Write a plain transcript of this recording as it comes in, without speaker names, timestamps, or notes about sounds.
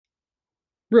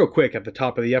real quick at the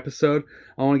top of the episode,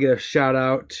 I want to get a shout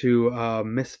out to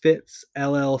Misfits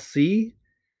LLC.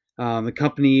 The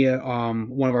company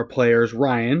one of our players,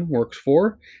 Ryan, works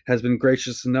for, has been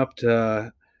gracious enough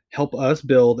to help us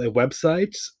build a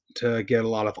website to get a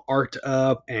lot of art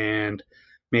up and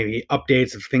maybe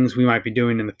updates of things we might be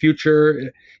doing in the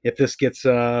future. If this gets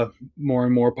more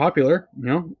and more popular,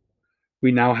 we'll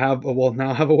now have a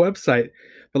website.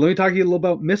 But let me talk to you a little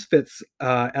about Misfits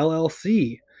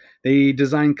LLC. They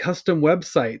design custom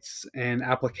websites and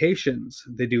applications.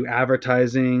 They do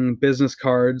advertising, business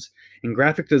cards, and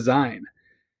graphic design.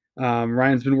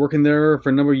 Ryan's been working there for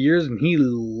a number of years, and he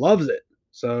loves it.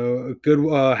 So a good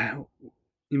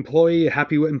employee, a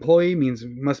happy employee means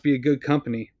it must be a good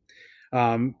company.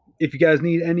 If you guys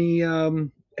need any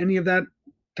of that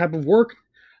type of work,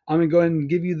 I'm gonna go ahead and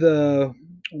give you the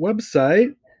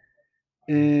website,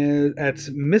 and that's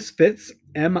Misfits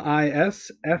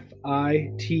MISFITS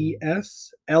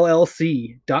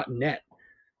LLC.net.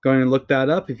 Go ahead and look that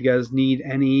up if you guys need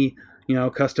any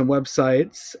custom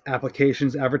websites,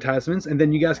 applications, advertisements, and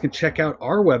then you guys can check out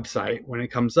our website when it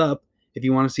comes up if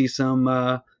you want to see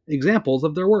some examples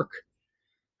of their work.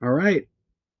 All right.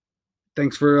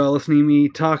 Thanks for listening to me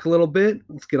talk a little bit.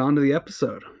 Let's get on to the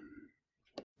episode.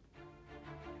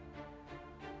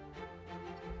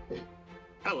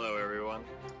 Hello, everyone.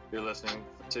 You're listening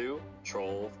to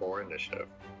Troll 4 Initiative.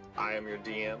 I am your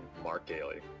DM, Mark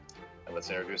Gailey. And let's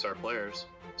introduce our players,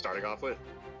 starting off with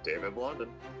David Blondin.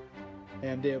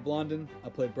 Hey, I'm David Blondin. I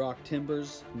play Brock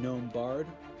Timbers, gnome bard,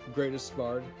 greatest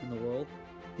bard in the world.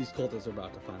 These cultists are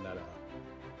about to find that out.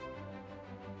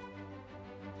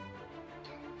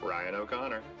 Ryan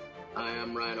O'Connor. I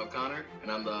am Ryan O'Connor,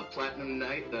 and I'm the Platinum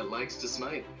Knight that likes to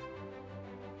smite.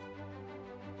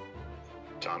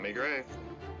 Tommy Gray.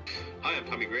 Hi, I'm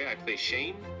Tommy Gray. I play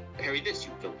Shane. Parry this,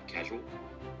 you filthy casual.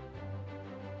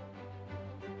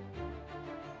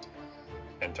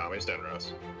 And Tommy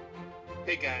Stenros.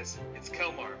 Hey guys, it's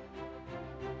Kelmar,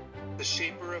 the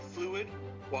Shaper of Fluid,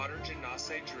 Water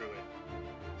Genasi Druid.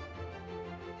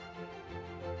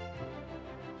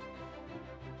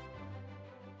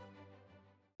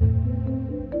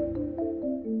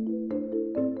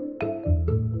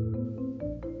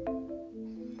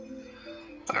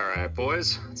 Alright,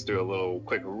 boys, let's do a little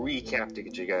quick recap to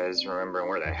get you guys remembering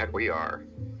where the heck we are.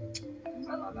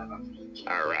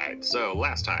 Alright, so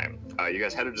last time, you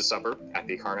guys headed to supper at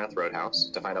the Karnath Roadhouse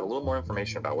to find out a little more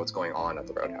information about what's going on at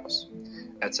the Roadhouse.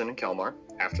 Edson and Kelmar,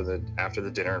 after the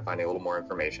dinner and finding a little more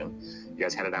information, you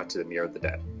guys headed out to the Mirror of the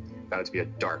Dead. Found it to be a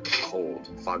dark, cold,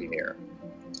 foggy mirror.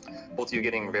 Both of you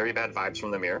getting very bad vibes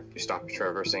from the mirror, you stopped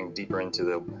traversing deeper into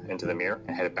the mirror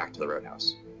and headed back to the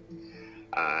Roadhouse.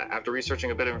 After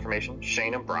researching a bit of information,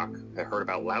 Shane and Brock had heard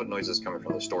about loud noises coming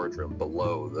from the storage room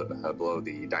below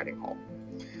the dining hall.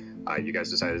 You guys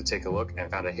decided to take a look and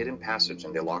found a hidden passage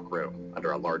in the locked room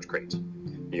under a large crate.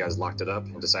 You guys locked it up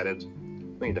and decided,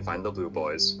 we need to find the Blue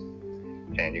Boys.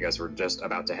 And you guys were just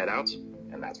about to head out,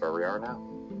 and that's where we are now.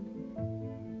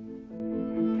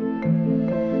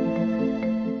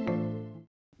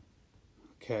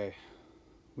 Okay,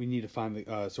 we need to find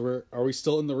the. So are we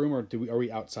still in the room, or are we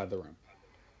outside the room?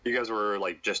 You guys were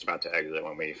just about to exit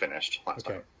when we finished last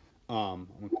time.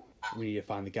 We need to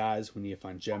find the guys. We need to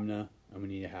find Gemna, and we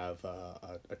need to have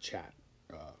a chat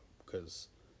because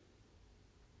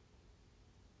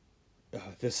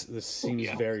this seems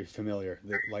very familiar.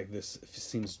 This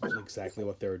seems exactly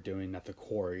what they were doing at the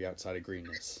quarry outside of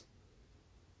Greenness.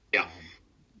 Yeah.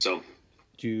 So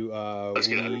do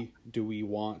we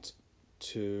want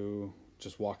to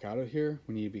just walk out of here?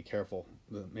 We need to be careful.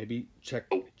 Maybe check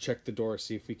the door,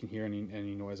 see if we can hear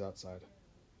any noise outside.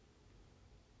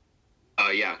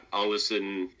 Yeah, I'll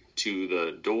listen to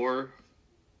the door,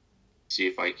 see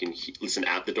if I can listen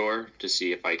at the door to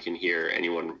see if I can hear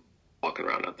anyone walking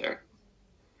around out there.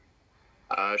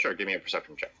 Sure, give me a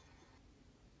perception check.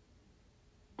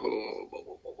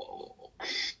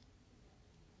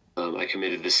 I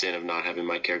committed the sin of not having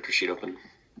my character sheet open.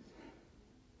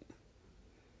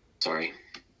 Sorry.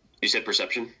 You said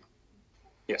perception?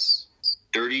 Yes.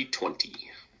 Dirty 20.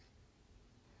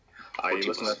 You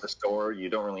listen at the door. You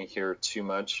don't really hear too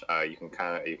much. You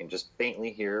can just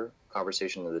faintly hear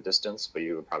conversation in the distance, but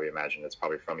you would probably imagine it's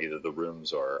probably from either the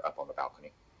rooms or up on the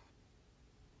balcony.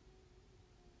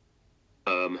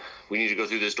 We need to go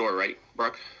through this door, right,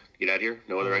 Brock? Get out of here?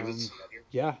 No other exits?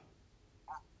 Yeah.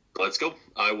 Let's go.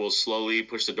 I will slowly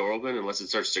push the door open unless it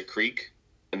starts to creak,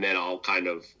 and then I'll kind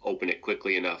of open it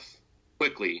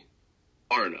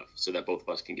far enough, so that both of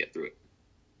us can get through it.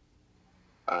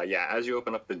 Yeah, as you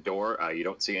open up the door, you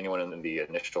don't see anyone in the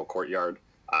initial courtyard.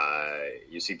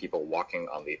 You see people walking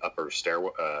on the upper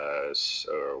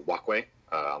walkway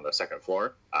on the second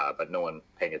floor, but no one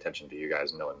paying attention to you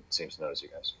guys. No one seems to notice you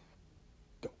guys.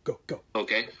 Go.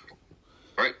 Okay.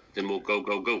 All right, then we'll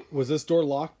go. Was this door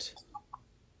locked?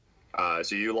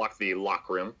 So you lock the lock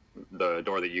room. The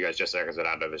door that you guys just exited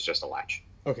out of is just a latch.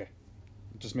 Okay.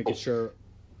 Just making sure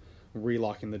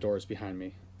relocking the doors behind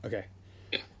me. Okay.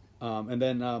 Yeah. And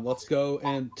then let's go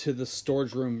into the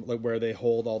storage room, like where they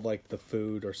hold all like the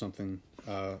food or something.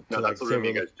 No, that's the room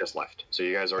you guys just left. So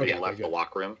you guys already left good. the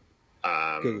lock room.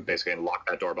 Good. Basically, and locked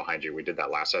that door behind you. We did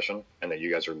that last session, and then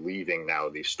you guys are leaving now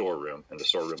the storeroom, and the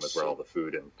storeroom is where all the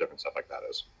food and different stuff like that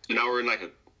is. So now we're in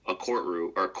like a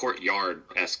courtroom or a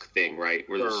courtyard-esque thing, right?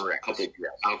 Where there's a couple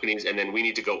balconies, and then we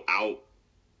need to go out,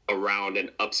 around,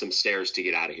 and up some stairs to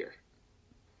get out of here.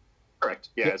 Correct.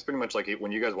 Yeah, it's pretty much like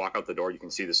when you guys walk out the door, you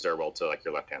can see the stairwell to like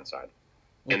your left-hand side.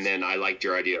 And then I liked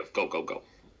your idea of go.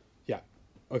 Yeah.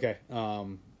 Okay.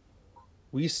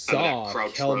 We saw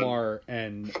Kelmar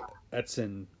and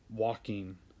Edson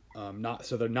walking.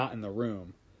 So they're not in the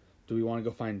room. Do we want to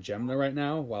go find Jemna right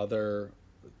now while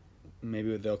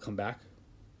maybe they'll come back?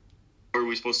 Where are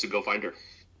we supposed to go find her?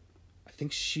 I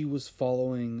think she was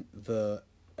following the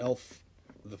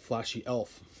flashy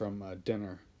elf from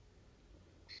dinner.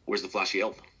 Where's the flashy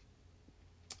elf?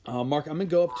 Mark, I'm gonna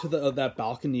go up to that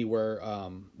balcony where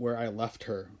I left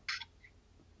her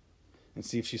and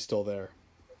see if she's still there.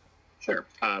 Sure.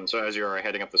 So as you're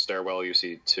heading up the stairwell, you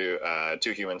see two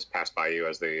humans pass by you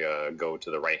as they go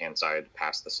to the right-hand side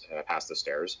past the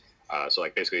stairs. So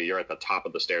like basically you're at the top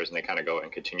of the stairs and they kind of go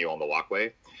and continue on the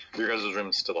walkway. Your guys'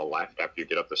 room's to the left after you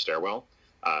get up the stairwell.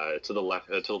 To the left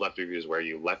of you is where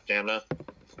you left Jamna.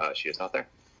 She is not there.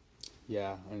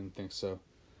 Yeah, I didn't think so.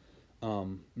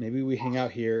 Maybe we hang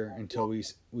out here until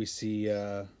we see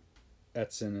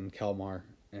Edson and Kelmar,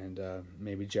 and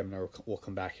maybe Jemna will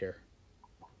come back here.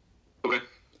 Okay.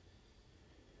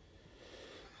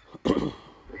 All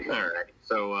right.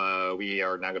 So we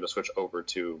are now going to switch over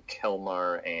to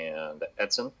Kelmar and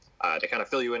Edson. To kind of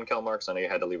fill you in, Kelmar, because I know you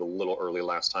had to leave a little early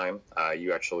last time.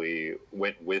 You actually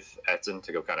went with Edson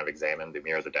to go kind of examine the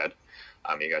Mirror of the Dead.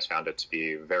 You guys found it to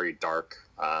be very dark,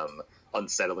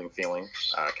 unsettling feeling.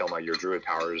 Kelmar, your druid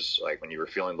powers, like when you were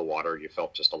feeling the water, you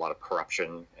felt just a lot of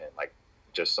corruption and like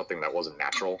just something that wasn't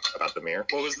natural about the mirror.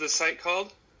 What was the site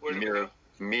called? Where did we go?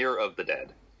 Mirror of the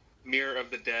Dead. Mirror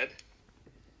of the Dead?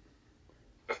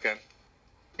 Okay.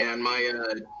 And my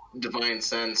divine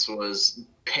sense was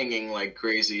pinging like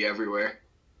crazy everywhere.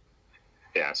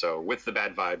 Yeah, so with the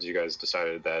bad vibes, you guys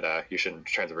decided that you shouldn't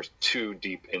transverse too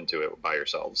deep into it by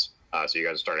yourselves. So you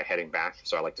guys started heading back.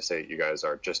 So I like to say you guys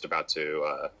are just about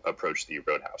to approach the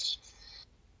roadhouse.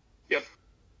 Yep.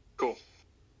 Cool.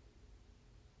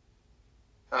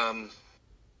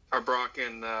 Are Brock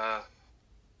and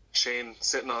Shane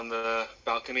sitting on the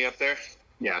balcony up there?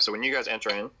 Yeah, so when you guys enter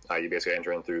in, you basically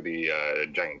enter in through the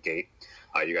giant gate.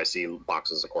 You guys see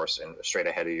boxes, of course, and straight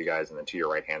ahead of you guys, and then to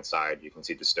your right-hand side, you can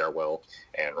see the stairwell,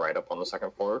 and right up on the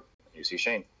second floor, you see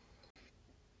Shane.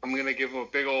 I'm going to give him a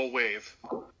big old wave.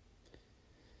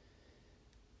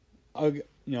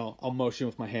 I'll motion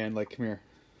with my hand, like, come here.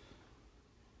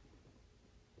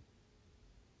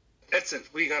 Edson,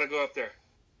 we got to go up there.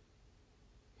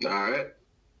 All right.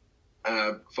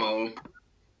 Follow.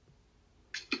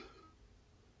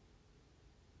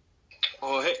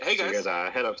 Oh, hey guys. So you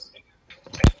guys head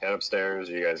upstairs.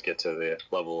 You guys get to the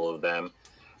level of them.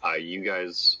 You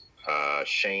guys,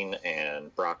 Shane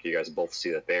and Brock, you guys both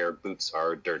see that their boots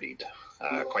are dirtied,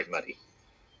 quite muddy.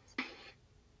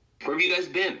 Where have you guys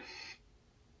been?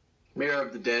 Mirror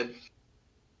of the Dead.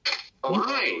 Oh,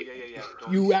 Why? Yeah.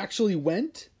 You actually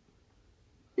went?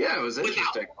 Yeah, it was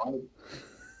interesting.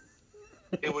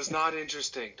 It was not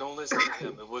interesting. Don't listen to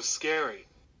him. It was scary.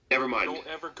 Never mind. Don't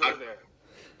ever go there.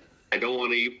 I don't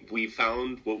want to. We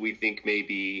found what we think may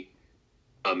be,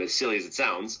 as silly as it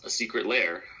sounds, a secret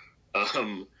lair.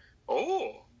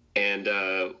 Oh. And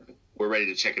we're ready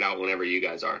to check it out whenever you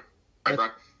guys are. Right,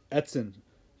 Brock? Edson,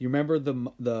 you remember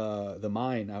the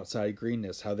mine outside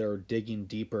Greenness? How they were digging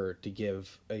deeper to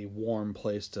give a warm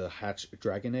place to hatch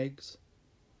dragon eggs?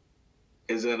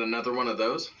 Is it another one of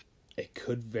those? It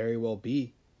could very well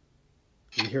be.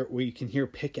 We can hear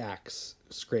pickaxe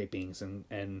scrapings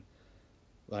and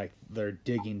like they're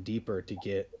digging deeper to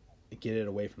get it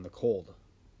away from the cold.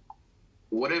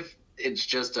 What if it's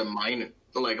just a mine,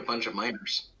 like a bunch of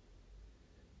miners?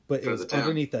 But it was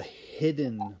underneath a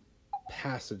hidden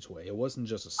passageway. It wasn't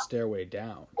just a stairway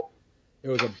down. It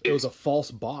was a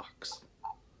false box.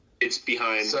 It's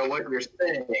behind. So what you're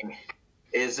saying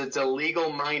is it's illegal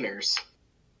miners.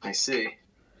 I see.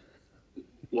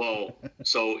 Well,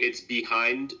 so it's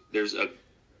behind. There's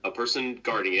a person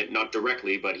guarding it, not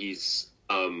directly, but he's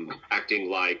acting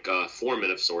like a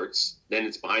foreman of sorts. Then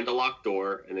it's behind a locked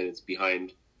door, and then it's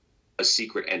behind a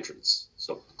secret entrance.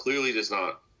 So clearly,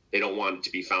 they don't want it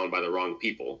to be found by the wrong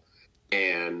people,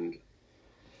 and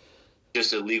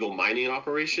just a legal mining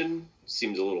operation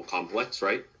seems a little complex,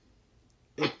 right?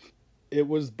 It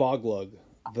was Boglug,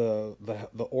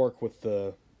 the orc with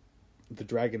the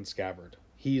dragon scabbard.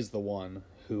 He's the one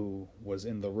who was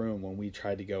in the room when we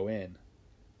tried to go in.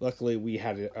 Luckily, we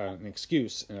had an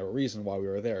excuse and a reason why we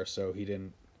were there, so he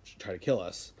didn't try to kill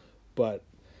us. But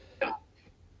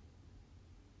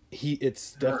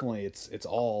it's definitely it's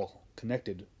all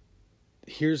connected.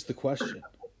 Here's the question,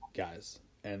 guys,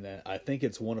 and I think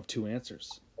it's one of two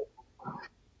answers.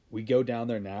 We go down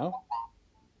there now,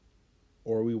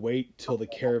 or we wait till the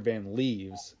caravan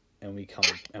leaves and we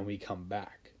come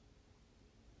back.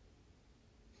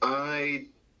 I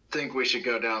think we should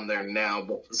go down there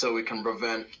now, so we can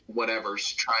prevent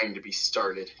whatever's trying to be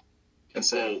started. And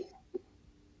so,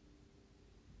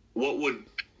 what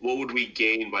would we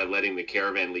gain by letting the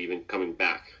caravan leave and coming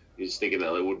back? You're just thinking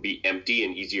that it would be empty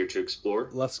and easier to explore?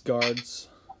 Less guards.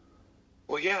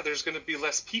 Well, yeah, there's going to be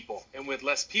less people, and with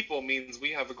less people means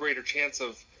we have a greater chance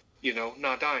of,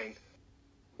 not dying.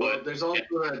 Well, there's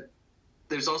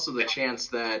also the chance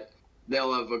that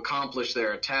they'll have accomplished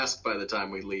their task by the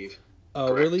time we leave.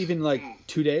 We're leaving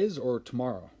 2 days or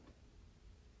tomorrow?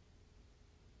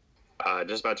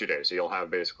 Just about 2 days. So you'll have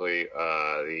basically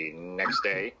the next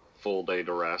day, full day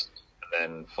to rest, and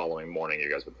then following morning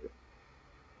you guys would do.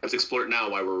 Let's explore it now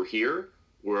while we're here.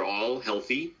 We're all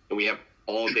healthy, and we have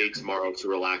all day tomorrow to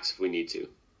relax if we need to.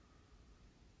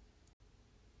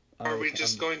 Are we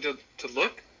just going to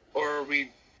look, or are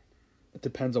we... It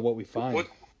depends on what we find. What?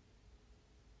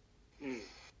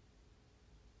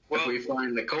 Well, if we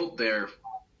find the cult there,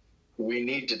 we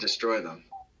need to destroy them.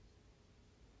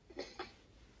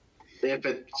 If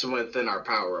it's within our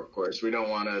power, of course. We don't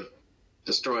want to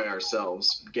destroy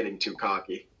ourselves, getting too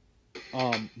cocky.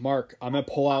 Mark, I'm going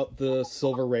to pull out the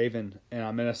Silver Raven, and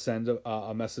I'm going to send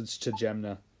a message to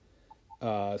Gemna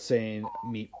saying,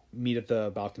 meet at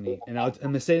the balcony. And I'm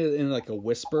going to say it in a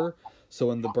whisper, so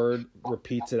when the bird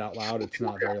repeats it out loud, it's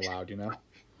not very loud,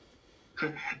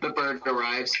 The bird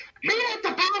arrives. Meet at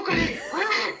the balcony!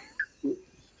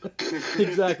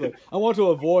 Exactly. I want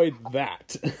to avoid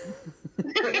that.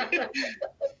 Meet at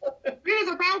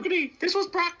the balcony! This was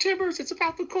Brock Timbers. It's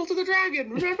about the Cult of the Dragon.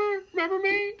 Remember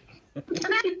me?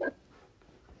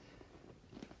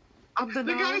 I'm the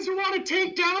guys who want to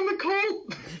take down the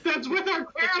cult that's with our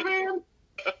caravan.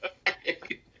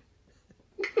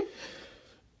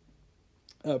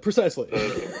 Precisely.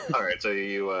 All right, so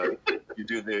you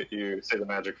say the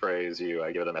magic phrase, you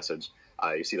give it a message.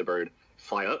 You see the bird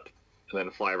fly up, and then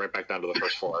fly right back down to the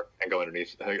first floor and go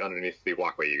underneath the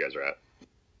walkway you guys are at.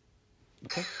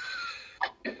 Okay.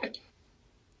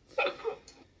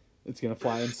 It's gonna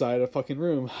fly inside a fucking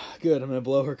room. Good, I'm gonna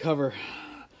blow her cover.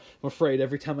 I'm afraid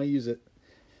every time I use it.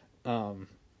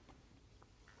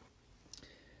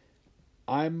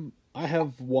 I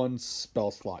have one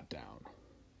spell slot down.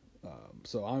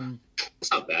 So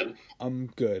It's not bad. I'm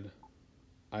good.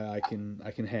 I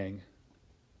can hang.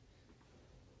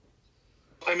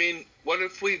 I mean, what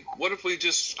if we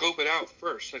just scope it out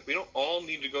first? We don't all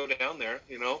need to go down there,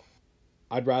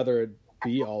 I'd rather it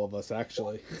be all of us,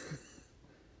 actually.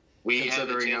 We had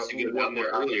the chance to get down there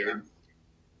earlier.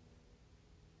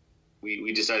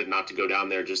 We decided not to go down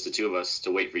there, just the two of us,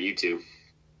 to wait for you two.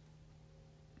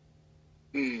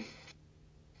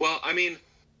 Well, I mean,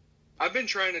 I've been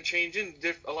trying to change in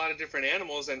a lot of different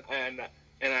animals, and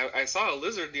I saw a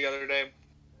lizard the other day,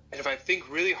 and if I think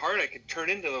really hard, I could turn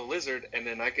into the lizard, and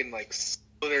then I can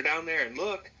split her down there and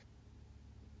look.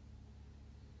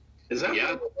 Is that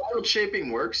how wild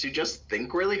shaping works? You just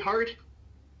think really hard?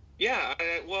 Yeah,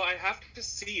 I have to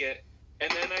see it,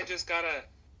 and then I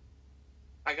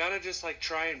gotta just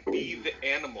try and be the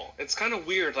animal. It's kind of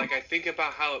weird. I think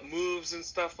about how it moves and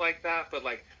stuff like that, but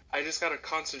I just gotta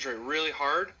concentrate really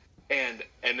hard, and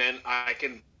then I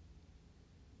can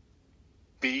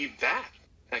be that.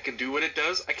 I can do what it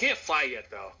does. I can't fly yet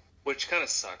though, which kind of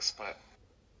sucks, but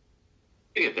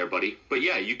You get there, buddy. But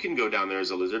yeah, you can go down there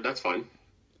as a lizard. That's fine.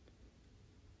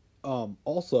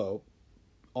 Also,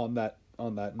 on that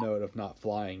note of not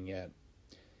flying yet,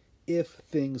 if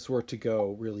things were to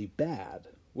go really bad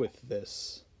with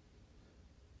this,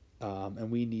 and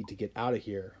we need to get out of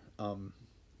here,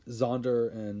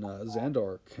 Zonder and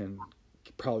Xandor can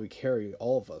probably carry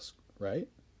all of us, right?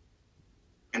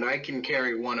 And I can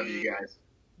carry one of you guys.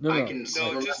 No, I can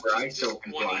no, just I still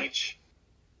can one fly. each.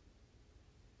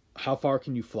 How far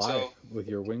can you fly So- with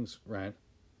your wings, Ryan?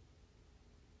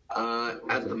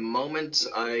 At the moment,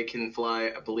 I can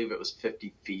fly. I believe it was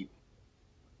 50 feet.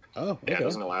 Oh, Yeah, okay. it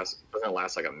doesn't last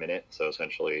like a minute. So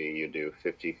essentially, you do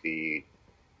 50 feet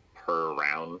per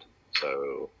round,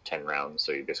 so 10 rounds.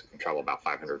 So you basically can travel about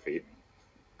 500 feet.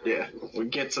 Yeah, we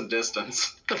get some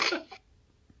distance.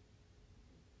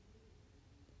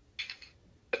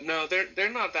 No, they're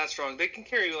not that strong. They can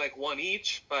carry like one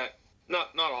each, but not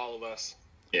all of us.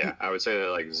 Yeah, I would say that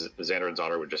like Xander and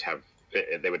Zotter would just have.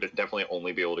 They would definitely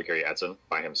only be able to carry Edson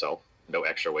by himself, no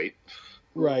extra weight.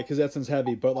 Right, because Edson's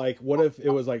heavy. But like, what if it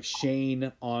was like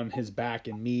Shane on his back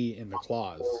and me in the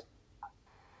claws?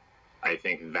 I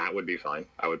think that would be fine.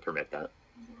 I would permit that.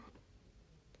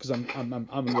 Because I'm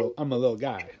a little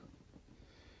guy.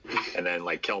 And then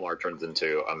like Kelmar turns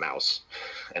into a mouse,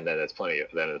 and then it's plenty.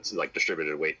 Then it's like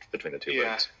distributed weight between the two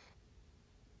Yeah. birds.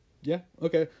 Yeah.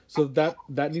 Okay. So that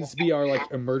needs to be our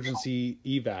like emergency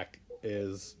evac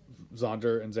is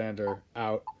Zonder and Xander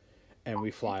out, and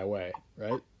we fly away.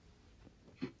 Right.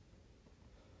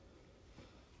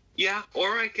 Yeah,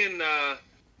 or I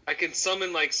can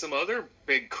summon like some other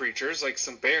big creatures, like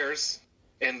some bears,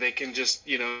 and they can just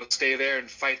stay there and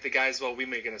fight the guys while we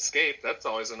make an escape. That's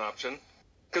always an option,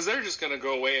 because they're just gonna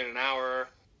go away in an hour.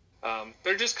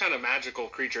 They're just kind of magical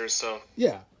creatures, so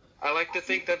Yeah. I like to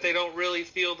think that they don't really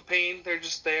feel the pain. They're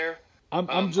just there.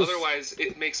 I'm just Otherwise,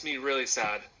 it makes me really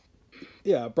sad.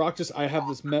 yeah. Brock just I have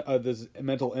this this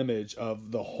mental image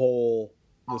of this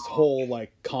whole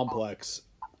like complex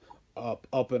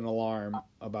up an alarm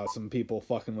about some people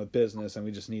fucking with business, and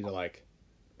we just need to like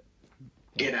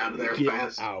Get out of there get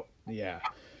fast. out. Yeah.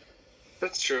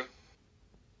 That's true.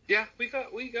 Yeah, we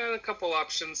got a couple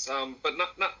options, but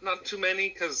not too many,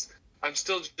 because I'm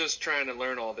still just trying to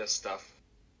learn all this stuff.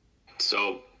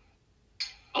 So,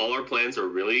 all our plans are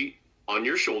really on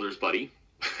your shoulders, buddy.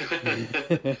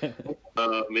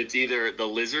 It's either the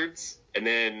lizards, and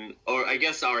then, or I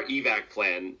guess our evac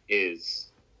plan is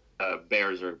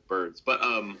bears or birds. But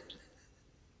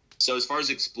so as far as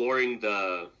exploring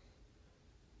the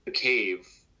cave,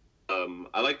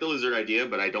 I like the lizard idea,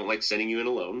 but I don't like sending you in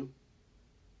alone.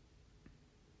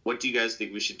 What do you guys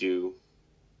think we should do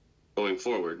going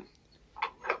forward?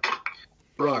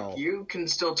 Brock, Well, you can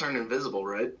still turn invisible,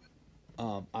 right?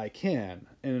 I can,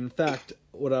 and in fact,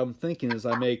 what I'm thinking is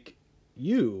I make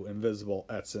you invisible,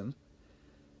 Edson,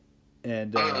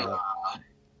 and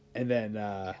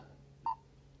then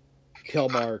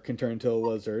Kelmar can turn into a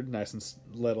lizard, nice and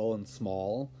little and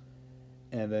small,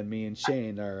 and then me and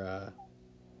Shane are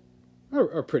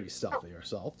pretty stealthy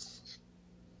ourselves.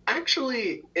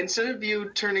 Actually, instead of you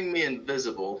turning me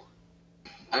invisible,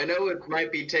 I know it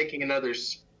might be taking another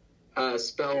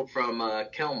spell from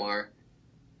Kelmar,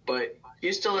 but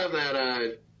you still have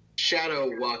that shadow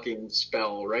walking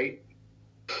spell, right?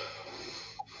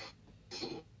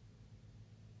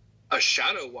 A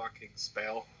shadow walking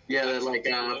spell. Yeah, that like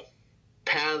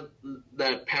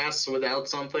pass without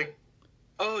something.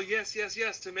 Oh yes,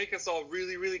 to make us all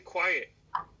really, really quiet.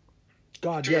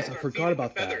 God, Turn yes, I our forgot feet into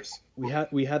about that. feathers.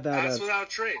 We had that. Pass without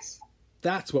trace.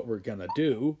 That's what we're gonna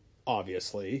do,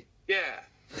 obviously. Yeah,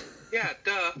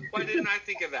 duh. Why didn't I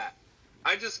think of that?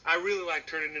 I really like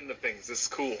turning into things. It's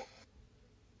cool.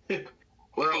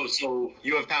 Oh, so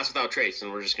you have pass without trace,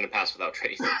 and we're just going to pass without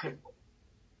trace.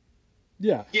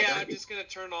 Yeah. Yeah, I'm just gonna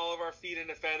turn all of our feet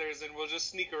into feathers, and we'll just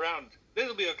sneak around.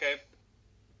 It'll be okay.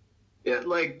 Yeah,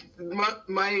 like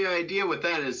my idea with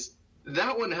that is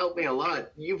that one helped me a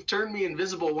lot. You've turned me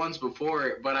invisible once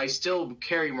before, but I still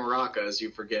carry Maraca, as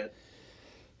you forget.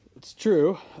 It's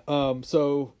true.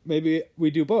 So maybe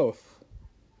we do both.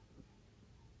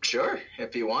 Sure,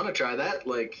 if you want to try that,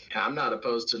 like I'm not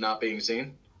opposed to not being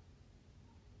seen.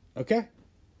 Okay.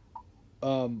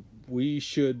 We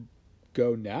should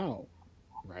go now,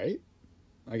 right?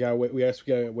 I gotta wait. We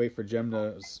gotta wait for Jem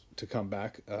to come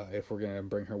back if we're gonna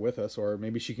bring her with us, or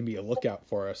maybe she can be a lookout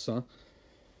for us, huh?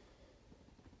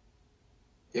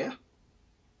 Yeah.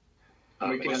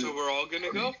 So we're all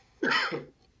gonna go? I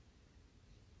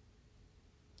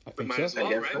We think might so. as well,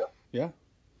 guess right? so. Yeah.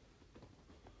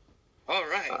 All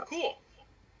right, cool.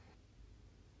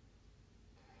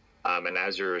 And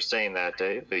as you're saying that,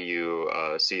 Dave, you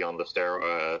see on the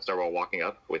stairwell walking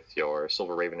up with your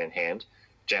silver raven in hand,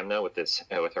 Jamna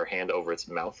with her hand over its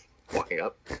mouth, walking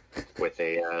up with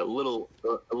a little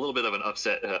bit of an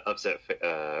upset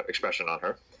expression on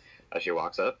her as she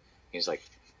walks up. He's like,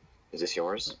 "Is this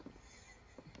yours?"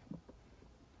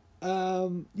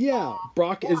 Yeah.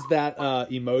 Brock is that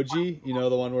emoji, you know,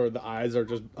 the one where the eyes are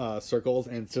just circles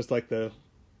and it's just like the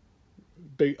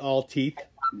big all teeth.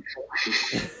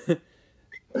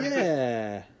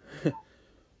 Yeah.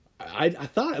 I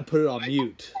thought I put it on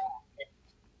mute.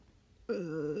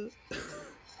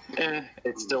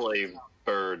 It's still a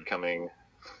bird coming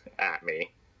at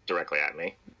me, directly at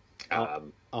me.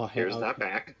 Here's that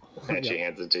back, and she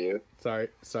hands it to you.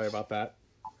 Sorry about that.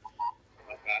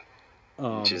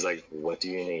 She's like, "What do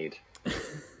you need?"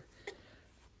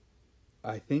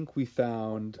 I think we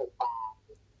found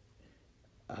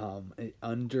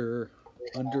under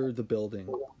the building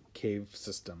cave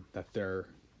system that they're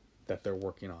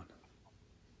working on.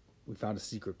 We found a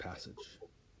secret passage.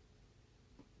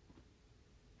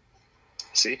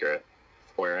 Secret?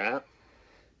 Where at?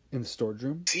 In the storage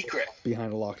room. Secret.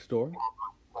 Behind a locked door.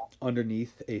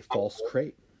 Underneath a false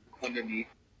crate.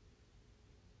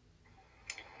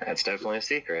 That's definitely a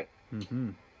secret. Mm-hmm.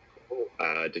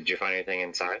 Did you find anything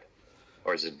inside?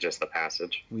 Or is it just the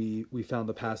passage? We found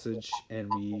the passage,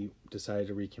 and we decided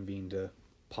to reconvene to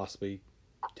possibly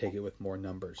take it with more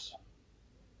numbers.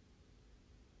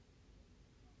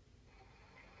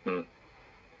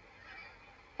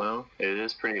 Well, it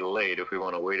is pretty late. If we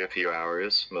want to wait a few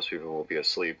hours, most people will be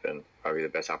asleep, and probably the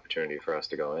best opportunity for us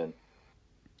to go in.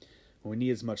 We need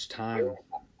as much time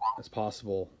as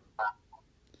possible.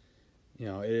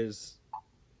 It'd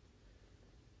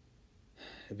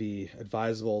be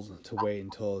advisable to wait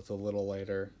until it's a little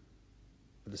later.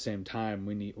 At the same time,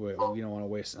 we don't want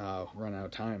to run out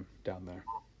of time down there.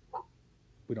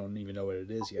 We don't even know what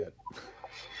it is yet.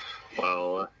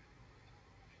 Well,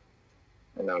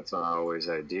 I know it's not always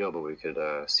ideal, but we could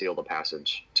seal the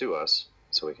passage to us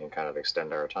so we can kind of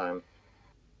extend our time.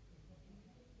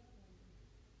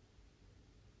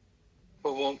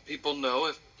 But won't people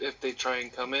know if they try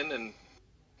and come in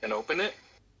and open it?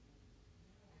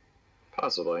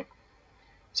 Possibly.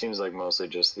 Seems like mostly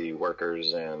just the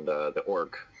workers and the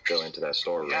orc go into that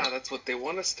storeroom. Yeah, that's what they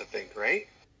want us to think, right?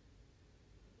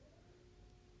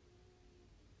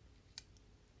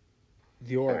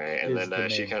 The orc. All right, and then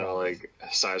she kind of like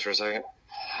sighs for a second.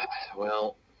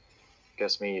 Well,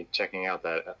 guess me checking out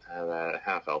that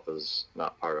half elf is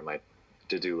not part of my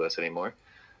to-do list anymore.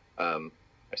 I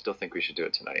still think we should do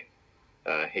it tonight.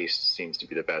 Haste seems to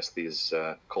be the best. These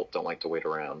cult don't like to wait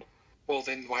around. Well,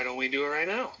 then why don't we do it right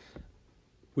now?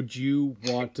 Would you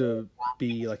want to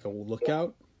be like a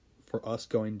lookout for us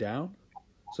going down?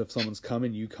 So if someone's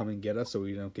coming, you come and get us so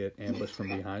we don't get ambushed from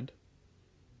behind?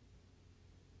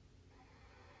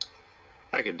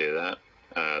 I could do that.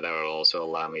 That would also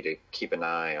allow me to keep an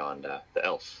eye on the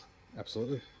elf.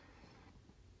 Absolutely.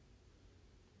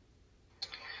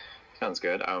 Sounds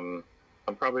good. I'm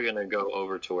probably going to go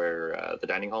over to where the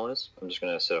dining hall is. I'm just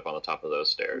going to sit up on the top of those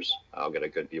stairs. I'll get a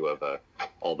good view of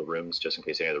all the rooms, just in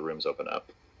case any of the rooms open up.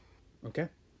 Okay.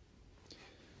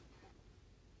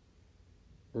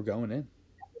 We're going in.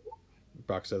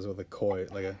 Brock says with a coy,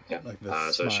 like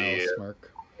the so smile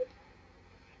smirk.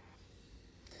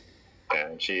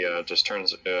 And she just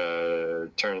turns her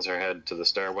head to the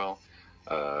stairwell,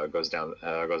 goes down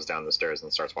the stairs,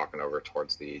 and starts walking over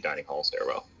towards the dining hall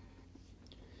stairwell.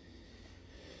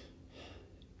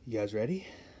 You guys ready?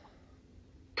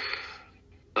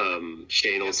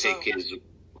 Shane will take his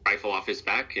rifle off his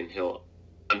back, and he'll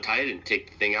untie it and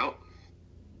take the thing out,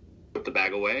 put the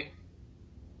bag away.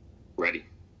 Ready.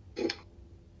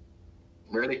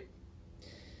 Ready?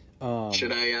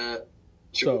 Should I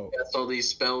cast all these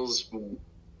spells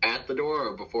at the door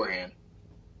or beforehand?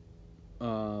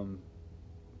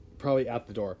 Probably at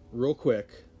the door. Real quick,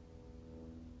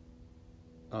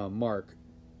 Mark,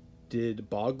 did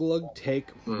Boglug take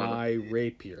my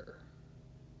rapier?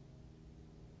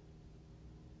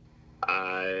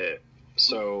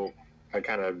 So I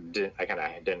kind of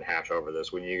didn't hash over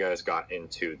this. When you guys got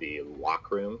into the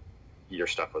lock room, your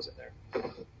stuff was in there.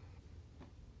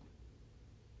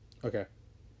 Okay.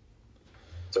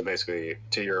 So basically,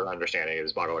 to your understanding,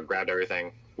 is Boglug grabbed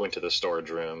everything, went to the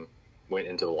storage room, went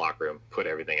into the lock room, put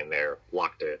everything in there,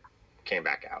 locked it, came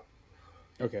back out.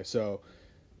 Okay, so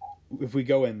if we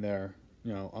go in there,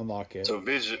 unlock it. So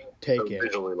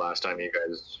visually last time you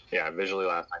guys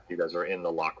were in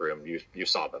the lock room, you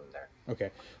saw them there.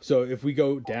 Okay, so if we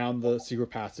go down the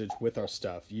secret passage with our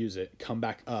stuff, use it, come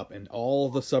back up, and all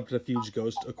the subterfuge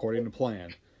goes according to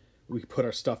plan, we put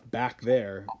our stuff back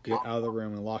there, get out of the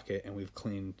room and lock it, and we've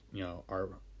cleaned, our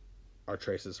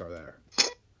traces are there.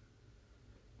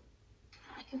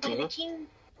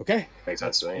 Okay. Makes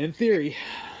sense to me. In theory.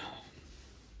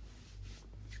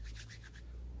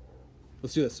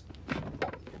 Let's do this.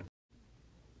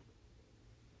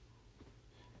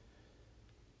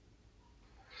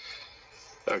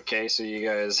 Okay, so you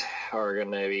guys are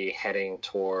going to be heading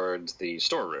towards the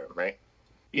storeroom, right?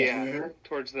 Yeah,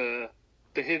 towards the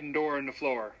hidden door in the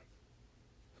floor.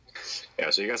 Yeah,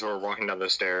 so you guys were walking down the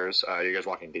stairs. You guys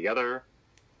walking together,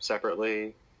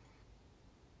 separately?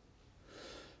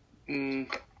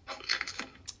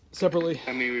 Separately.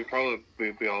 I mean,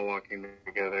 we'd be all walking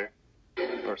together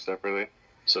or separately.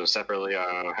 So separately,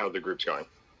 how the group's going?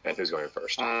 And who's going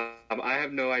first? I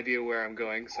have no idea where I'm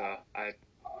going, so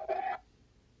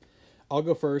I'll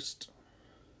go first.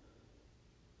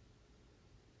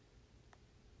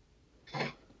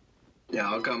 Yeah,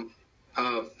 I'll come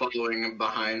following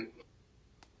behind.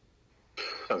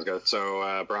 Sounds good.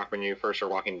 So, Brock, when you first are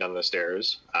walking down the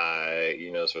stairs,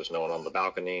 you notice there's no one on the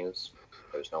balconies.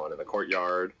 There's no one in the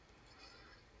courtyard.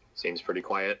 Seems pretty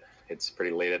quiet. It's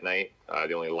pretty late at night.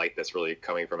 The only light that's really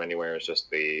coming from anywhere is just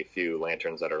the few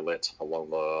lanterns that are lit along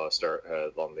the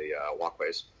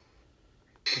walkways.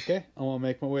 Okay, I want to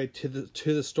make my way to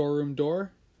the storeroom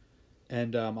door,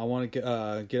 and I want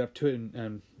to get up to it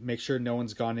and make sure no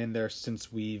one's gone in there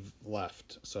since we've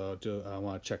left. So I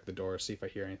want to check the door, see if I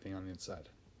hear anything on the inside.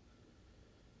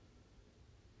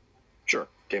 Sure.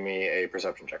 Give me a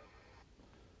perception check.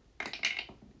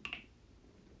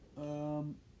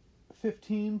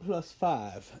 15 plus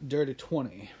 5, dirty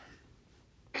 20.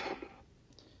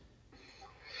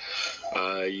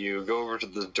 You go over to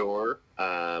the door.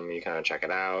 You kind of check it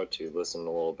out. You listen a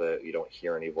little bit. You don't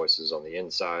hear any voices on the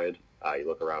inside. You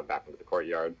look around back into the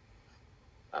courtyard.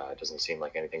 It doesn't seem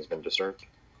like anything's been disturbed.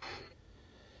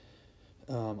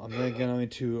 I'm then going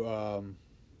to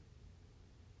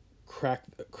crack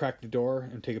the door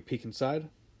and take a peek inside.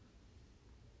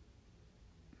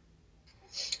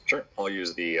 Sure. I'll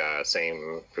use the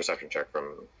same perception check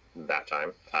from that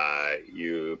time.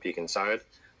 You peek inside.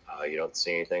 You don't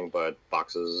see anything but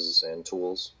boxes and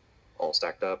tools all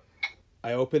stacked up.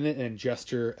 I open it and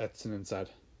gesture Edson inside.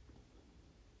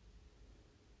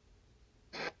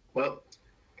 Well,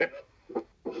 Okay.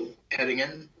 heading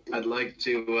in, I'd like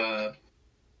to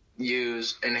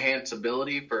use Enhance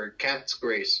Ability for Cat's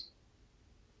Grace.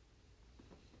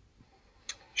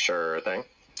 Sure thing.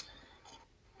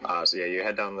 So yeah, you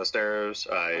head down the stairs.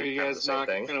 are you guys not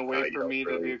going to wait for me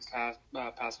to do? do pass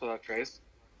without trace?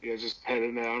 You guys just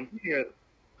headed down? Yeah.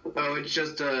 Oh, it's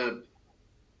just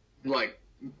like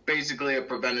basically a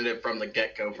preventative from the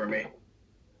get-go for me.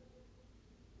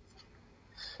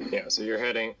 Yeah, so you're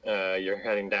heading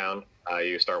down.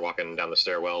 You start walking down the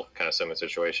stairwell, kind of similar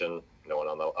situation. No one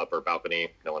on the upper balcony,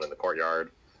 no one in the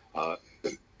courtyard,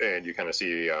 and you kind of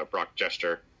see Brock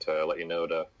gesture to let you know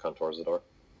to come towards the door.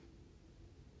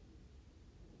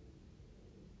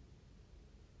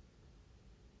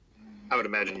 I would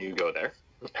imagine you go there.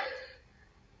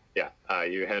 Yeah,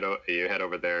 you head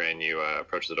over there and you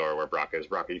approach the door where Brock is.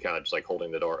 Brock, are you kind of just like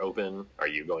holding the door open? Are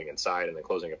you going inside and then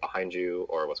closing it behind you,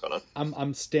 or what's going on?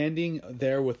 I'm standing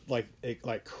there with it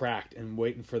cracked and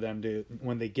waiting for them to,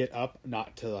 when they get up,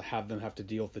 not to have them have to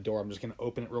deal with the door. I'm just gonna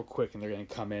open it real quick and they're gonna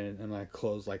come in and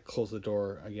close the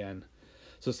door again.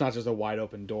 So it's not just a wide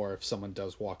open door if someone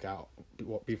does walk out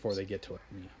before they get to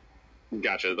it.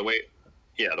 Gotcha. The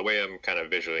way I'm kind of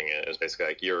visualing it is basically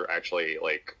like you're actually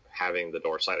like having the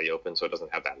door slightly open so it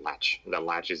doesn't have that latch. That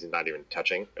latch is not even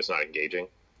touching. It's not engaging.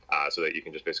 So that you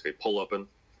can just basically pull open,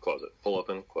 close it, pull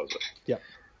open, close it. Yep.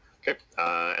 Okay.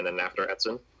 And then after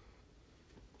Edson.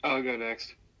 I'll go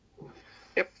next.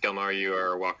 Yep. Kelmar,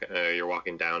 you're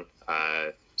walking down.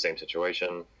 Same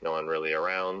situation. No one really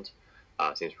around.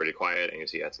 Seems pretty quiet, and you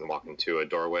see Edson walking to a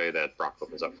doorway that Brock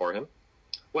opens up for him.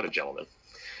 What a gentleman.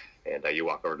 And you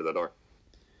walk over to the door.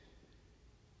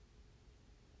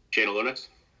 Shane Lunas?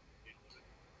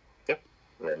 Yep.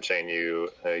 And then Shane,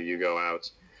 you go out,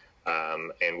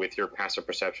 and with your passive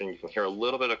perception, you can hear a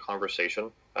little bit of conversation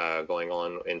going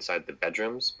on inside the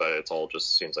bedrooms, but it's all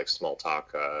just seems like small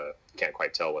talk. Can't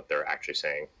quite tell what they're actually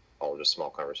saying. All just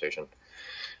small conversation.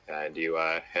 And you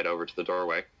head over to the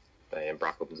doorway, and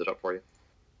Brock opens it up for you.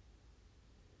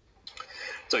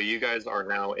 So you guys are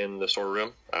now in the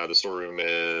storeroom. The storeroom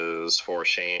is for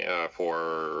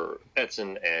for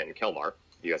Edson and Kelmar.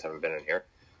 You guys haven't been in here.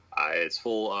 It's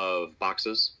full of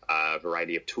boxes, a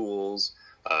variety of tools,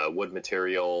 wood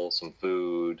material, some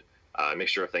food, a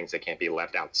mixture of things that can't be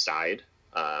left outside.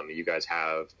 You guys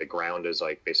have, the ground is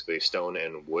like basically stone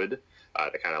and wood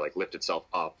to kind of like lift itself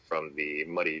up from the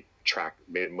muddy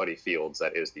fields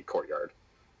that is the courtyard.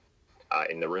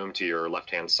 In the room to your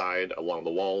left-hand side along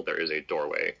the wall, there is a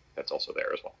doorway that's also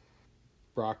there as well.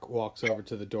 Brock walks over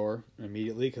to the door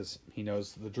immediately because he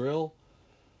knows the drill.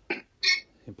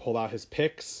 He pull out his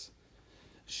picks,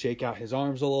 shake out his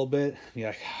arms a little bit, and be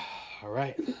like, all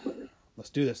right,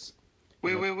 let's do this.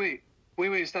 Wait,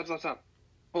 stop.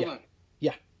 Hold on.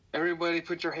 Yeah. Everybody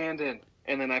put your hand in,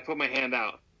 and then I put my hand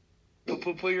out.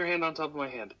 Put your hand on top of my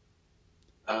hand.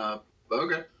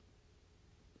 Okay.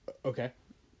 Okay.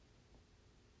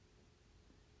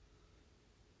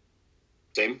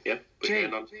 Same, yeah. Put your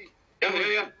hand on.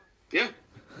 Yeah.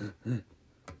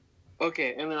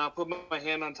 Okay, and then I'll put my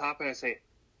hand on top and I say,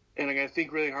 and I'm gonna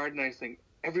think really hard, and I think,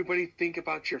 everybody think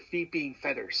about your feet being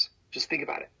feathers. Just think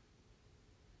about it.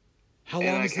 How And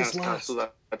long I does this cast last? Curse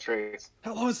of the Trace.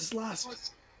 How long does this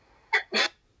last?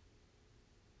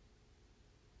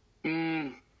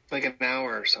 Like an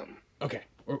hour or something. Okay.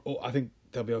 I think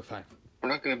they'll be fine. We're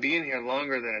not gonna be in here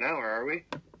longer than an hour, are we?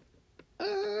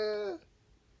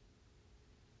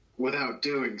 Without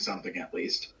doing something, at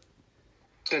least.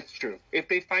 That's true. If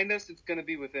they find us, it's gonna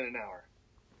be within an hour.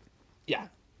 Yeah.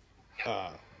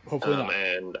 Hopefully not.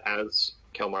 And as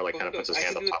Kelmar kind of puts his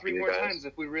hand I on can do it top of 3 you more guys, times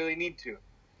if we really need to.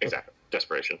 exactly,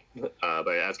 desperation. But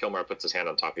as Kelmar puts his hand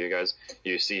on top of you guys,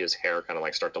 you see his hair kind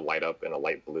of start to light up in a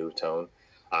light blue tone.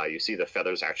 You see the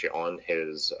feathers actually on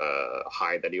his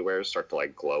hide that he wears start to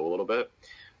glow a little bit,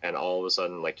 and all of a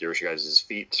sudden your guys'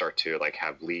 feet start to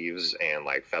have leaves and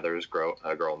feathers grow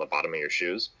on the bottom of your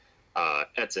shoes.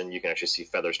 Edson, you can actually see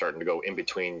feathers starting to go in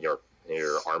between your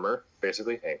armor,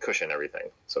 basically, and cushion everything,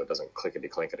 so it doesn't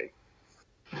clickety-clinkety.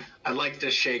 I'd like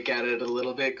to shake at it a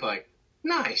little bit,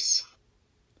 nice.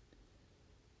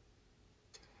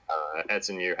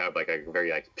 Edson, you have a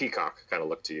very peacock kind of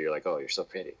look to you, oh, you're so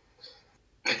pretty.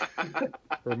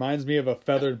 Reminds me of a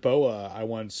feathered boa I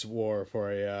once wore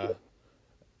for a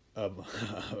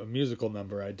musical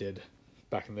number I did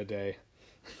back in the day.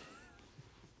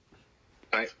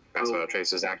 All right, Pass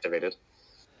Trace is activated.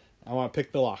 I want to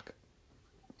pick the lock.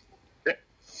 Okay.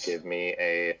 Give me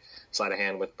a sleight of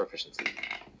hand with proficiency.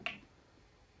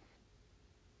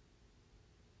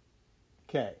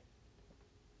 Okay.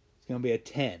 It's going to be a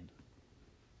 10.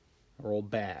 I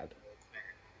rolled bad.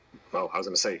 Oh, I was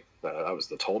going to say, that was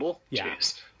the total? Yeah.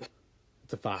 Jeez.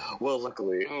 It's a 5. Well,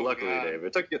 luckily, God. Dave,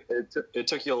 it took you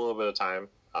a little bit of time.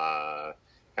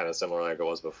 Kind of similar like it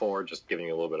was before, just giving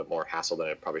you a little bit of more hassle than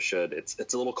it probably should.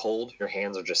 It's a little cold. Your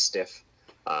hands are just stiff.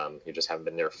 You just haven't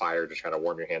been near fire to try to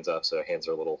warm your hands up, so hands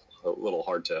are a little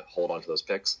hard to hold onto those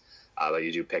picks. But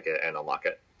you do pick it and unlock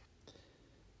it.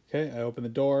 Okay, I open the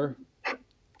door.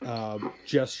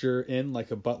 Gesture in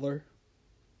like a butler.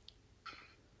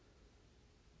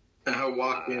 I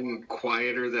walk in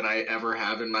quieter than I ever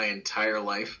have in my entire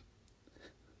life.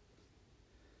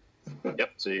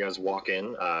 Yep. So you guys walk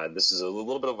in. This is a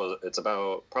little bit of it's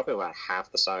probably about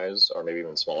half the size, or maybe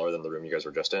even smaller than the room you guys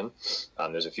were just in.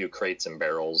 There's a few crates and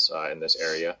barrels in this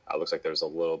area. Looks like there's a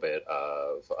little bit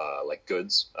of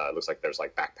goods. Looks like there's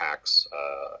backpacks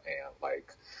and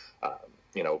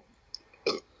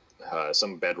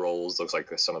some bedrolls. Looks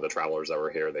like some of the travelers that were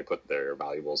here, they put their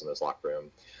valuables in this locked room.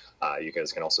 You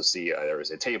guys can also see there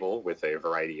is a table with a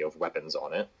variety of weapons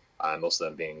on it, most of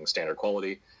them being standard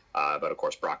quality. But of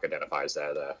course, Brock identifies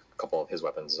that a couple of his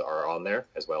weapons are on there,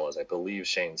 as well as I believe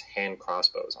Shane's hand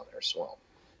crossbows on there as well.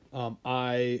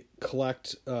 I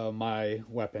collect my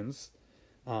weapons.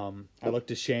 I look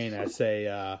to Shane and I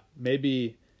say,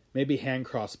 maybe hand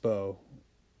crossbow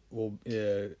will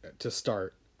to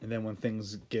start, and then when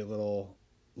things get a little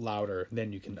louder,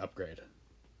 then you can upgrade.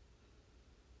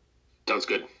 Sounds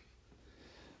good.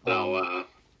 So,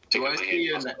 Do I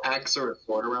see an axe or a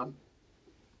sword around?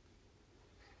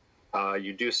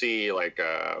 You do see I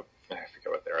forget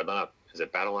what they are. Not, is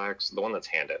it battle axe? The one that's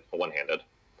one-handed.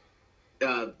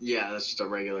 Yeah, that's just a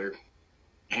regular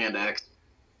hand axe.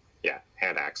 Yeah,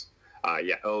 hand axe.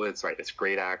 Yeah. Oh, that's right. It's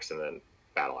great axe and then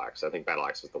battle axe. I think battle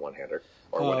axe is the one-hander,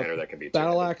 or one-hander that can be.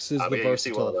 Battle two-handed. axe is the yeah,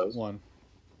 versatile one.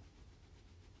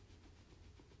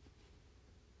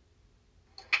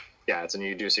 Yeah, and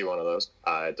you do see one of those.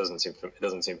 It doesn't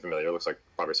seem familiar. It looks like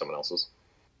probably someone else's.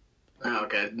 Oh,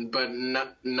 okay, but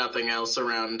nothing else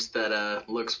around that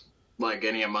looks like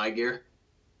any of my gear?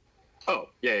 Oh,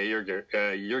 yeah, your gear.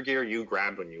 Your gear you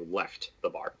grabbed when you left the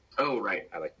bar. Oh, right.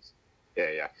 I like this.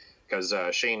 Yeah. Because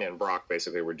Shane and Brock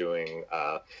basically were doing,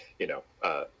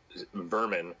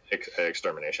 vermin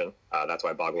extermination. That's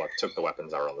why Bogluck took the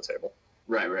weapons that were on the table.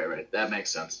 Right. That makes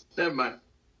sense. Never mind.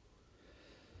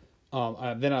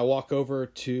 Then I walk over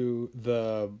to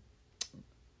the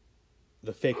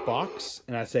fake box,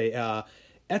 and I say,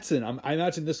 Edson, I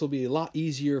imagine this will be a lot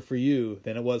easier for you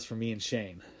than it was for me and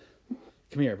Shane.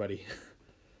 Come here, buddy.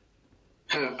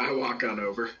 I walk on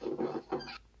over.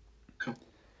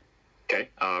 Okay,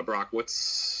 Brock, what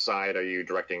side are you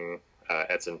directing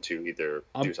Edson to either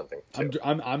do something to?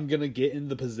 I'm gonna get in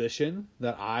the position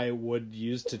that I would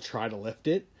use to try to lift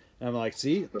it, and I'm like,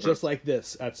 see, just like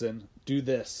this, Edson, do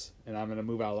this, and I'm gonna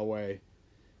move out of the way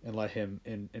and let him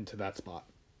into that spot.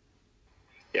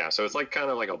 Yeah, so it's kind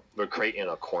of like a crate in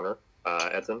a corner.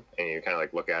 Edson, and you kind of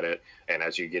like look at it. And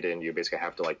as you get in, you basically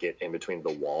have to like get in between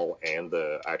the wall and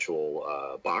the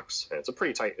actual box. And it's a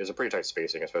pretty tight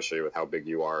spacing, especially with how big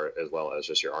you are as well as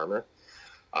just your armor.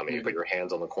 And you put your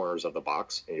hands on the corners of the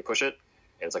box and you push it,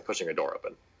 and it's like pushing a door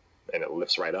open. And it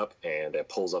lifts right up and it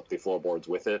pulls up the floorboards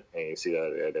with it. And you see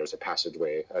that there's a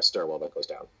passageway, a stairwell that goes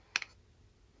down.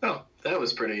 Oh, that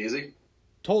was pretty easy.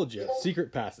 Told you,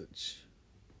 secret passage.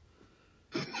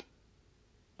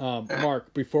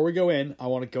 Mark, before we go in, I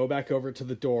want to go back over to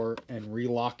the door and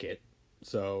relock it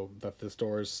so that this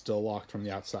door is still locked from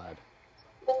the outside.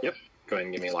 Yep. Go ahead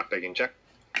and give me a lockpicking check.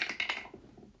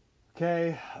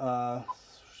 Okay,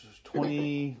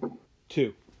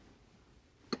 22.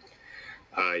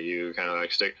 You kind of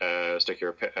like stick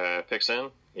your picks in.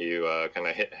 You kind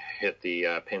of hit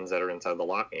the pins that are inside the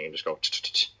lock, and you just go,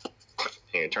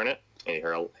 and you turn it, and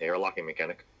you hear a locking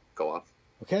mechanic go off.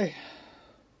 Okay.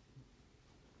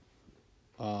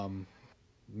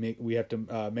 We have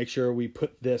to make sure we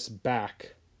put this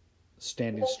back,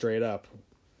 standing straight up,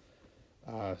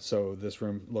 so this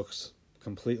room looks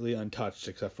completely untouched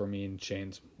except for me and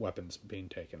Shane's weapons being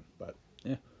taken. But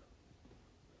yeah,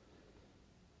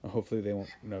 hopefully they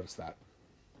won't notice that.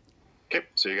 Okay,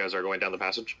 so you guys are going down the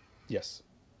passage. Yes.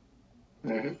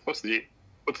 Mm-hmm. What's the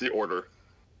order?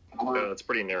 It's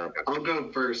pretty narrow. I'll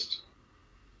go first.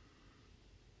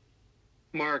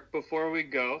 Mark, before we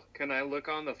go, can I look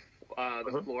on the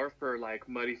floor for like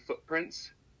muddy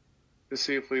footprints to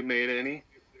see if we made any?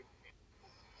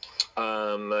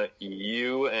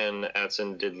 You and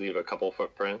Edson did leave a couple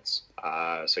footprints.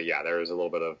 So yeah, there is a little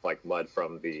bit of like mud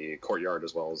from the courtyard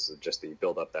as well as just the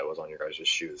buildup that was on your guys'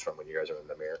 shoes from when you guys were in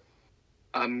the mirror.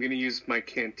 I'm gonna use my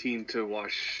canteen to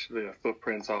wash the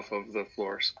footprints off of the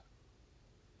floors.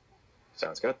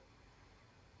 Sounds good.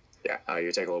 Yeah,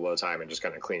 you take a little bit of time and just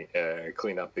kind of clean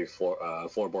up the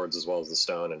floorboards as well as the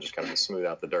stone and just kind of smooth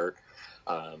out the dirt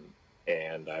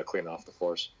and clean off the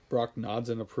floors. Brock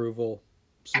nods in approval.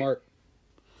 Smart.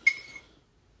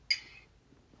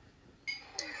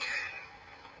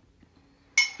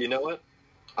 You know what?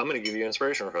 I'm going to give you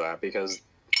inspiration for that because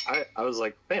I was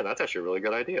like, man, that's actually a really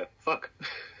good idea. Fuck.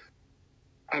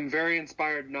 I'm very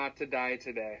inspired not to die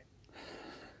today.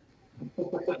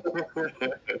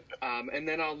 And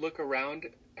then I'll look around.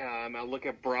 I'll look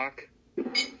at Brock.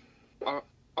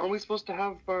 Aren't we supposed to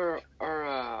have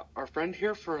our friend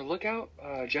here for a lookout,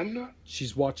 Gemna?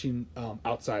 She's watching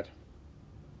outside.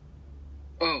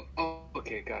 Oh,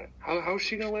 okay, got it. How's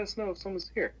she gonna let us know if someone's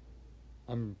here?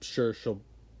 I'm sure she'll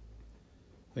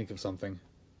think of something.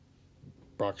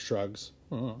 Brock shrugs.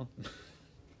 I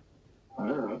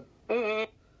don't know.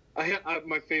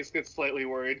 My face gets slightly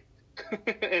worried,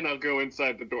 and I'll go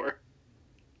inside the door.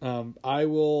 I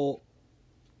will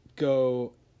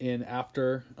go in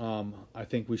after. I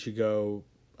think we should go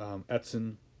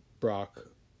Edson, Brock,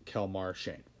 Kelmar,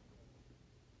 Shane.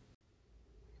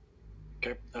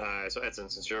 Okay, so Edson,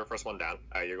 since you're the first one down,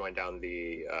 you're going down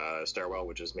the stairwell,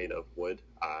 which is made of wood.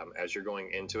 As you're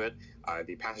going into it,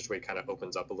 the passageway kind of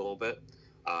opens up a little bit.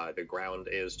 The ground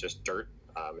is just dirt.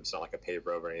 It's not like a paved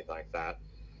road or anything like that.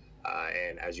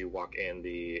 And as you walk in,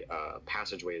 the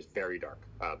passageway is very dark.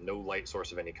 No light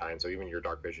source of any kind, so even your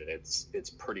dark vision, it's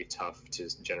pretty tough to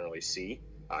generally see.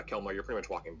 Kelmar, you're pretty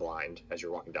much walking blind as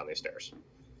you're walking down these stairs.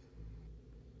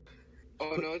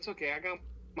 Oh, no, it's okay. I got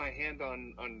my hand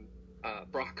on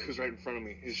Brock, who's right in front of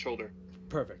me, his shoulder.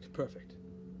 Perfect.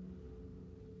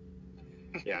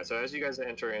 Yeah, so as you guys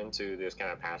enter into this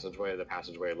kind of passageway, the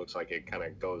passageway looks like it kind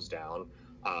of goes down.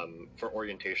 For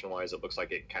orientation-wise, it looks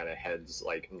like it kind of heads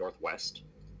like northwest.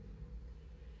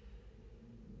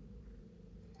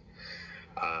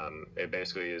 It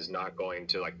basically is not going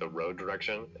to like the road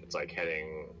direction. It's like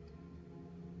heading.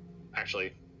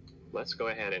 Actually, let's go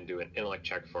ahead and do an intellect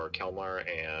check for Kelmar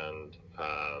and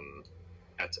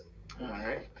Edson. All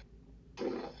right.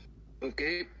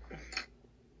 Okay.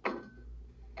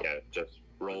 Yeah, just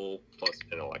roll plus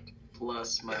intellect.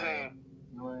 Plus my.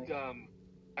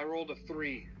 I rolled a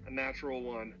 3, a natural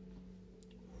 1.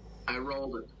 I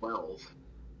rolled a 12.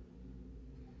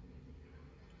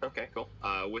 Okay, cool.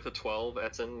 With a 12,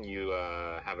 Edson, you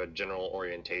have a general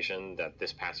orientation that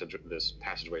this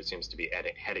passageway seems to be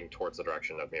heading towards the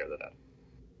direction of Mirror of the Dead.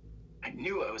 I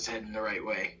knew I was heading the right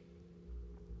way.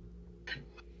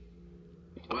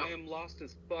 I am lost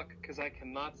as fuck because I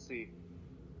cannot see.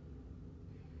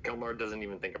 Kelmar doesn't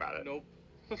even think about it. Nope.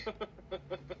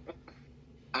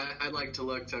 I'd like to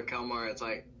look to Kelmar. It's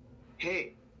like,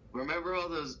 hey, remember all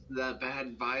that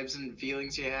bad vibes and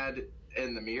feelings you had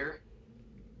in the mirror?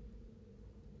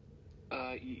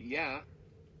 Yeah.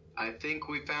 I think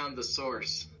we found the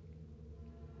source.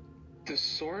 The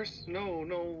source? No,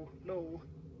 no, no.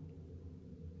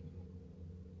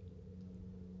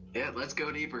 Yeah, let's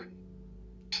go deeper.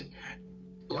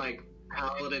 Like,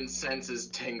 Paladin's senses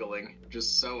tingling.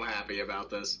 Just so happy about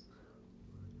this.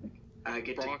 I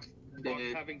get Brock's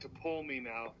to... having to pull me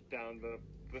now down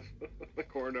the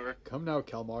corridor. Come now,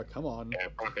 Kelmar. Come on. Yeah,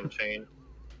 Brock and Shane.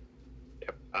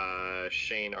 Yep.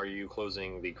 Shane, are you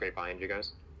closing the crate behind you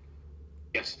guys?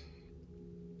 Yes.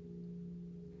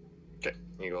 Okay,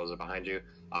 you close it behind you.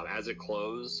 As it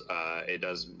closes, it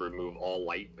does remove all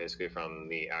light basically from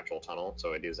the actual tunnel.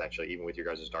 So it is actually, even with your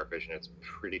guys' dark vision, it's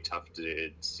pretty tough to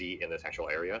see in this actual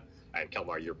area. And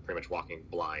Kelmar, you're pretty much walking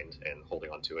blind and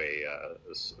holding onto a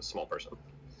small person.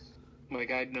 My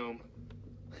guide gnome.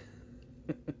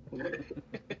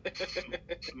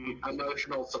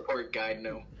 Emotional support guide,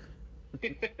 no.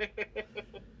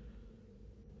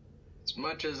 As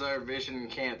much as our vision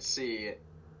can't see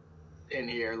in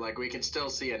here, like, we can still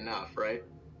see enough, right?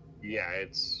 Yeah,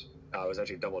 it's. I was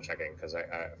actually double checking because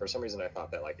I for some reason I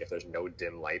thought that like if there's no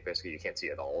dim light, basically you can't see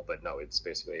at all. But no, it's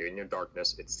basically in your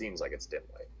darkness. It seems like it's dim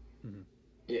light. Mm-hmm.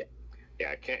 Yeah.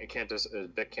 Yeah, it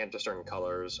can't discern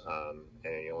colors,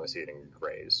 and you only see it in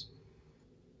grays.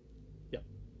 Yep.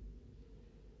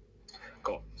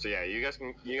 Cool. So yeah, you guys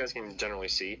can generally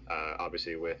see.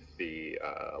 Obviously, with the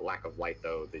lack of light,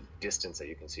 though, the distance that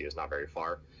you can see is not very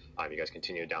far. You guys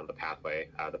continue down the pathway.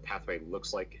 The pathway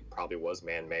looks like it probably was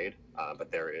man-made,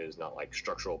 but there is not like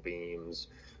structural beams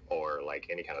or like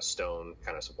any kind of stone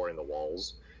kind of supporting the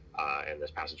walls. And this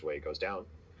passageway goes down.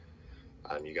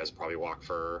 You guys probably walk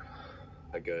for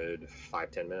a good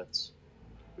 5-10 minutes.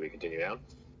 Do we continue down?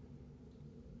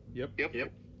 Yep.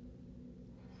 Yep.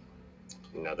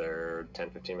 Another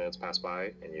 10-15 minutes pass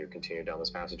by, and you continue down this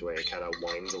passageway. It kind of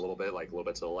winds a little bit, like a little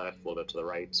bit to the left, a little bit to the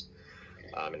right.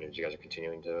 And as you guys are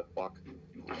continuing to walk.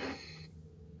 Holy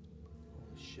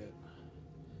shit.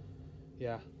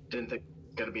 Yeah. Didn't think it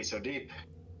was gonna be so deep.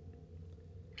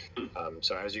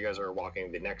 So as you guys are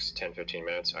walking the next 10-15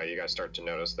 minutes, you guys start to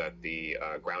notice that the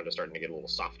ground is starting to get a little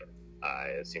softer.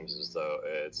 It seems as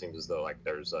though like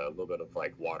there's a little bit of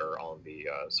like water on the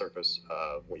surface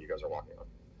of what you guys are walking on.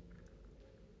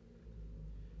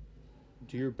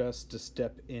 Do your best to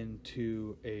step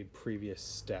into a previous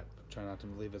step. Try not to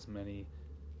leave as many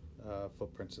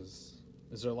footprints as...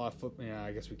 Is there a lot of foot... Yeah,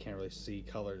 I guess we can't really see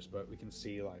colors, but we can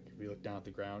see, like, if we look down at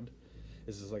the ground,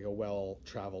 is this like a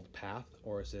well-traveled path,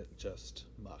 or is it just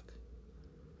muck?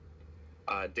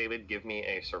 David, give me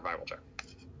a survival check.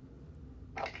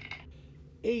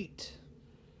 8.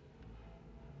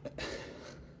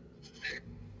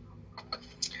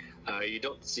 You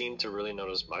don't seem to really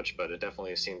notice much, but it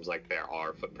definitely seems like there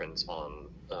are footprints on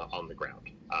the ground.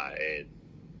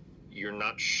 You're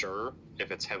not sure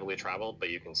if it's heavily traveled, but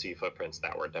you can see footprints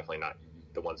that were definitely not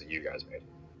the ones that you guys made.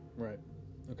 Right.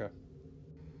 Okay.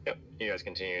 Yep. You guys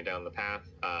continue down the path.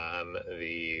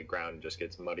 The ground just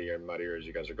gets muddier and muddier as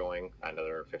you guys are going.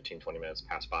 Another 15-20 minutes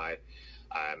pass by,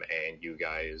 and you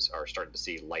guys are starting to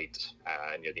see light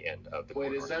near the end of the Wait,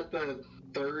 corridor. is that the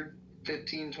third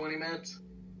 15-20 minutes?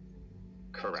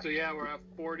 Correct. So yeah, we're at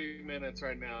 40 minutes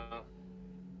right now.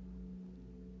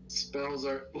 Spells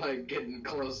are, like, getting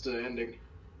close to ending.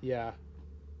 Yeah.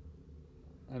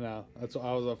 I know. That's what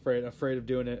I was afraid of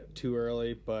doing it too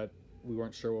early, but we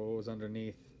weren't sure what was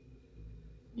underneath.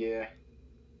 Yeah.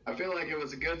 I feel like it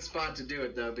was a good spot to do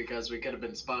it, though, because we could have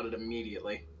been spotted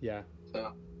immediately. Yeah.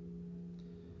 So,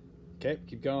 Okay,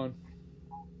 keep going.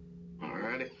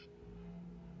 alrighty.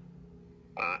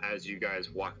 As you guys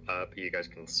walk up, you guys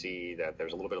can see that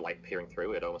there's a little bit of light peering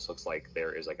through. It almost looks like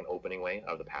there is like an opening way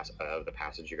of the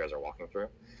passage you guys are walking through.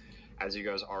 As you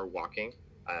guys are walking,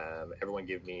 everyone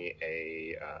give me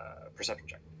a perception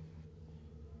check.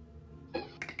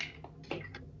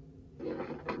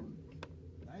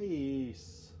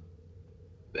 Nice.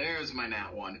 There's my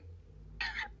nat 1.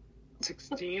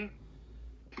 16.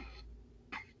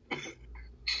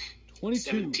 22.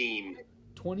 17.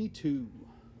 22.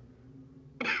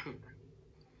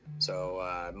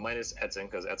 So minus Edson,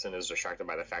 because Edson is distracted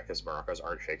by the fact his maracas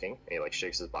aren't shaking, and he like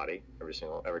shakes his body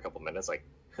every couple minutes, like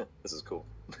this is cool.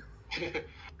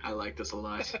 I like this a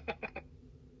lot.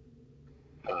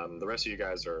 The rest of you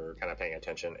guys are kind of paying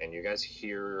attention, and you guys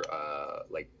hear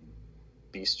like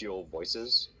bestial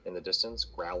voices in the distance,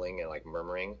 growling and like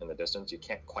murmuring in the distance. You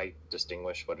can't quite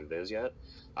distinguish what it is yet,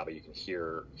 but you can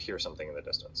hear something in the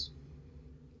distance.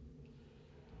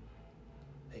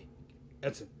 Hey,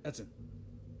 Edson.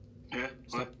 Yeah?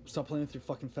 What? Stop playing with your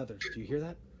fucking feathers. Do you hear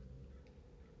that?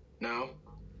 No?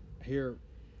 I hear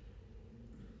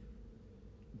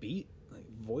like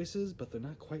voices, but they're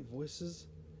not quite voices.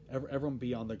 Everyone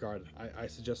be on the guard. I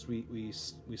suggest we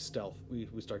stealth. We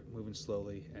start moving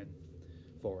slowly and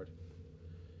forward.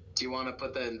 Do you want to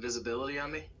put the invisibility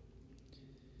on me?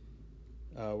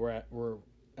 We're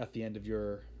at the end of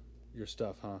your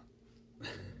stuff, huh?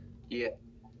 Yeah.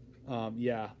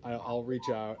 Yeah. I'll reach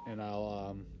out and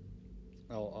I'll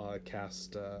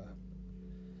cast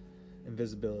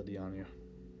invisibility on you.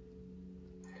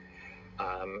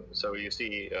 So you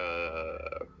see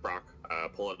Brock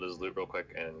pull out his lute real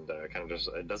quick and kind of just,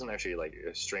 it doesn't actually like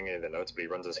string any of the notes, but he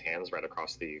runs his hands right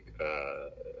across the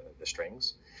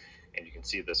strings, and you can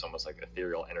see this almost like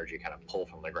ethereal energy kind of pull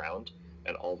from the ground,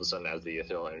 and all of a sudden as the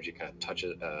ethereal energy kind of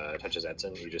touches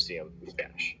Edson, you just see him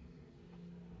vanish.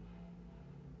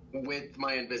 With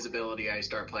my invisibility, I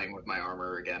start playing with my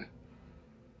armor again.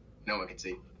 No one can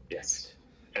see. Yes.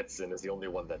 Edson is the only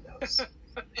one that knows.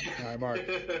 All right, Mark.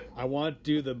 I want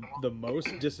to do the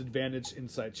most disadvantaged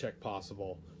insight check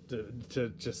possible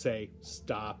to just say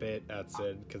stop it,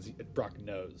 Edson, because Brock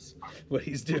knows what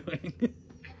he's doing.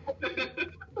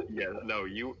 Yeah, no,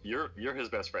 you're his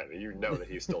best friend, and you know that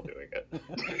he's still doing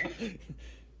it.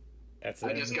 Edson.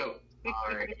 I just go,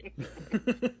 all right.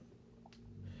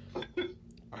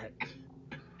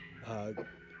 All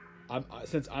right.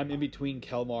 Since I'm in between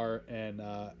Kelmar and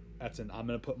Edson, I'm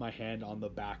gonna put my hand on the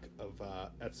back of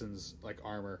Edson's like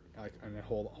armor, like, and then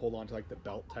hold on to like the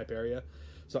belt type area.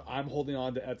 So I'm holding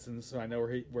on to Edson, so I know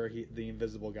where the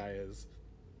invisible guy is,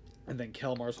 and then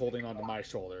Kelmar's holding on to my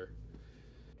shoulder.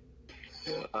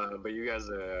 But you guys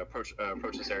approach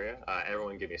this area.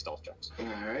 Everyone, give me stealth checks. All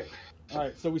right. All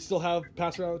right. So we still have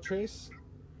pass without trace.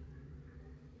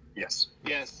 Yes.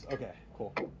 Yes. Okay.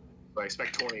 Cool. So I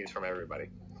expect 20s from everybody.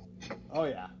 Oh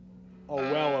yeah. Oh,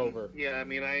 well over. Yeah, I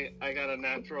mean, I got a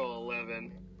natural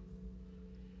 11.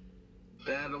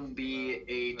 That'll be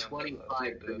a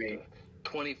 25 for me.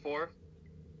 24.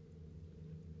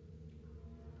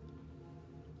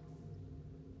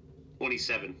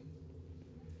 27.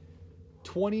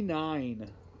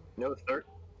 29. No third.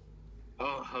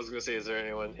 Oh, I was gonna say, is there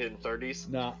anyone hitting 30s?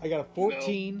 Nah, I got a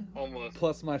 14 No, almost.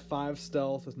 plus my 5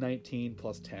 stealth is 19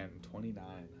 plus 10, 29.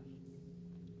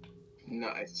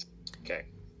 Nice. Okay.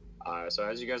 So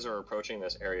as you guys are approaching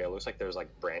this area, it looks like there's like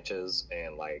branches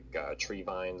and like tree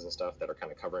vines and stuff that are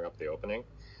kind of covering up the opening.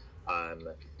 I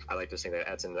like to think that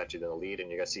Edson is actually in the lead,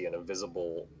 and you guys see an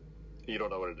invisible. You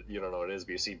don't know what it is,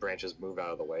 but you see branches move out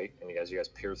of the way, and you guys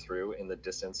peer through in the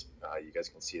distance. You guys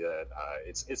can see that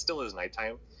it still is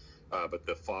nighttime, but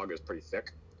the fog is pretty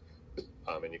thick,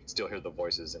 and you can still hear the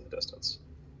voices in the distance.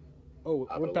 Oh,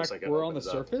 we're back. Like we're on the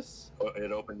surface.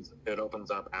 It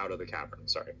opens up out of the cavern.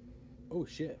 Sorry. Oh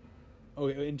shit. Oh,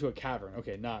 into a cavern.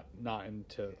 Okay, not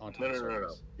onto No, the no.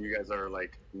 surface. You guys are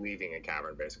like leaving a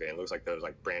cavern basically. It looks like there's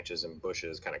like branches and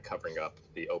bushes kind of covering up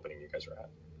the opening you guys are at.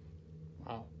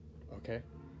 Wow. Okay.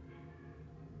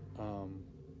 Well,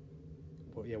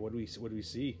 yeah. What do we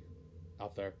see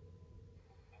out there?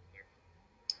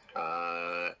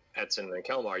 Edson and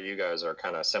Kelmar, you guys are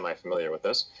kind of semi-familiar with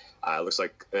this. It looks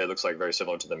like very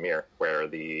similar to the mirror, where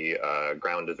the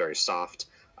ground is very soft.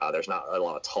 There's not a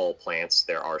lot of tall plants.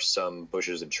 There are some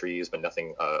bushes and trees, but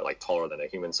nothing like taller than a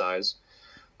human size,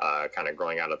 kind of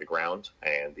growing out of the ground.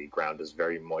 And the ground is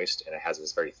very moist, and it has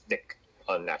this very thick,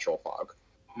 unnatural fog.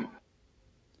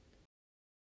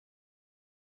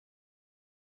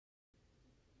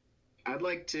 I'd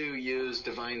like to use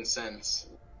Divine Sense.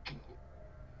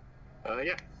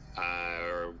 Yeah.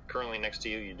 Currently next to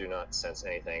you, you do not sense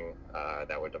anything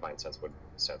that would Divine Sense would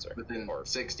censor. Within or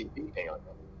 60 feet. hang on.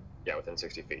 Yeah, within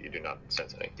 60 feet, you do not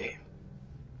sense any. Damn.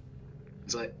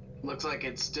 It's like, looks like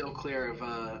it's still clear of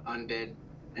undead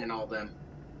and all them.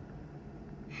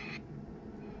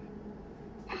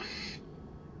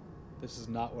 This is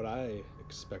not what I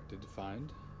expected to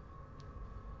find.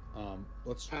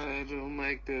 Let's I don't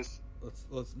like this.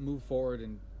 let's move forward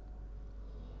and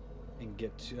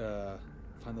get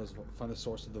find the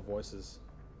source of the voices.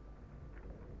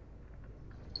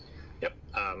 Yep.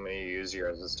 I'm going to use you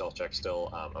as a stealth check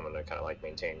still. I'm going to kind of like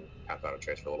maintain path without a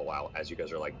trace for a little while as you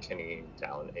guys are like tinning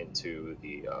down into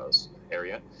the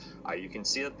area. You can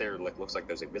see that there looks like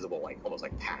there's a visible like almost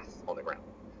like path on the ground.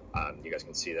 You guys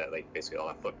can see that like basically all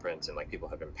that footprints and like people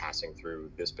have been passing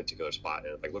through this particular spot,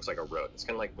 and it like looks like a road. It's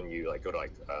kind of like when you like go to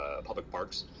like public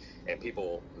parks and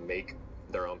people make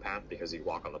their own path because you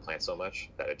walk on the plant so much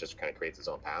that it just kind of creates its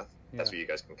own path. Yeah. That's what you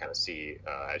guys can kind of see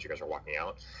as you guys are walking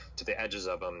out. To the edges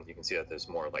of them, you can see that there's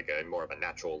more of a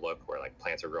natural look where like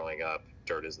plants are growing up,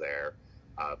 dirt is there,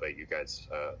 but you guys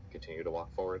continue to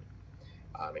walk forward.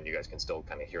 And you guys can still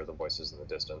kind of hear the voices in the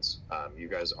distance. You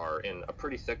guys are in a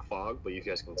pretty thick fog, but you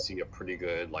guys can see a pretty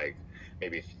good, like,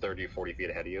 maybe 30, 40 feet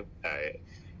ahead of you.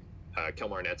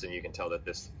 Kilmar and Edson, you can tell that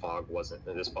this fog is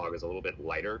a little bit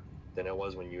lighter than it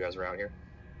was when you guys were out here.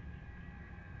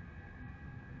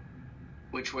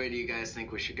 Which way do you guys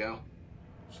think we should go?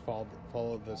 Just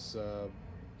follow this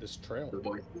this trail. The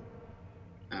voice.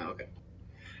 Oh, okay.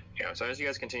 Yeah, so as you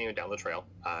guys continue down the trail,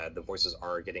 the voices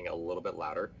are getting a little bit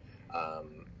louder.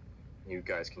 You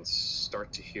guys can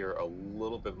start to hear a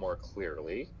little bit more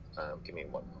clearly. Give me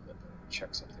one moment. Let me check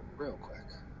something real quick.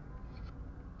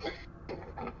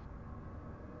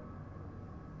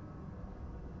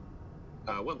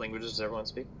 What languages does everyone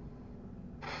speak?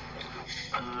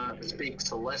 Speak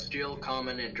Celestial,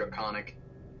 Common, and Draconic.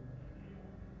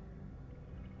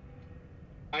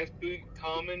 I speak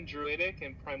Common, Druidic,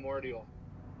 and Primordial.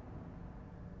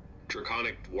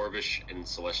 Draconic, Dwarvish, and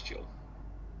Celestial.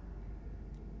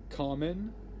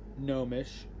 Common,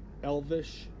 Gnomish,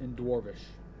 Elvish, and Dwarvish.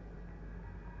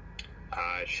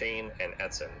 Shane and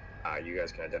Edson, you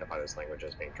guys can identify this language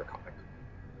as being Draconic.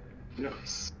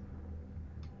 Nice.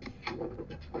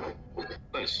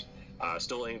 Nice. Oh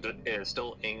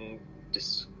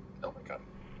my god.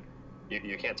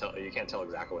 You can't tell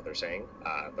exactly what they're saying,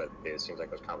 but it seems like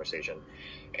there's conversation,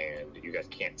 and you guys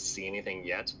can't see anything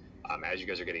yet. As you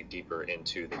guys are getting deeper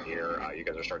into the mirror, you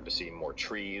guys are starting to see more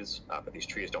trees, but these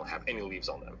trees don't have any leaves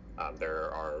on them.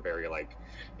 There are very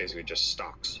basically just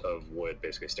stalks of wood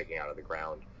basically sticking out of the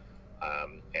ground,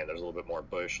 and there's a little bit more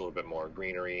bush, a little bit more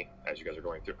greenery as you guys are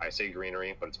going through. I say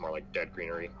greenery, but it's more like dead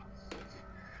greenery.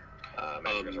 As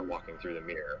you guys are walking through the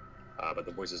mirror, but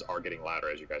the voices are getting louder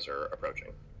as you guys are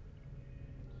approaching.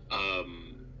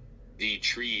 The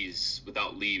trees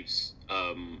without leaves,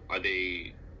 do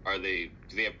they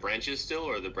have branches still,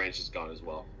 or are the branches gone as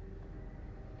well?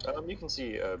 You can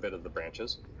see a bit of the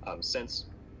branches. Since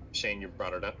Shane, you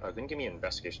brought it up, then give me an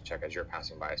investigation check as you're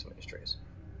passing by some of these trees.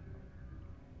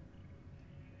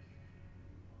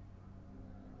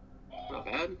 Not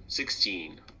bad.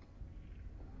 16.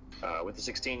 With the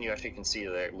 16, you actually can see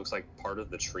that it looks like part of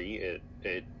the tree.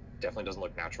 It definitely doesn't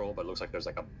look natural, but it looks like there's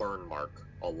like a burn mark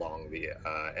along the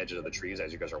edges of the trees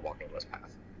as you guys are walking this path.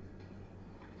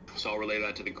 So I'll relay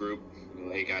that to the group.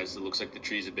 Hey guys, it looks like the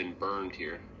trees have been burned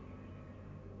here.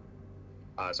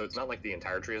 So it's not like the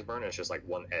entire tree is burned, it's just like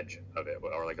one edge of it,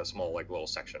 or like a small little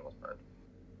section was burned.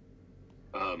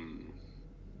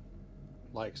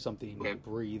 Like something Okay.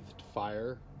 breathed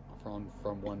fire from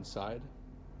one side.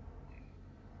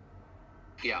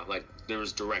 Yeah, like there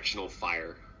was directional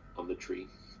fire on the tree.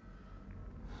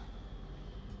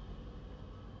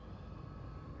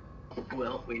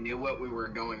 Well, we knew what we were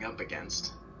going up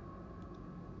against.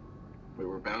 We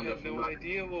were I bound have up. no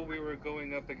idea what we were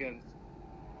going up against.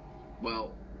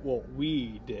 Well, Well,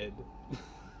 we did.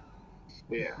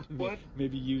 yeah. What?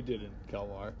 Maybe you didn't,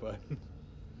 Kalmar, but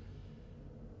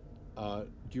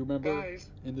do you remember Guys.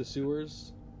 in the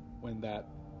sewers when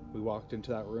we walked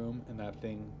into that room and that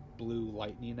thing blew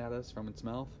lightning at us from its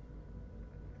mouth?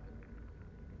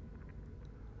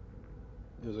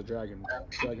 It was a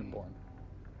dragonborn.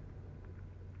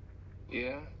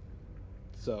 Yeah.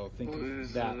 So think Well, of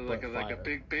is that, it but like a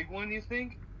fire. big one, you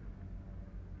think?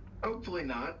 Hopefully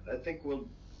not. I think we'll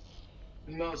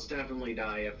most definitely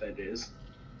die if it is.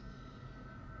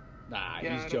 Nah,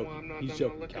 Yeah, he's I don't joking. want- I'm not, He's I'm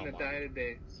joking, not looking to Kalmar. die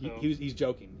today. So. He's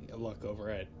joking. Look over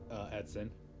at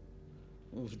Edson.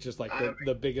 It was just like I-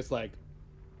 the biggest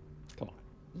come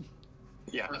on.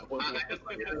 Yeah.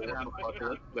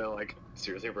 They're like,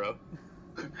 seriously, bro?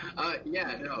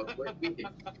 Yeah, no,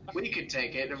 we could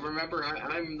take it. And remember,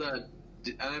 I'm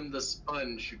the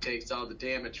sponge who takes all the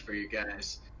damage for you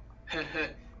guys.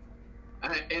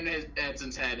 In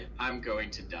Edson's head, I'm going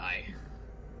to die.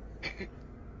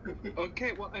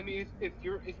 Okay, well, I mean, if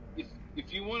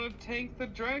you want to tank the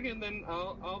dragon, then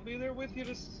I'll be there with you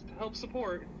to help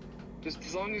support. Just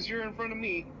as long as you're in front of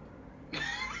me.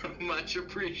 Much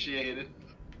appreciated.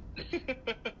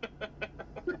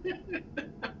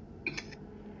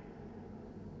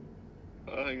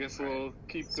 I guess we'll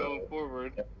keep going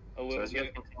forward a So little as you guys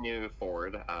bit. continue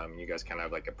forward, you guys kind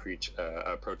of like approach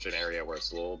an area where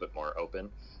it's a little bit more open,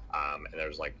 and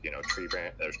there's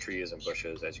there's trees and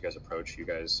bushes. As you guys approach, you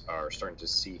guys are starting to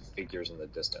see figures in the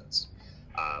distance.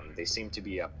 They seem to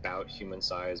be about human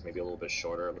size, maybe a little bit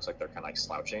shorter. It looks like they're kind of like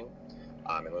slouching.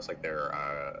 It looks like they're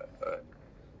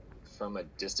from a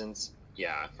distance.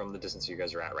 Yeah, from the distance you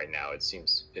guys are at right now, it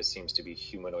seems to be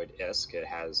humanoid-esque. It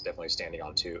has definitely standing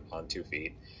on two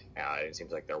feet. It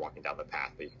seems like they're walking down the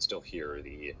path, but you can still hear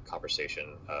the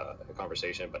conversation,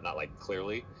 but not like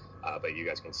clearly. But you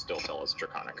guys can still tell it's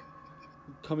draconic.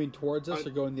 Coming towards us or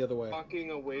going the other way?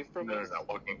 Walking away from No, us.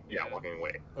 walking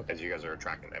away Okay. as you guys are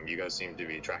tracking them. You guys seem to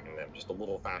be tracking them just a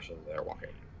little faster than they're walking.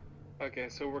 Okay,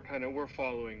 so we're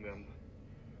following them.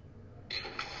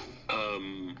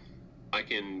 I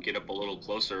can get up a little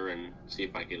closer and see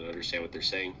if I can understand what they're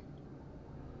saying.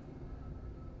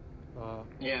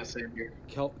 Yeah, same here.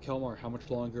 Kelmar, how much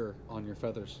longer on your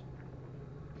feathers?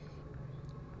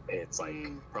 It's like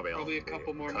probably a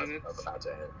couple more minutes. About to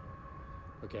hit.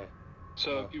 Okay.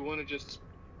 So if you want to just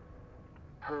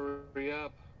hurry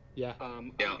up. Yeah.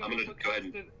 I'm gonna go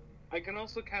ahead. I can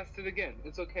also cast it again.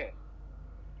 It's okay.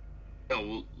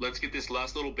 No, let's get this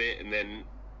last little bit, and then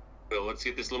let's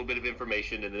get this little bit of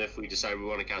information, and then if we decide we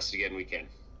want to cast it again, we can.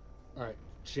 All right,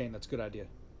 Shane, that's a good idea.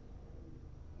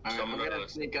 All right, I'm gonna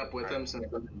sneak up with him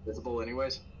since I'm invisible,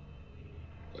 anyways.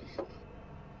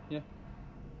 Yeah.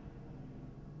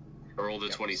 I rolled a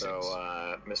 26. So,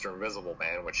 Mr. Invisible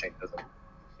Man, which Shane doesn't.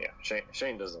 Yeah,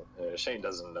 Shane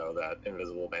doesn't know that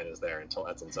Invisible Man is there until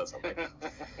Edson says something.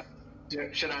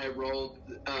 Should I roll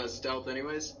stealth,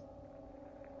 anyways?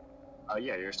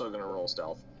 Yeah, you're still gonna roll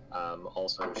stealth.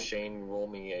 Also, Shane, roll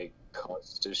me a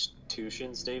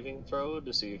Constitution saving throw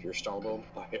to see if you're startled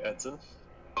by Edson.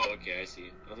 Oh, okay, I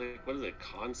see. I was like, what is a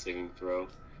con saving throw?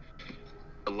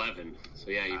 11. So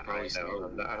yeah, you probably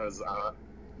startled. That was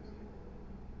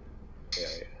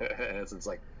yeah. Edson's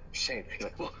like, Shane. He's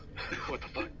like, what the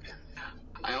fuck?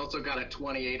 I also got a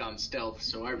 28 on stealth,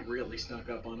 so I really snuck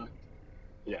up on him.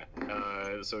 Yeah.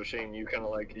 So Shane, you kind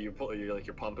of like your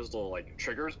pump pistol like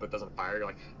triggers but doesn't fire. You're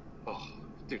like, oh,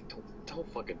 dude,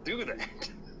 don't fucking do that.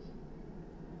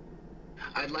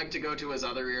 I'd like to go to his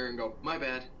other ear and go, my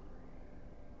bad.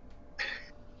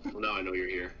 Well, now I know you're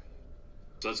here.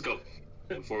 So let's go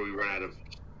before we run out of.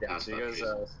 Yeah. So you guys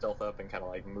stealth up and kind of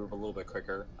like move a little bit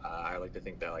quicker. I like to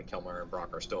think that like Kelmar and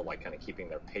Brock are still like kind of keeping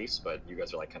their pace, but you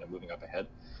guys are like kind of moving up ahead.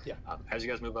 Yeah. As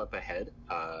you guys move up ahead,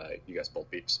 you guys both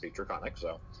speak Draconic,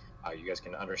 so you guys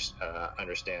can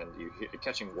understand you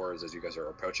catching words as you guys are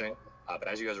approaching. But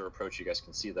as you guys are approaching, you guys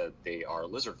can see that they are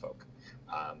lizard folk.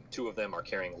 Two of them are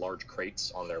carrying large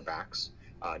crates on their backs.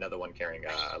 Another one carrying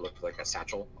looked like a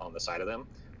satchel on the side of them.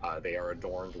 They are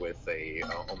adorned with a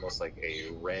almost like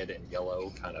a red and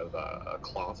yellow kind of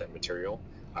cloth and material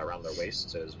around their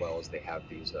waists, as well as they have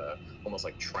these almost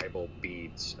like tribal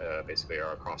beads basically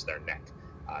are across their neck.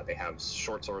 They have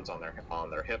short swords on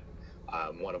their hip.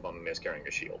 One of them is carrying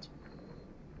a shield.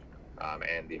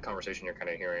 And the conversation you're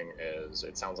kind of hearing is,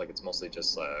 it sounds like it's mostly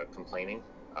just complaining,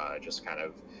 just kind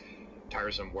of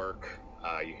tiresome work.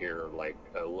 You hear like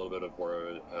a little bit of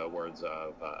words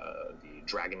of the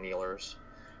dragon kneelers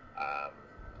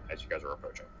as you guys are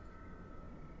approaching.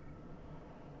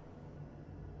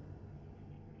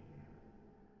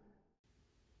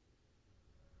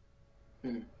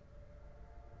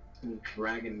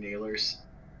 Dragon kneelers.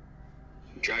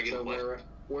 Dragon So what?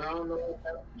 we're on the.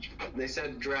 They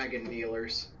said dragon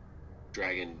kneelers.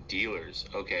 Dragon dealers.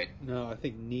 Okay. No, I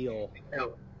think Neil.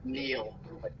 No, kneel.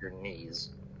 Like your knees.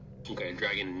 Okay.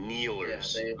 Dragon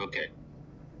kneelers. Yeah, Okay.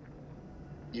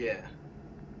 Yeah.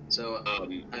 So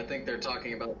I think they're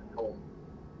talking about the cult,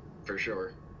 for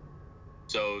sure.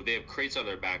 So they have crates on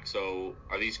their back. So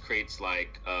are these crates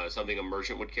like something a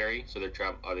merchant would carry? So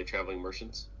are they traveling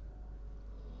merchants?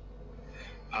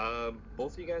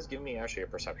 Both of you guys give me actually a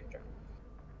perception check.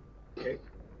 Okay.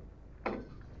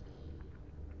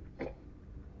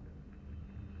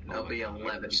 That'll be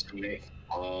 11 for me.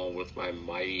 All with my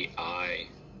mighty eye.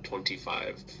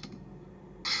 25.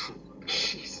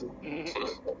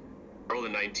 Roll a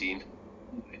 19.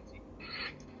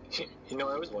 You know,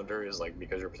 I always wonder is like,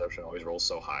 because your perception always rolls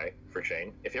so high for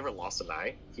Shane, if he ever lost an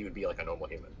eye, he would be like a normal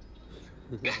human.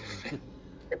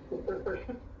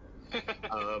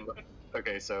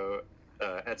 Okay, so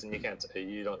Edson,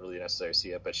 you don't really necessarily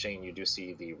see it, but Shane, you do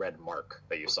see the red mark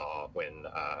that you saw when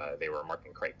they were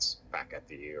marking crates back at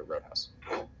the roadhouse.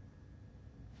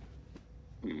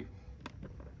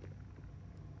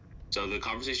 So the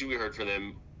conversation we heard from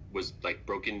them was like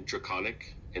broken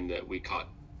Draconic, and that we caught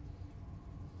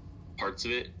parts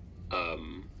of it.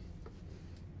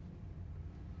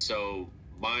 So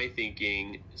my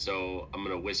thinking, so I'm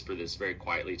gonna whisper this very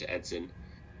quietly to Edson.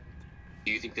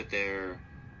 Do you think that they're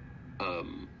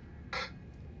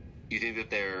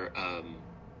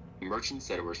merchants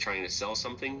that were trying to sell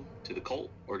something to the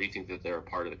cult, or do you think that they're a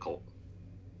part of the cult?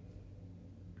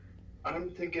 I'm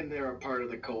thinking they're a part of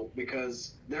the cult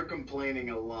because they're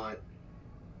complaining a lot.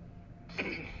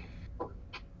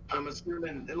 I'm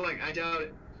assuming, like, I doubt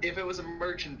it. If it was a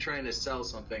merchant trying to sell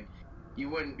something, you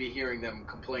wouldn't be hearing them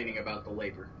complaining about the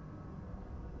labor.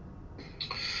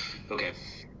 Okay.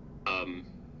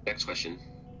 Next question.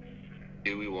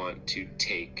 Do we want to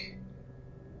take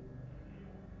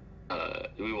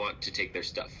their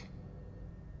stuff?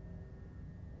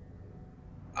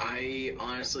 I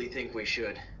honestly think we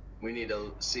should. We need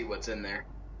to see what's in there.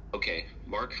 Okay,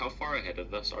 Mark, how far ahead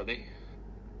of us are they?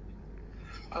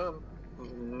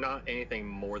 Not anything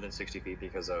more than 60 feet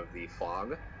because of the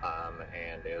fog.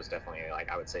 And it was definitely, like,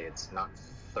 I would say it's not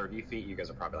 30 feet. You guys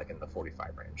are probably, like, in the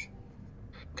 45 range.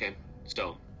 Okay,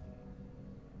 so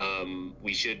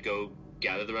we should go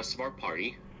gather the rest of our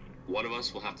party. One of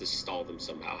us will have to stall them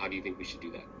somehow. How do you think we should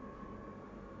do that?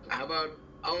 How about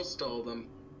I'll stall them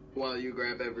while you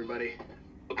grab everybody?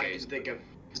 I Okay, can think of.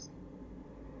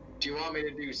 Do you want me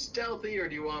to do stealthy, or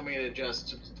do you want me to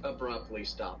just abruptly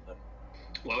stop them?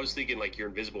 well, I was thinking like you're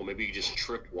invisible. Maybe you just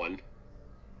trip one,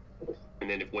 and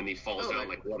then when he falls down,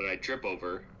 like, what did I trip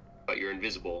over? But you're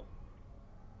invisible.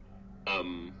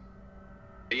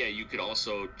 But yeah, you could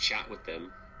also chat with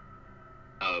them.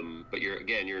 But you're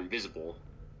invisible.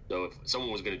 So if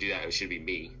someone was going to do that, it should be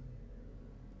me.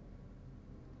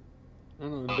 I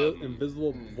don't know.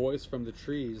 Invisible voice from the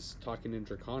trees talking in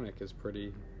Draconic is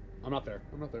pretty. I'm not there.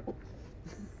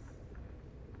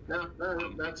 No,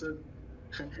 that's a.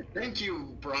 Thank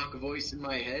you, Brock. Voice in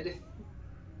my head.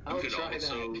 I'll try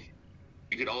that.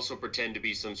 You could also pretend to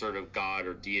be some sort of god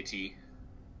or deity,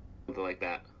 something like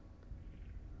that.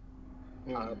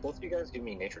 Both of you guys give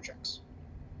me nature checks.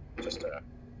 Just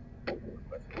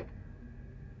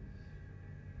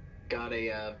Got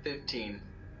a 15.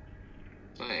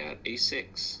 I had a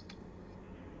 6.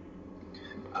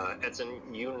 Edson,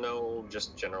 you know,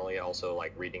 just generally also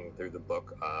like reading through the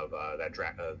book of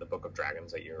the Book of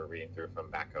Dragons that you were reading through from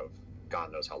back of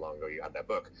God knows how long ago you had that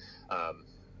book.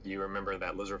 You remember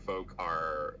that lizard folk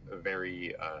are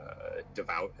very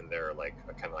devout in their like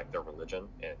kind of like their religion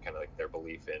and kind of like their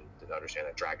belief in to understand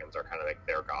that dragons are kind of like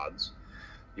their gods.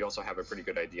 You also have a pretty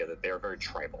good idea that they are very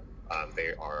tribal.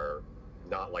 They are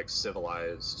not like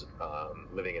civilized,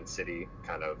 living in city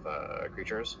kind of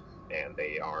creatures, and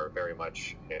they are very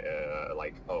much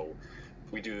like, oh,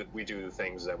 we do the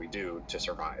things that we do to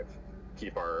survive,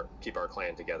 keep our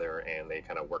clan together, and they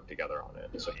kind of work together on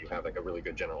it. So you have like a really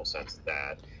good general sense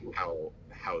that how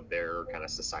their kind of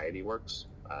society works,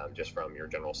 just from your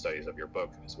general studies of your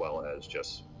book as well as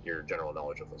just your general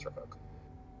knowledge of lizard folk.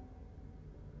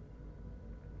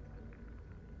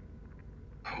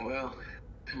 Well,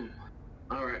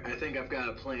 all right. I think I've got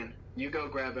a plan. You go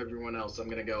grab everyone else. I'm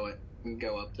gonna go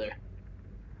up there.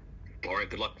 All right,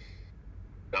 good luck.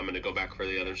 I'm going to go back for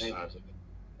the others.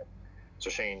 So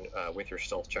Shane, with your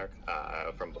stealth check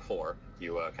from before,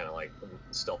 you kind of like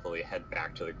stealthily head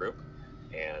back to the group,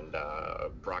 and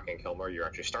Brock and Kilmore, you're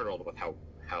actually startled with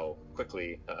how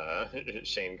quickly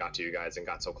Shane got to you guys and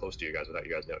got so close to you guys without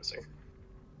you guys noticing.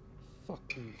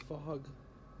 Fucking fog.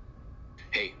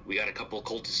 Hey, we got a couple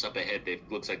cultists up ahead.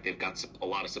 Looks like they've got a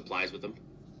lot of supplies with them.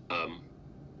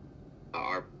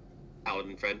 Our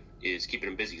paladin friend is keeping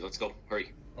them busy. Let's go.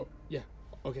 Hurry. Oh, yeah.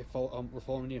 Okay, we're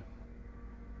following you.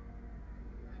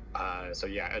 So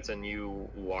yeah, Edson, you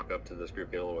walk up to this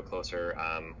group, get a little bit closer.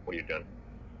 What are you doing?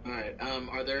 All right.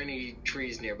 Are there any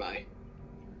trees nearby?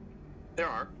 There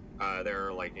are. There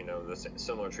are like, you know, the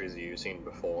similar trees that you've seen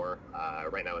before.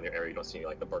 Right now in your area, you don't see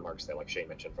like the bird marks that like Shane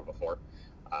mentioned from before,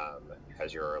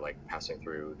 as you're like passing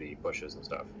through the bushes and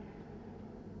stuff.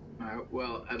 All right.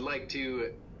 Well, I'd like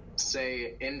to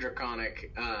say in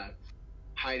Draconic,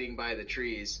 hiding by the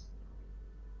trees,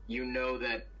 you know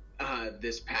that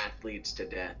this path leads to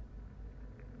death.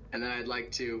 And then I'd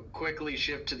like to quickly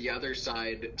shift to the other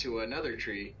side to another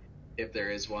tree, if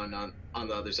there is one on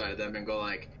the other side of them, and go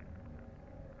like,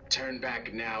 turn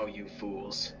back now, you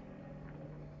fools.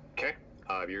 Okay.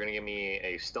 You're going to give me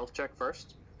a stealth check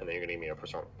first, and then you're going to give me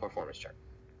a performance check.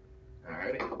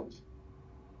 Alrighty.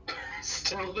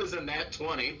 Stealth is a nat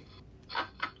 20.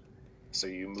 So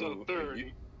you move.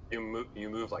 You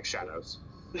move like shadows.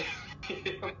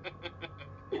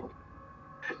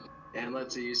 And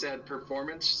let's see, you said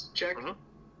performance check?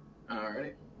 Mm-hmm.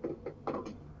 Alright.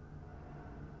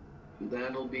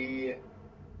 That'll be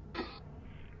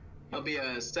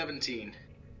a 17.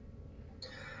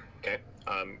 Okay.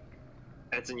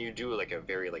 Edson, you do like a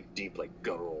very like deep, like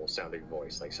guttural sounding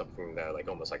voice, like something that like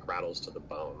almost like rattles to the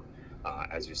bone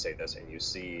as you say this, and you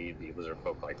see the lizard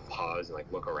folk like pause and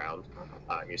like look around.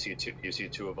 You see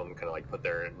two of them kind of like put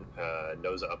their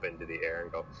nose up into the air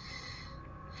and go.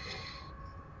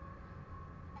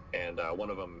 And one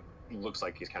of them looks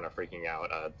like he's kind of freaking out.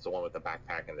 It's the one with the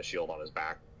backpack and the shield on his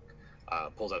back.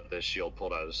 Pulls out the shield,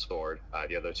 pulled out his sword.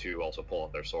 The other two also pull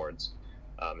out their swords,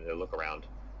 and they look around,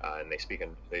 and they speak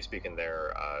in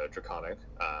their Draconic.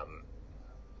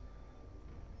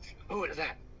 Who is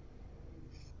that?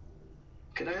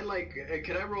 Could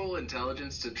I roll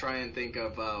intelligence to try and think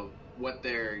of what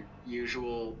their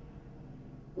usual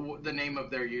the name of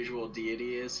their usual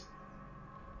deity is?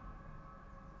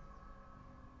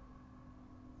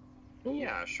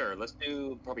 Yeah, sure. Let's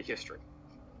do probably history.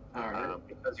 All right.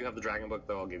 Because you have the dragon book,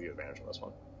 though, I'll give you advantage on this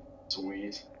one.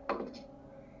 Sweet.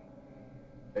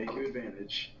 Thank you,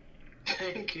 advantage.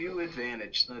 Thank you,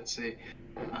 advantage. Let's see.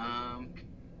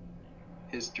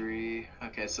 History.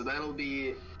 Okay, so that'll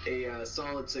be a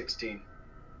solid 16.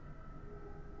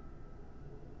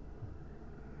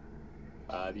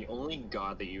 The only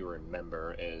god that you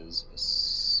remember is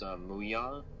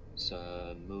Samuyani.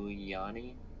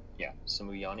 Yeah,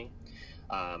 Samuyani.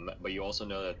 But you also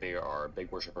know that they are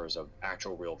big worshippers of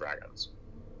actual real dragons.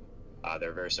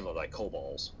 They're very similar to like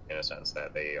kobolds in a sense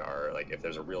that they are like if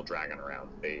there's a real dragon around,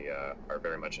 they are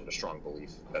very much into strong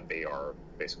belief that they are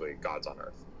basically gods on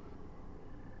Earth.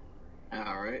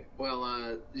 All right.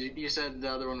 Well, you said the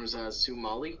other one was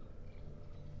Sumali.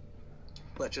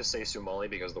 Let's just say Sumali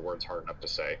because the word's hard enough to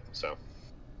say. So.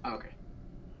 Okay.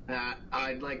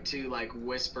 I'd like to like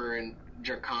whisper in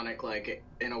Draconic like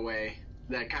in a way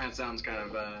that kind of sounds kind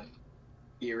of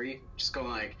eerie. Just go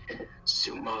like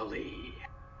Sumali.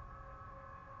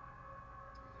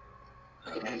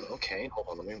 Okay, hold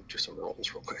on. Let me do some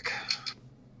rolls real quick.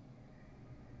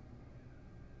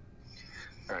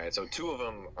 All right, so two of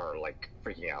them are like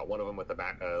freaking out. One of them with the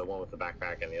one with the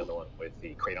backpack, and the other one with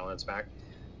the crate on its back.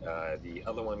 The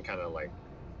other one kind of like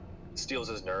steals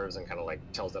his nerves and kind of like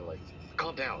tells them like,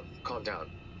 "Calm down, calm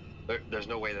down. There's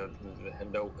no way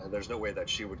that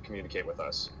she would communicate with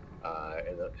us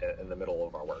in the middle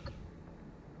of our work."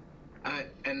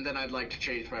 And then I'd like to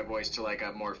change my voice to like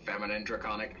a more feminine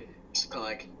Draconic. Just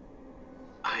like,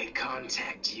 I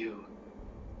contact you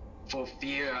for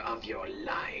fear of your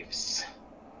lives.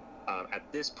 At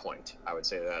this point, I would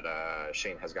say that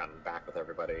Shane has gotten back with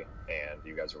everybody, and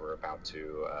you guys were about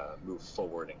to move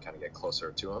forward and kind of get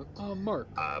closer to him. Mark.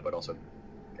 But also,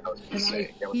 can I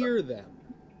hear them?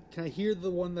 Can I hear the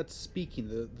one that's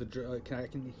speaking? I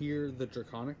can hear the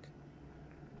Draconic?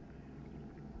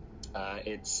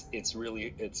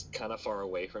 It's kind of far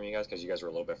away from you guys because you guys were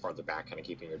a little bit farther back, kind of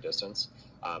keeping your distance.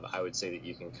 I would say that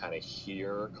you can kind of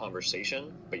hear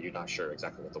conversation, but you're not sure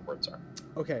exactly what the words are.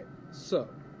 Okay, so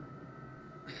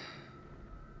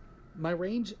my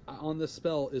range on this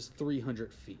spell is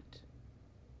 300 feet,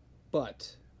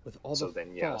 but with all the fog,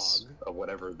 yes,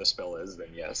 whatever the spell is, then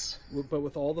yes. But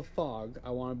with all the fog, I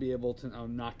want to be able to.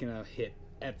 I'm not gonna hit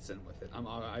Edson with it.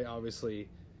 I obviously.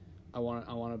 I want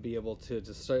to be able to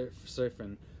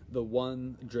siphon the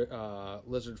one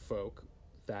lizard folk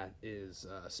that is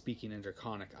speaking in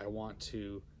Draconic. I want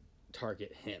to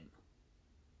target him.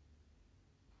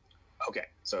 Okay,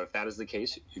 so if that is the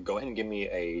case, you go ahead and give me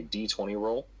a D20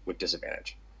 roll with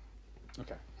disadvantage.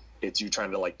 Okay. It's you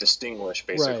trying to like distinguish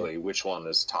basically which one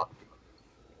is talking.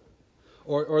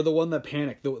 Or the one that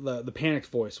panicked, the panicked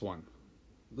voice one.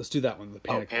 Let's do that one. The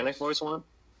panic voice one.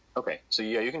 Okay, so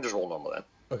yeah, you can just roll normal then.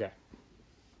 Okay.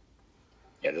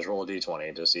 Yeah, just roll a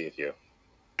d20 to see if you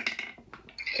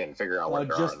can figure out what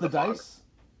there just are the fog. dice?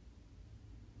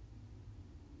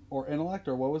 Or intellect,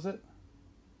 or what was it?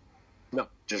 No,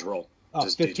 just roll. Oh,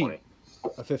 just 15. D20.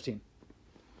 A 15.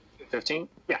 15?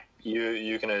 Yeah,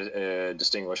 you can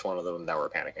distinguish one of them that were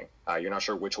panicking. You're not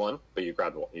sure which one, but you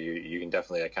grabbed one. You can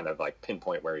definitely kind of like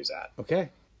pinpoint where he's at. Okay.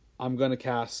 I'm going to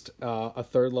cast a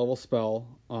third level spell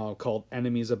called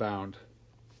Enemies Abound.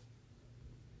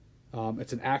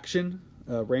 It's an action.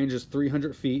 Range is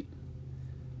 300 feet.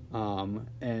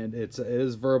 And it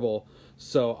is verbal.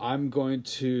 So I'm going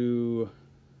to...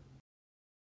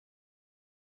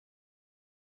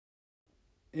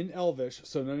 In Elvish,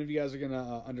 so none of you guys are going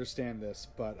to understand this,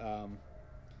 but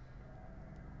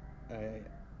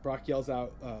Brock yells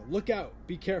out, "Look out!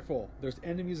 Be careful! There's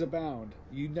enemies abound.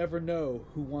 You never know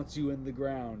who wants you in the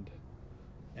ground."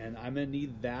 And I'm going to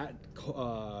need that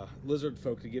lizard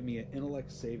folk to give me an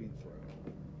intellect saving throw.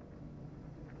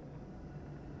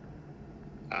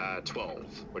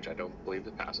 12, which I don't believe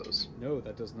that passes. No,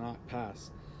 that does not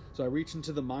pass. So I reach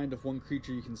into the mind of one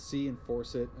creature you can see and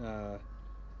force it.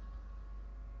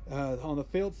 On the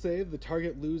failed save, the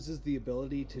target loses the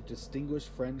ability to distinguish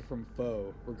friend from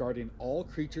foe, regarding all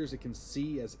creatures it can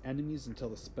see as enemies until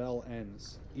the spell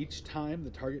ends. Each time the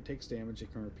target takes damage,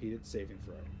 it can repeat its saving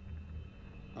throw.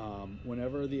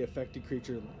 Whenever the affected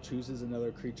creature chooses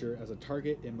another creature as a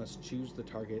target, it must choose the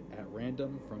target at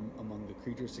random from among the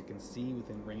creatures it can see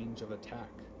within range of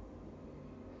attack.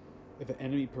 If an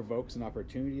enemy provokes an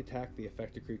opportunity attack, the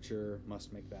affected creature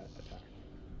must make that attack.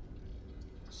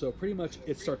 So pretty much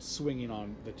it starts swinging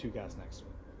on the two guys next to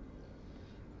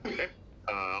it. Okay.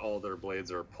 All their blades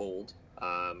are pulled.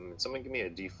 Someone give me a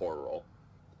d4 roll.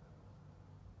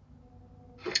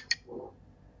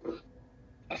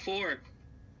 4.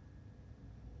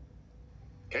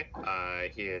 Okay.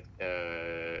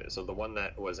 So the one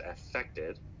that was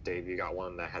affected, Dave, you got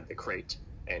one that had the crate,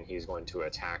 and he's going to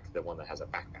attack the one that has a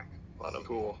backpack on him.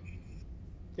 Cool.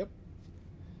 Yep.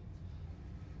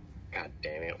 God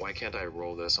damn it! Why can't I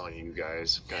roll this on you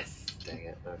guys? God dang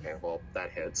it! Okay, well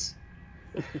that hits.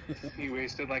 He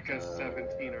wasted like a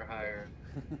 17 or higher.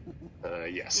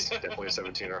 Yes, definitely a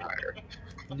 17 or higher.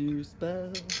 New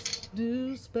spells,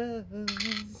 new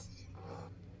spells.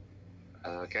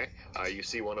 Okay. You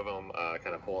see one of them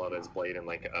kind of pull out his blade and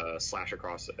like slash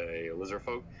across a lizard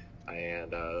folk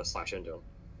and slash into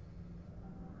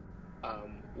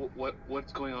him.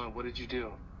 What's going on? What did you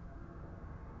do?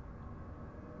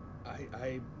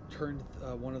 I turned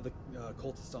one of the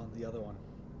cultists on the other one.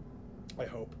 I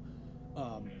hope.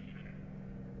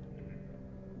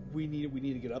 We need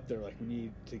to get up there. Like we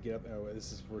need to get up.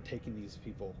 We're taking these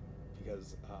people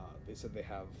because they said they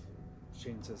have.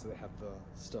 Shane says they have the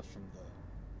stuff from the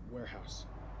warehouse.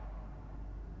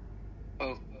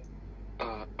 Oh,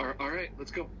 all right,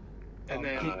 let's go. And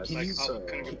then can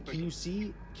you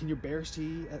see? Can your bear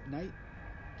see at night?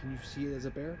 Can you see it as a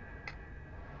bear?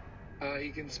 He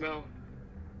can smell.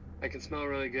 I can smell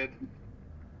really good.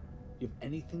 You have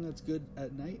anything that's good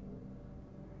at night?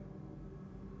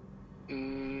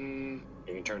 You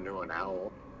can turn into an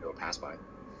owl, go pass by,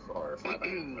 or fly by,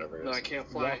 whatever it is. No, I can't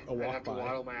fly. Walk I have to by.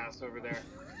 waddle my ass over there.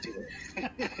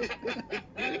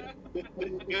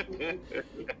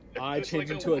 I change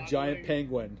like into a waddling- giant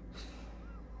penguin.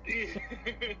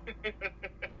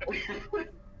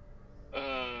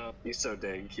 He's so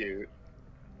dang cute.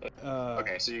 Uh,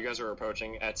 Okay, so you guys are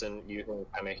approaching Edson. You can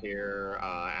kind of hear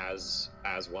as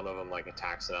one of them like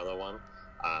attacks another one.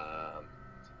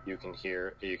 You can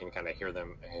kind of hear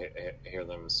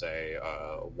them say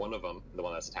one of them, the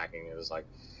one that's attacking, is like,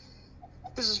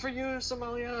 "This is for you,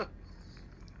 Somalia."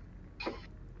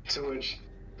 To which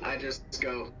I just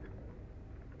go,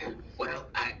 well,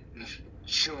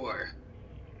 sure.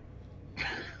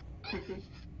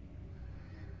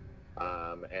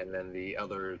 And then the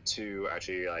other two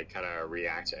actually like kind of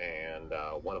react, and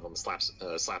one of them slaps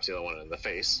the other one in the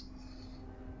face.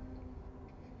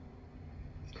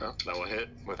 Oh, that will hit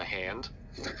with a hand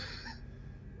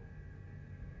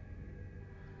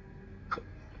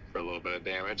for a little bit of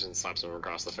damage, and slaps him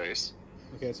across the face.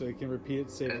 okay, so you can repeat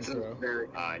its saving That's a throw very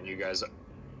And you guys,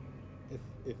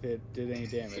 if it did any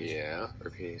damage. yeah,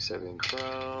 repeat saving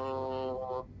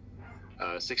throw.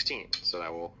 16, so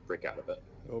that will break out of it.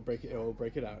 It will break it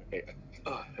out. It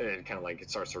kind of like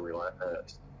it starts to realize,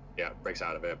 breaks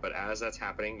out of it. But as that's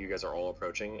happening, you guys are all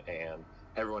approaching, and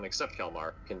everyone except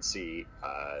Kelmar can see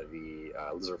the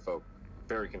lizard folk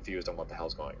very confused on what the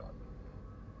hell's going on.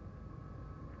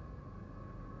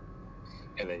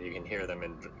 And then you can hear them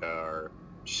in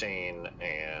Shane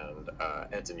and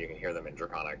Edson. You can hear them in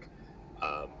Draconic.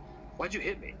 Why'd you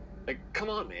hit me? Like, come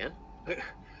on, man.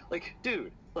 Like,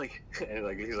 dude. Like, and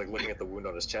like he's like looking at the wound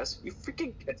on his chest. You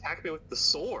freaking attacked me with the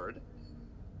sword.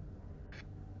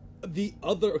 The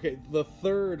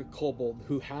third kobold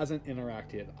who hasn't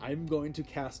interacted, I'm going to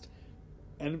cast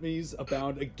Enemies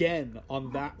Abound again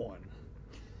on that one.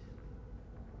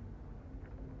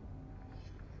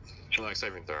 Intellect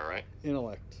saving throw, right?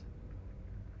 Intellect.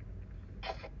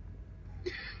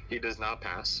 He does not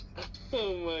pass.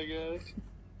 Oh my gosh.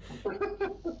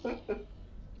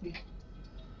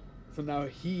 So now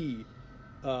he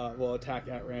will attack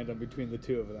at random between the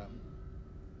two of them.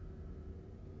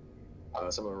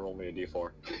 Someone roll me a d4.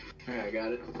 Alright, I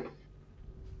got it.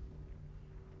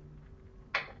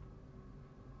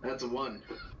 That's a 1.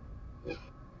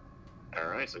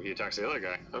 Alright, so he attacks the other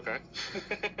guy. Okay.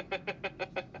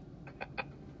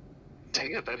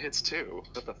 Dang it, that hits too.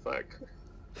 What the fuck?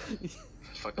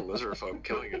 Fucking lizard folk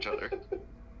killing each other. At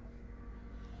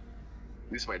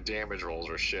least my damage rolls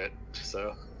are shit,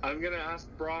 so... I'm gonna ask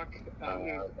Brock.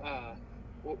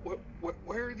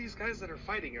 Where are these guys that are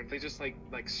fighting? Are they just like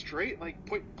straight? Like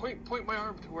point my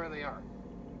arm to where they are.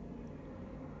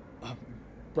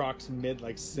 Brock's mid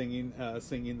singing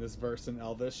this verse in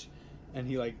Elvish, and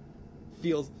he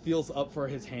feels up for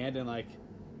his hand and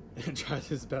and tries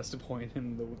his best to point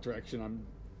in the direction I'm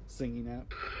singing at.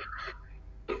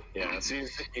 Yeah, so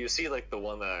you see the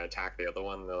one that attacked the other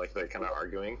one, they're kind of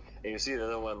arguing, and you see the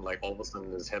other one all of a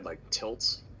sudden his head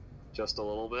tilts just a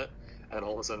little bit, and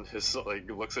all of a sudden his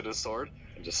looks at his sword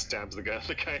and just stabs the guy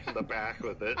in the back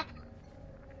with it.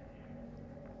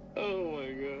 Oh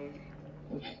my god.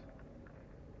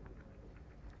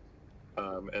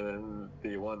 And then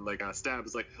the one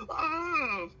stabs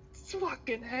oh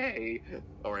fucking hey,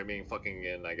 or I mean fucking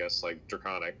in I guess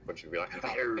Draconic, which would be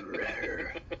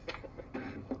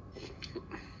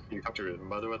You talk to your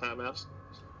mother with that mask.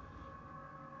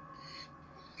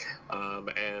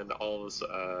 And all this,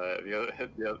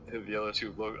 the other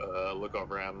two look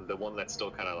over him. The one that's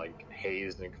still kind of like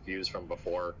hazed and confused from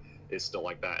before is still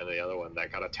like that, and the other one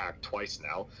that got attacked twice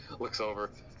now looks over.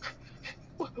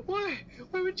 Why?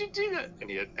 Why would you do that?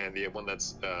 And the one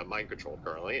that's mind controlled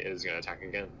currently is going to attack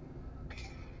again.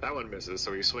 That one misses,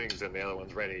 so he swings, and the other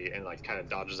one's ready, and like kind of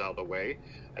dodges out of the way,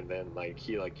 and then like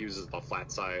he like uses the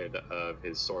flat side of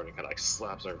his sword and kind of like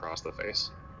slaps him across the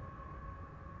face.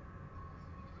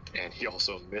 And he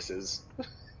also misses,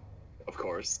 of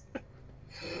course.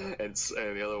 And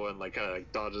the other one like kind of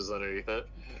like dodges underneath it,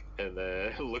 and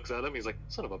then looks at him. He's like,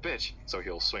 "Son of a bitch!" So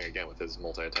he'll swing again with his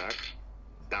multi-attack.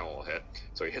 That will hit.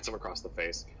 So he hits him across the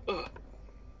face. Ugh.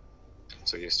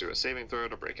 So he has to do a saving throw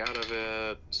to break out of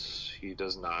it. He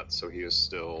does not. So he is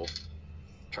still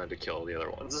trying to kill the other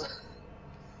ones.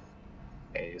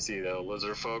 And you see the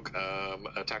lizard folk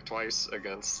attack twice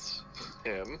against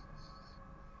him.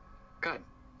 God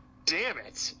damn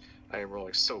it! I am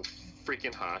rolling so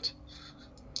freaking hot.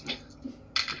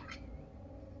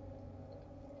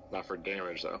 Not for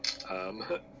damage though.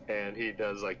 And he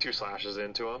does like 2 slashes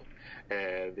into him,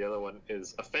 and the other one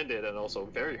is offended and also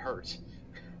very hurt.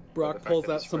 Brock pulls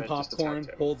out some popcorn,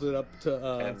 holds it up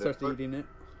to starts eating it.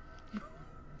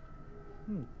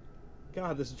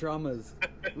 God, this drama is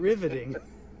riveting.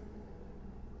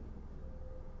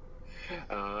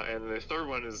 And the third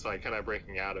one is like kind of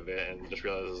breaking out of it and just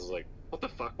realizes like, what the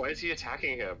fuck? Why is he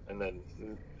attacking him? And then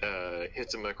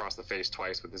hits him across the face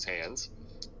twice with his hands.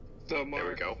 So there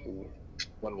we go.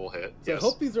 One will hit. So yes. I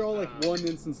hope these are all like one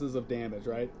instances of damage,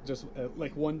 right? Just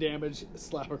like one damage,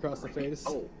 slap across the face.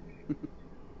 Oh.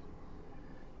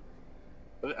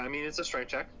 I mean, it's a strength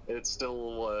check. It's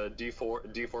still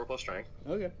D4 plus strength.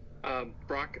 Okay.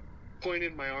 Brock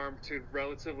pointed my arm to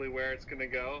relatively where it's going to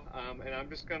go, and I'm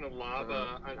just going to lob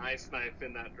an ice knife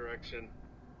in that direction.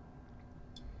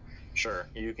 Sure.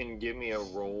 You can give me a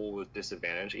roll with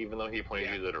disadvantage, even though he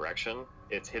pointed you the direction.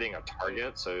 It's hitting a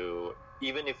target, so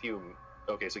even if you...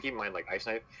 Okay, so keep in mind, like Ice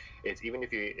Knife, it's even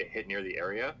if you hit near the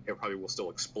area, it probably will still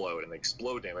explode, and the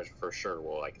explode damage for sure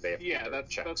will, like, they have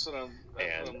to that's what I'm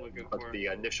looking for. But the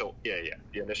initial, the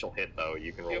initial hit, though,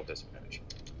 you can roll with disadvantage.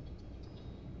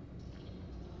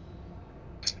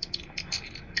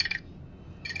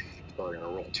 So we're going to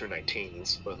roll 2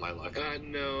 19s with my luck.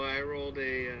 No, I rolled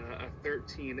a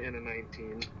 13 and a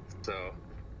 19, so...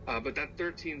 but that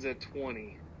 13's a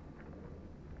 20,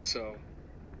 so...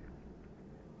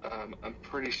 I'm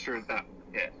pretty sure that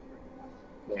hit.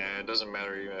 Yeah, it doesn't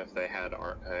matter even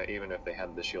if they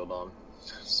had the shield on.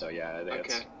 So yeah, it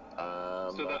hits. Okay.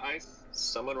 So the ice.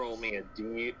 Someone roll a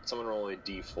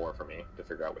D4 for me to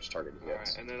figure out which target he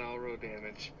hits. Alright, and then I'll roll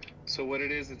damage. So what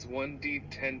it is, it's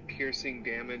 1d10 piercing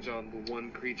damage on the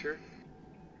one creature.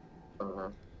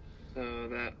 So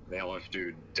that. They all have to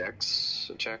do dex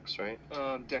checks, right?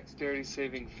 Dexterity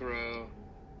saving throw.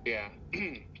 Yeah.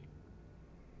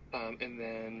 And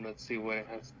then let's see what it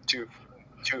has. 2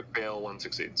 fail, 1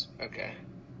 succeeds. Okay.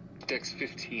 Dex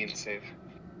 15 save.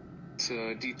 So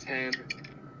D10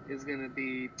 is gonna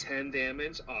be 10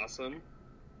 damage. Awesome.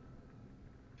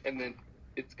 And then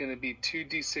it's gonna be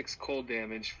 2d6 cold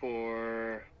damage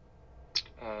for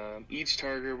each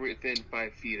target within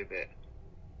 5 feet of it.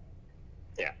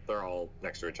 Yeah, they're all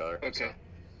next to each other. Okay.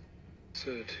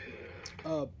 So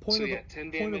 10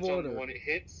 point damage of on order. the one it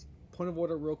hits. Point of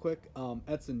order, real quick.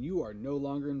 Edson, you are no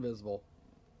longer invisible.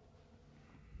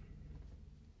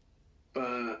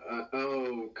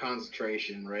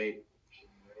 Concentration, right?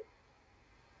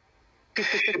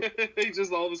 He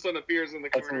just all of a sudden appears in the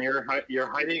corner. You're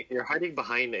hiding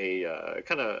behind a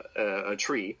kind of a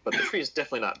tree, but the tree is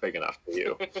definitely not big enough for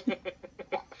you.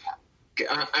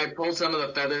 I pulled some of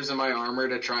the feathers in my armor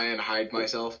to try and hide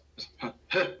myself.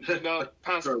 No,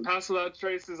 pass without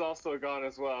trace is also gone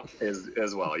as well.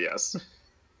 As well, yes.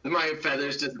 My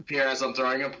feathers disappear as I'm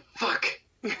throwing them. Fuck!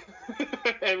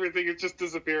 Everything is just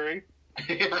disappearing.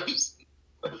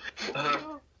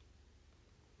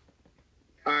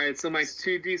 Alright, so my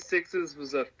 2d6s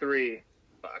was a 3.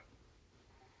 Fuck.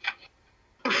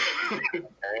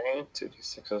 Okay,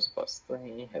 2d6s plus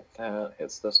 3, hit that,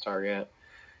 hits this target.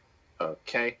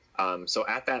 Okay, so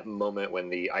at that moment when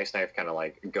the ice knife kind of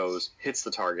like hits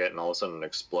the target and all of a sudden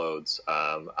explodes,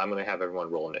 I'm going to have everyone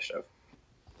roll initiative.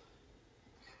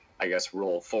 I guess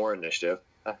roll 4 initiative.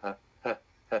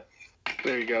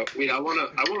 There you go. Wait, I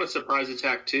want a surprise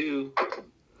attack too.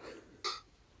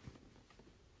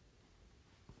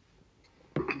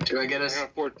 Do I get I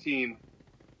got 14.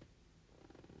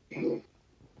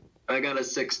 I got a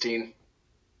 16.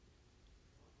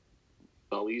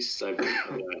 Well, at least I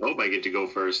hope I get to go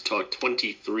first.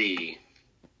 23.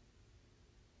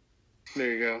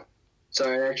 There you go.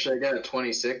 Sorry, actually, I got a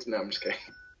 26. No, I'm just kidding.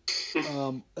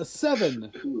 A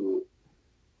 7. Ooh.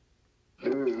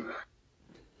 Ooh.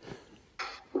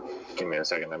 Give me a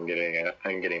second. I'm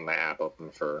getting my app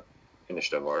open for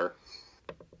initiative order.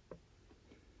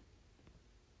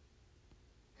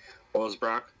 What was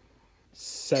Brock?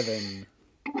 7.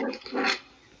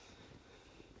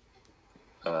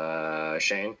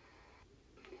 Shane?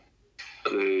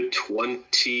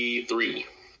 23.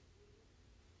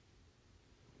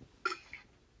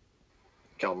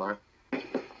 Kelmar?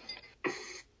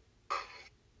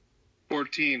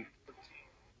 14.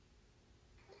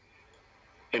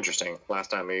 Interesting. Last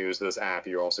time I used this app,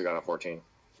 you also got a 14.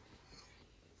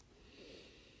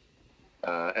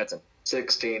 Edson?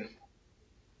 16.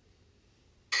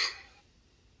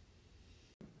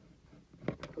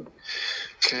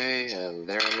 Okay, and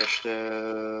their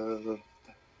initiative.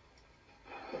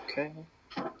 Okay.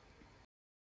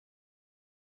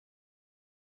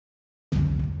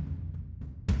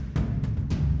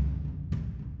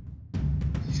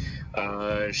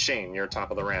 Shane, you're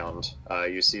top of the round.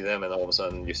 You see them, and all of a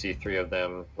sudden you see 3 of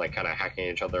them, like, kind of hacking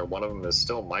each other. One of them is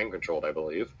still mind-controlled, I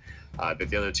believe. But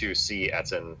the other 2 see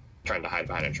Edson trying to hide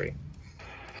behind a tree.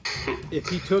 If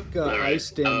he took Alright,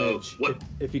 ice damage, what-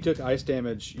 if he took ice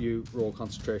damage, you roll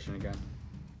concentration again.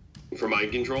 For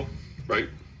mind control, right?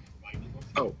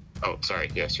 Oh,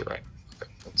 sorry. Yes, you're right.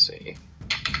 Okay, let's see.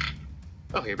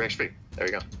 Oh, you're back straight. There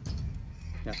you go.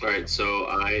 Alright, so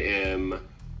I am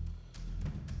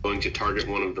going to target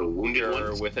one of the wounded You're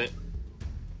ones. with it?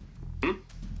 Hmm?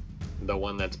 The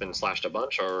one that's been slashed a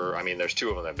bunch, or, I mean, there's 2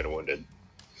 of them that have been wounded.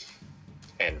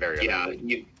 And very Yeah,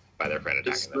 affected by their friend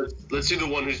let's, attacking them. let's do the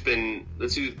one who's been.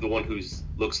 Let's do the one who's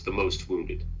looks the most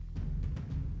wounded.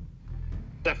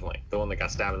 Definitely. The one that got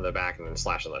stabbed in the back and then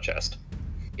slashed in the chest.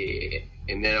 Yeah.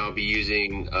 And then I'll be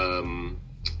using one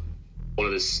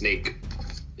of the snake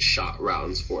shot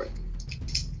rounds for it.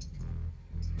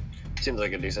 Seems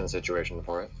like a decent situation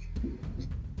for it.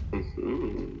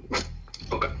 Mm-hmm.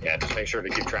 Okay. Yeah, just make sure to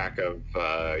keep track of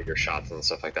your shots and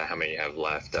stuff like that, how many you have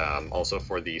left. Also,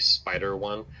 for the spider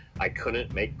one, I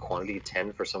couldn't make quantity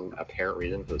 10 for some apparent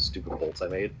reason for the stupid bolts I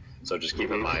made. So just keep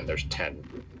in mind, there's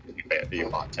 10. You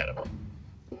bought 10 of them.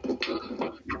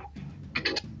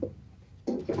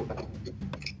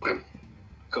 Okay.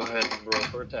 Go ahead and roll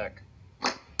for attack.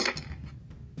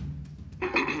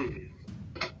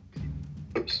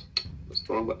 Oops. That's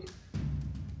the wrong button.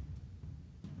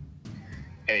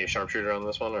 Any sharpshooter on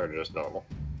this one, or just normal?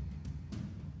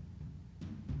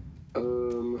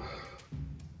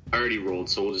 I already rolled,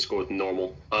 so we'll just go with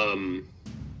normal. And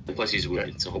plus he's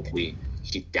wounded, so hopefully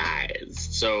he dies.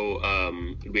 So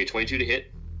it'll be a 22 to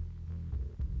hit.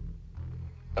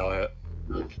 That'll hit.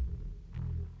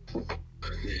 And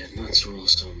then let's roll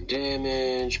some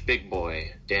damage. Big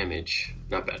boy damage,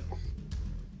 not bad.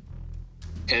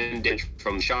 10 damage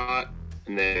from the shot,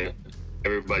 and then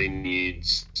everybody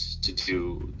needs to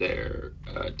do their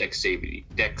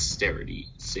dexterity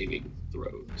saving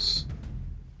throws.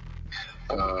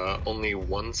 Only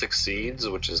 1 succeeds,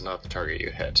 which is not the target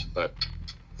you hit, but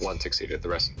 1 succeeded.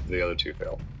 The other 2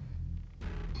 fail.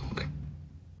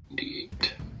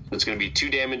 D8. It's going to be 2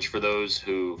 damage for those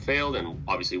who failed, and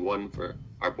obviously 1 for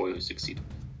our boy who succeeded.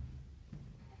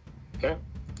 Okay.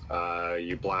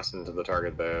 You blast into the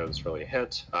target that's really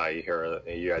hit.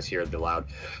 You guys hear the loud,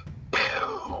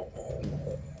 kind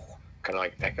of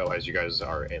like echo as you guys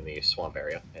are in the swamp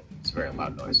area, and it's a very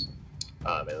loud noise.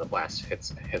 And the blast hits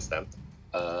them.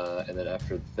 And then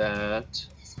after that,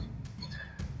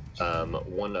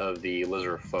 one of the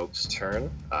lizard folks' turn.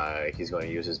 He's going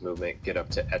to use his movement, get up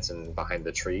to Edson behind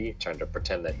the tree, trying to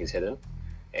pretend that he's hidden,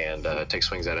 and take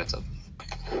swings at Edson.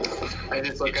 I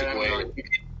just look You at him took and away- go,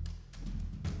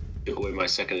 Took away my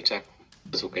second attack.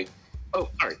 That's okay. Oh,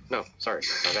 sorry. No, sorry.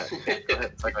 My bad. Yeah, go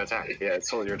ahead. Second attack. Yeah, it's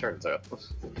totally your turn, so.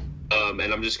 And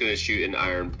I'm just going to shoot an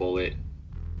iron bullet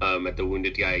at the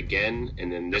wounded guy again,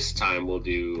 and then this time we'll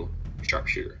do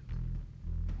sharpshooter.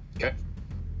 Okay.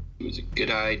 It was a good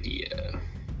idea.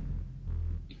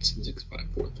 8, 6, 5,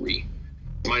 4, 3.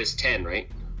 Minus 10, right?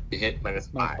 To hit?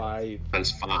 Minus My 5. 5.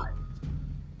 Minus 5.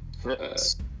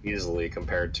 Easily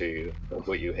compared to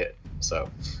what you hit, so.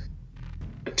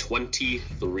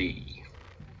 23.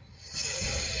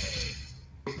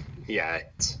 Yeah,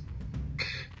 it's.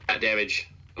 That damage.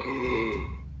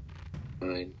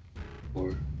 9,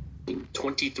 4,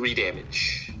 23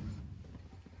 damage.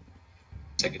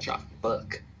 Second shot.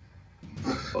 Fuck.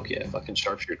 Fuck yeah. Fucking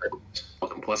sharpshooter.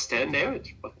 Fucking plus 10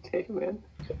 damage. Fucking take it, man.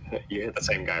 You hit the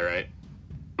same guy, right?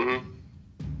 Mm-hmm.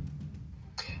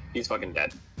 He's fucking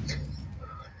dead.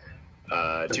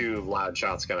 Two loud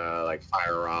shots gonna like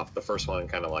fire off. The first one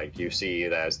kind of like you see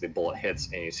that as the bullet hits,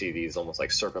 and you see these almost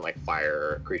like serpent-like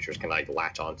fire creatures can like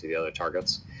latch onto the other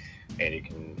targets, and you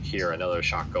can hear another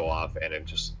shot go off, and it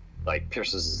just like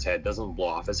pierces his head. Doesn't blow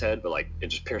off his head, but like it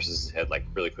just pierces his head like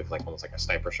really quick, like almost like a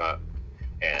sniper shot,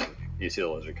 and you see the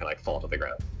lizard kind of like fall to the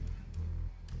ground.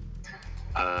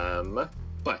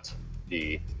 But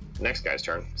the next guy's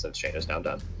turn, since Shane is now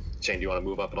done. Shane, do you want to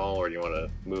move up at all, or do you want to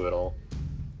move at all?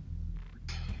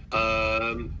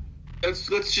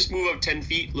 Let's just move up 10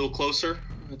 feet, a little closer.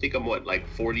 I think I'm like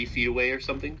 40 feet away or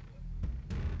something.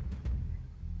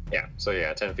 Yeah, so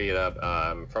yeah, 10 feet up.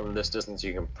 From this distance,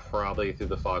 you can probably, through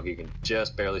the fog, you can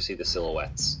just barely see the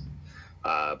silhouettes.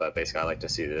 But basically, I like to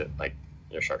see the, like,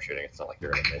 you're sharpshooting. It's not like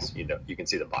you're gonna miss. You can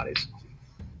see the bodies.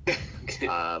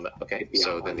 Okay,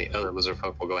 so then the other lizard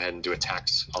folk will go ahead and do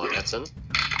attacks on Edson.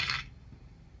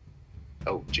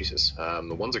 Oh, Jesus.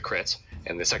 One's a crit,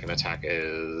 and the second attack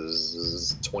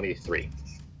is 23.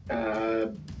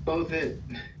 Both hit.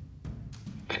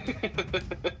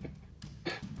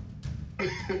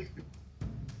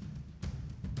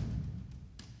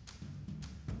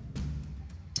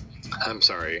 I'm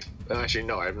sorry. Actually,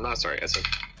 no, I'm not sorry. Edson,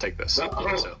 take this. So,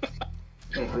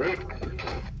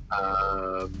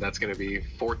 that's going to be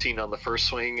 14 on the first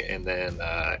swing, and then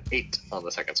 8 on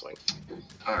the second swing.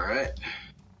 All right.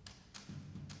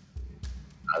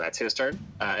 That's his turn.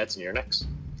 Edson, you're next.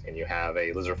 And you have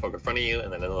a lizard folk in front of you,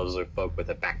 and then another lizard folk with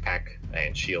a backpack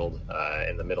and shield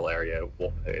in the middle area,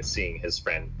 seeing his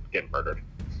friend get murdered.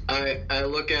 I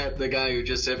look at the guy who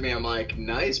just hit me. I'm like,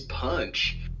 nice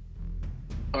punch.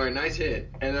 Or nice hit.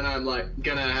 And then I'm like,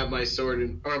 gonna have my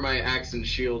sword or my axe and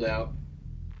shield out.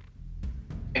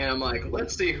 And I'm like,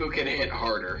 let's see who can hit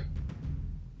harder.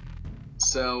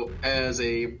 So, as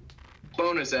a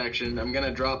bonus action, I'm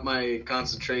gonna drop my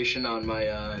concentration on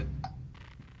my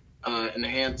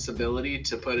enhance ability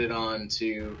to put it on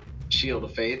to Shield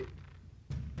of Faith.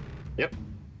 Yep.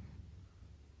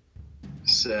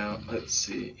 So, let's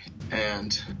see.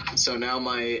 And so now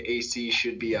my AC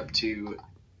should be up to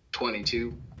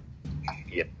 22.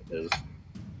 Yep, it is.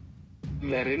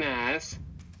 Very nice.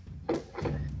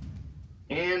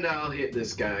 And I'll hit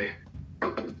this guy.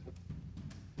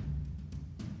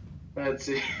 Let's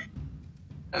see.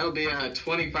 That'll be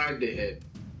 25 to hit.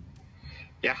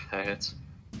 Yeah, that hits.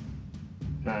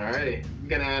 Alrighty. I'm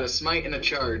gonna add a smite and a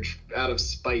charge out of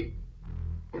spite.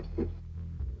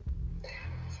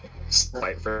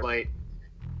 Spite for light.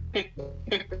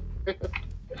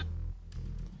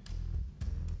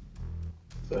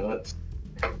 So let's.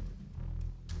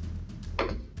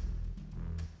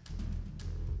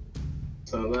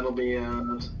 So that'll be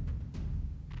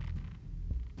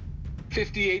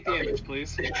 58 damage,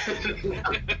 please.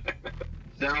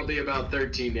 That'll be about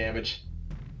 13 damage.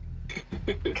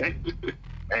 Okay.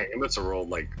 Man, you must have rolled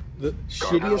like The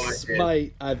shittiest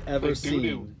smite I've ever Like seen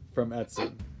doo-doo. from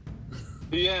Edson.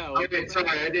 Yeah. Like, Okay,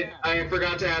 sorry, I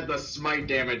forgot to add the smite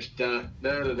damage. Da.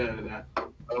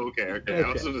 okay.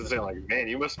 I was going to say like, man,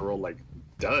 you must have rolled like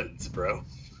duds, bro.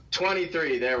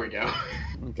 23. There we go.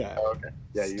 Okay. Okay.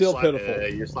 Yeah, Still pitiful.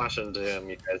 You're slashing into him.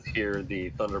 You guys hear the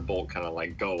thunderbolt kind of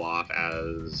like go off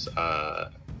as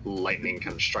lightning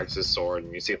kind of strikes his sword,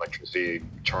 and you see electricity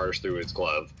charge through his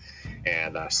glove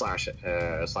and slash into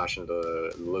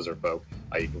the lizard folk.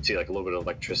 You can see like a little bit of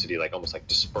electricity, like almost like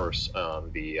disperse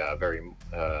on the very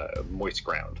moist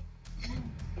ground.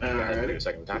 Do Alright. a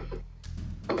second attack.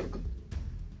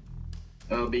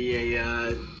 That'll be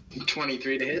a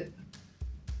 23 to hit.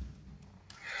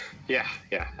 Yeah,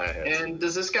 that hits. And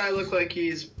does this guy look like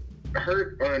he's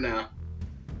hurt or no?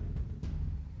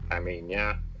 I mean,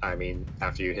 yeah. I mean,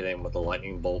 after you hit him with the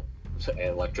lightning bolt and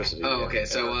electricity. Oh, yeah, okay.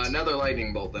 So it's- another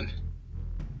lightning bolt then.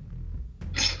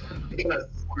 Gonna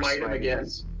smite him again.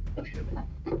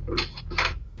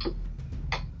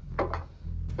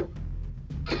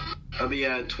 That'll be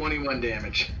 21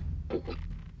 damage.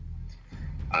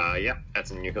 Yeah,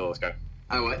 that's when you kill this guy.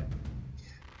 I what?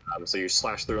 So you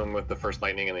slash through him with the first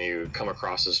lightning, and then you come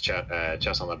across his chest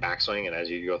on the backswing, and as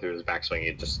you go through his backswing,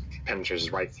 it just penetrates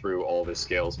right through all of his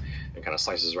scales and kind of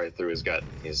slices right through his gut.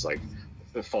 He's like,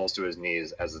 it falls to his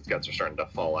knees as his guts are starting to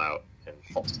fall out and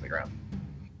falls to the ground.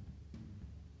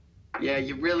 Yeah,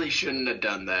 you really shouldn't have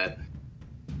done that.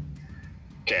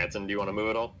 Okay, Edson, do you want to move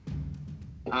at all?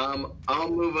 I'll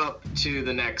move up to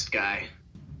the next guy.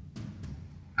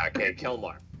 Okay,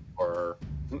 Kelmar. Or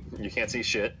you can't see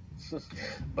shit,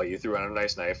 but you threw out a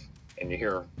nice knife, and you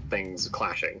hear things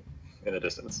clashing in the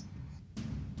distance.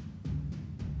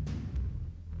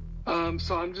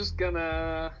 So I'm just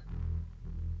gonna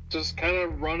kind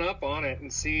of run up on it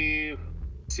and see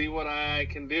see what I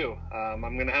can do.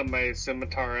 I'm gonna have my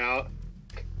scimitar out,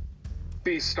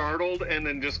 be startled, and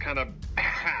then just kind of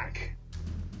hack.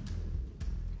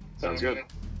 Sounds good.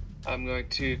 I'm going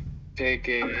to take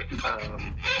a.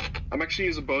 I'm actually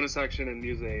use a bonus action and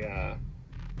use a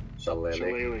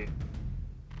shillelagh.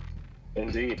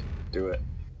 Indeed, do it.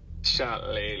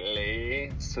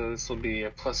 Shillelagh. So this will be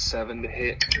a +7 to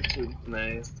hit.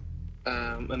 Nice.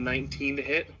 A 19 to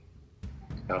hit.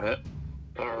 That'll hit.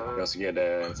 You also get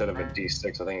instead of a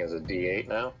D6, I think it's a D8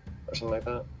 now, or something like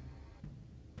that.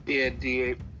 Yeah,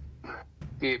 D8.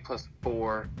 D8 plus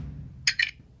 4.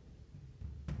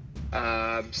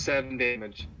 7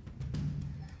 damage.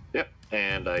 Yep.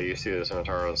 And you see the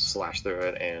scimitar slash through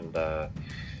it, and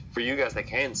for you guys that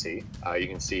can see, you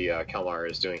can see Kelmar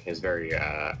is doing his very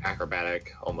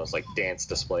acrobatic, almost like dance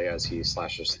display as he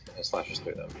slashes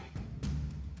through them.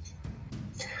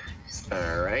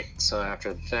 Alright, so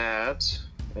after that,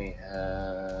 we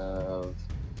have...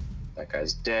 That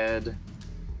guy's dead.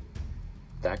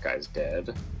 That guy's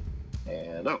dead.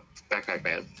 And, oh, Backpack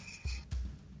Man.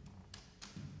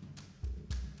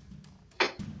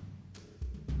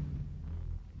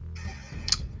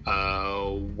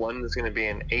 One is going to be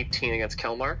an 18 against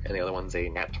Kelmar, and the other one's a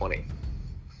nat 20.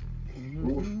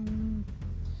 I'm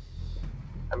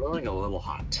rolling a little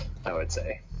hot, I would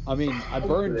say. I mean, I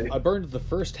burned the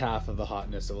first half of the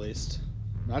hotness at least.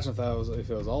 Imagine if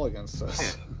it was all against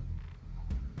us.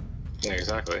 Yeah,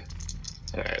 exactly.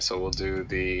 Alright, so we'll do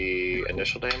the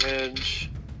initial damage,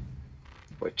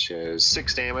 which is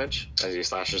 6 damage as he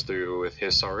slashes through with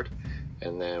his sword.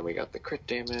 And then we got the crit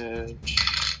damage.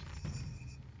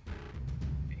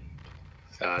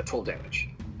 12 damage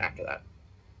after that.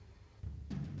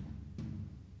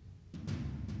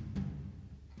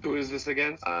 Who is this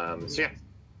against? So yeah,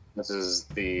 this is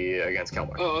the against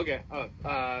Kelmar. Oh, okay.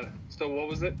 So what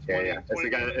was it? Yeah. It's the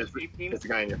guy. 18? It's the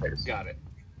guy in your face. Got it.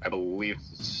 I believe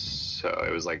so.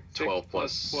 It was like 12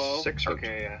 plus 12? 6. Or,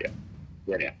 okay,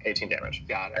 yeah. 18 damage.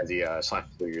 Got it. As he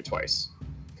slashed through you twice.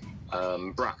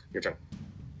 Brock, your turn.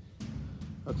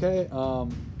 Okay,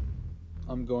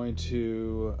 I'm going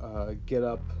to get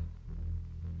up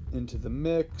into the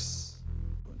mix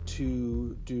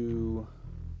to do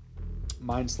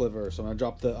Mind Sliver. So I'm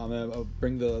gonna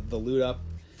bring the lute up,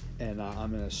 and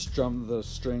I'm gonna strum the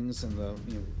strings,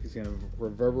 and he's gonna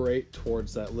reverberate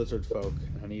towards that lizard folk.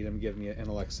 And I need him to give me an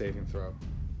intellect saving throw.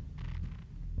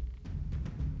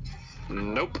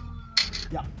 Nope.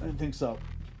 Yeah, I didn't think so.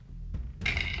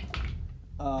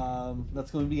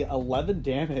 That's going to be 11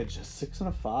 damage, a 6 and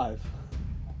a 5.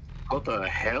 What the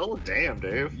hell? Damn,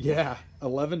 dude. Yeah,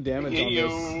 11 damage on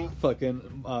this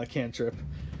fucking cantrip.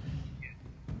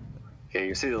 Okay,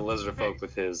 you see the lizard folk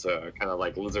with his kind of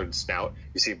like lizard snout.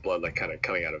 You see blood like kind of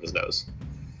coming out of his nose.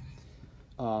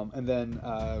 And then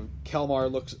Kelmar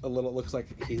looks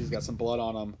like he's got some blood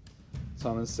on him. So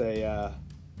I'm gonna say,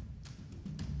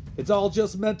 "It's all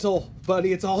just mental,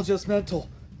 buddy. It's all just mental.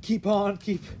 Keep on,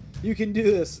 You can do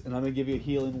this." And I'm gonna give you a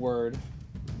healing word.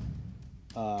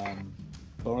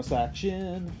 Bonus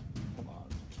action. Come on.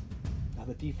 Now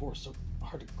the D4 is so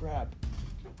hard to grab.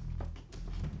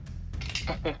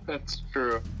 That's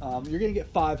true. You're gonna get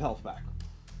 5 health back.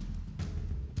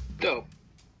 Dope.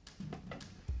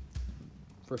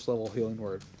 First level healing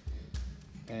word.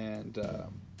 And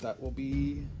that will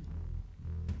be...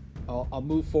 I'll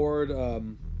move forward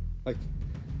like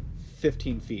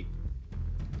 15 feet.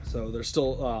 So there's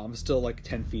still I'm still like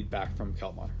 10 feet back from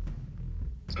Kelmar.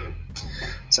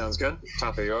 Sounds good.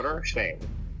 Top of the order, Shane.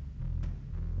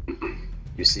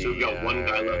 You see, So we've got one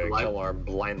guy left alive? Kelmar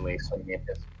blindly swinging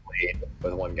his blade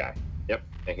with one guy. Yep,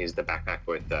 and he's the backpack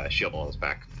with shield on his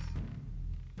back.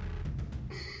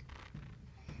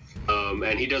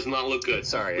 And he does not look good.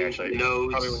 Sorry, actually,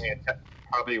 Nose.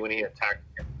 probably when he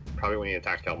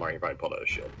attacked Kelmar, he probably pulled out his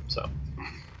shield. So,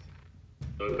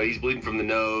 But he's bleeding from the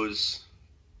nose.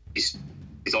 He's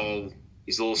a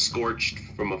little scorched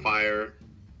from a fire.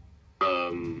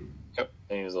 yep,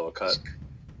 and he's a little cut.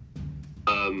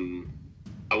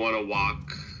 I want to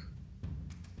walk.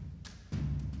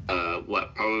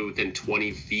 Probably within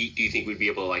 20 feet. Do you think we'd be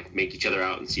able to like make each other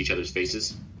out and see each other's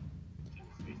faces?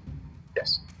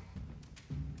 Yes.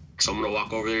 So I'm gonna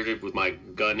walk over there with my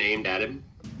gun aimed at him,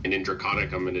 and in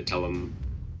Draconic, I'm gonna tell him,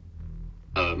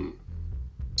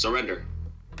 surrender.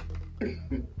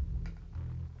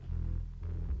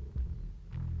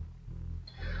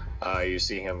 You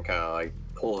see him kind of like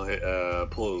pull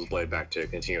his blade back to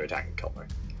continue attacking Kelmar.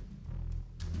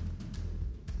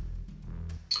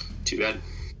 Too bad.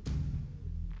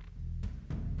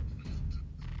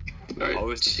 All right.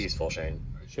 Always peaceful, Shane.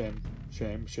 Shame.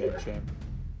 Shame.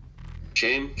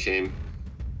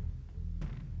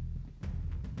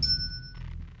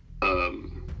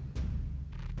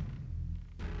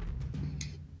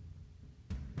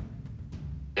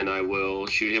 and I will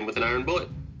shoot him with an iron bullet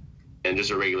and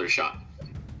just a regular shot.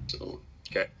 So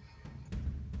Okay.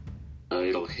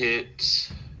 It'll hit.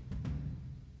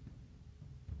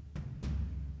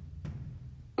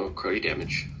 Oh, cruddy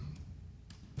damage.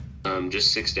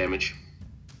 Just 6 damage.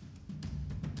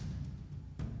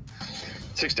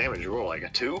 6 damage. You roll like a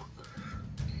 2.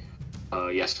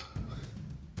 Yes.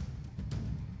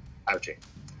 Ouchie.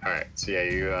 All right. So yeah,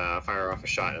 you fire off a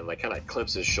shot and like kind of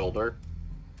clips his shoulder.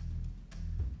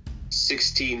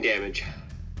 16 damage.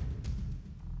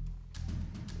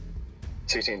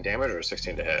 16 damage or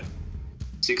 16 to hit?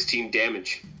 16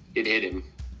 damage. It hit him.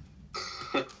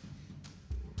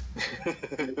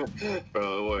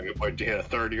 Bro, what, do you hit a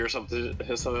 30 or something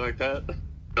like that?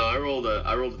 No, I rolled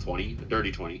a 20, a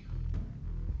dirty 20.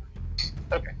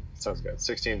 Okay, sounds good.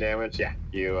 16 damage. Yeah,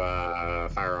 you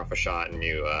fire off a shot and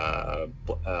you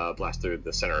blast through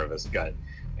the center of his gut.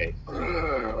 And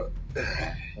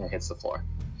it hits the floor.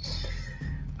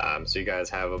 So you guys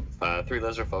have 3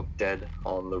 lizard folk dead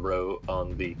on the road,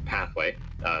 on the pathway,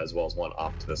 as well as one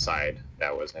off to the side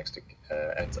that was next to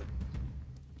Edson.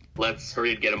 Let's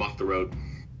hurry and get him off the road.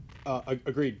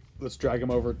 Agreed. Let's drag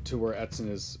him over to where Edson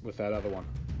is with that other one.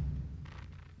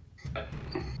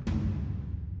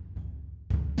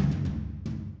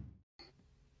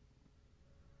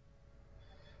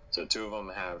 So 2 of them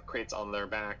have crates on their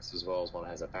backs, as well as one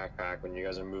has a backpack. When you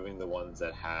guys are moving the ones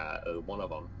that have one of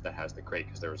them that has the crate,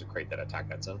 because there was a crate that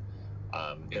attacked Edson,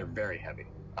 they're very heavy.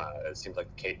 It seems like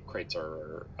the crates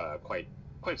are quite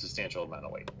a substantial amount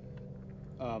of weight.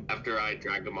 After I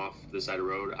drag them off the side of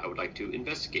the road, I would like to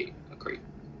investigate a crate.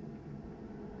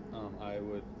 I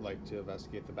would like to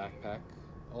investigate the backpack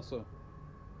also.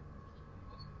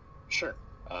 Sure.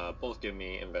 Both give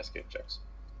me investigate checks.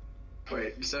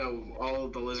 Wait, so all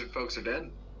of the lizard folks are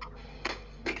dead?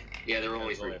 Yeah, there were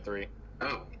only There's only 3.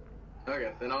 Oh.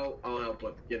 Okay, then I'll help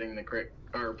with getting the crate,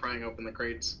 or prying open the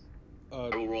crates.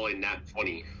 I will roll a nat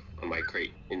 20 on my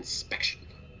crate inspection.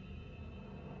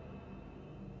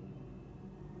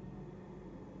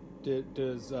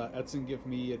 Does Edson give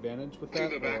me advantage with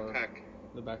that? To the backpack.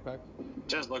 The backpack?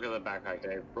 Just look at the backpack,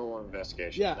 Dave. Roll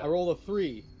investigation. Yeah, I rolled a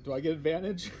 3. Do I get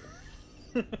advantage?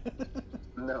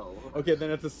 No. Okay, then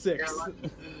it's a 6.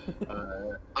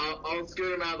 I'll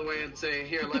scoot him out of the way and say,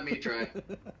 here, let me try.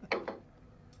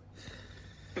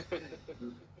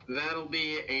 That'll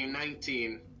be a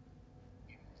 19.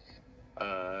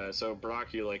 So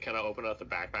Brock, you like kind of open up the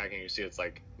backpack and you see it's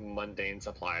like mundane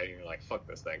supply, and you're like, "Fuck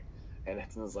this thing," and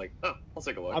Edson's like, "Oh, I'll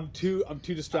take a look." I'm too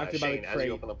distracted by the Shane, as crate.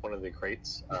 you open up one of the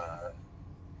crates,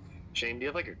 Shane, do you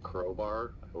have like a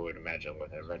crowbar? I would imagine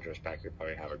with an adventurous pack, you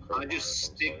probably have a crowbar. I just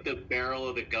stick the barrel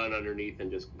of the gun underneath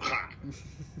and just.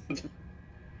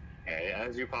 Okay,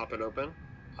 as you pop it open,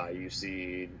 you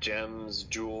see gems,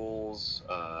 jewels,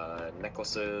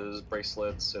 necklaces,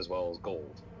 bracelets, as well as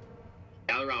gold.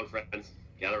 Gather around, friends.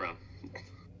 Gather around.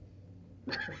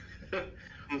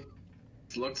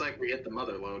 Looks like we hit the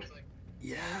mother load.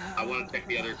 Yeah. I want to check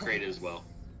the other crate as well.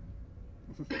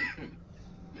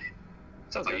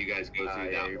 Sounds How good. you guys go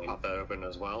through Yeah, that you one. pop that open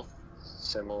as well.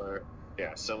 Similar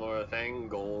thing,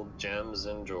 gold, gems,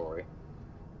 and jewelry.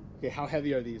 Okay, how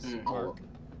heavy are these, Mark?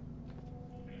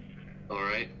 All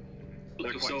right.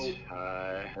 They're So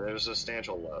there's a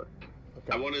substantial load.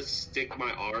 Okay. I want to stick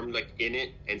my arm like in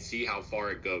it and see how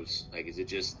far it goes. Like,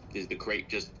 is the crate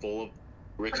just full of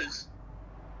riches?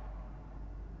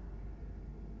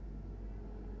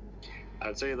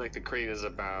 I'd say like the crate is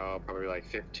about probably like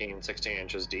 15, 16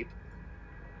 inches deep.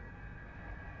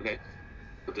 Okay.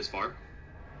 Put this far.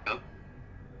 Yeah.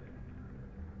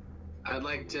 I'd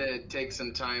like to take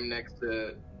some time next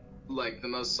to, like, the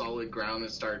most solid ground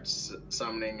and start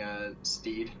summoning a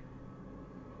steed.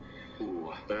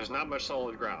 Ooh, there's not much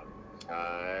solid ground.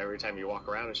 Every time you walk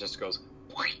around, it just goes.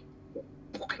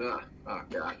 Ugh. Oh,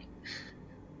 God.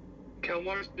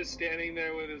 Kelmar's just standing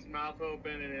there with his mouth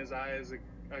open and his eyes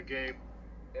agape.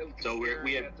 So we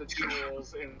staring have at the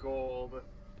jewels and gold.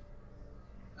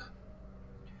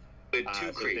 We had two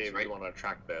So crates, Dave, if right? you want to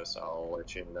track this, I'll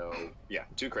let you know. Yeah,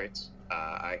 2 crates.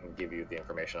 I can give you the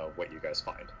information of what you guys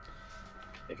find.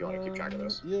 If you want to keep track of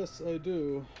this. Yes, I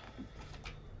do.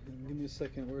 Give me a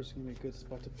second. Where's going to be a good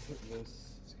spot to put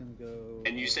this? It's going to go...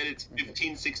 And you said it's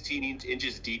 15, 16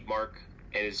 inches deep, Mark,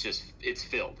 and it's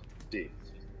filled. Deep.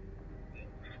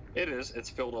 It is. It's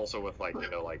filled also with like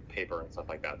like paper and stuff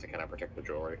like that to kind of protect the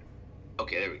jewelry.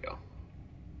 Okay, there we go.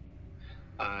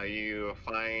 You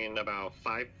find about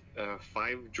five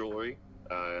jewelry,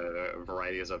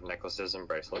 varieties of necklaces and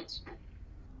bracelets.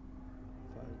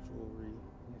 5 jewelry,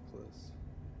 necklace,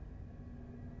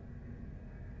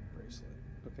 bracelet.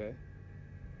 Okay.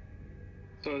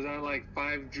 So is that like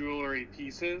 5 jewelry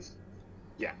pieces?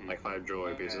 Yeah, like 5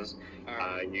 jewelry Okay. pieces. All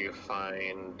right. You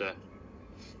find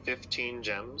 15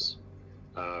 gems,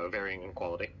 varying in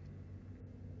quality.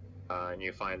 And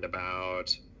you find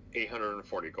about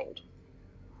 840 gold.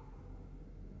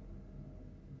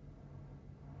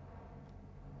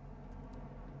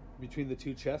 Between the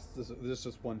two chests, this is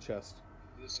just one chest.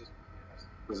 This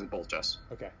is both chests.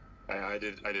 Okay. I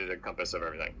did a compass of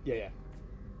everything. Yeah.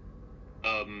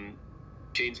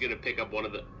 Shane's gonna pick up one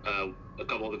of the a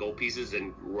couple of the gold pieces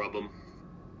and rub them.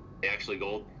 They actually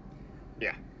gold.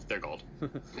 Yeah, they're gold.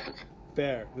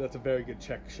 Fair. That's a very good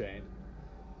check, Shane.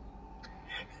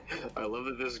 I love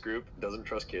that this group doesn't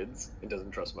trust kids. It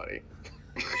doesn't trust money.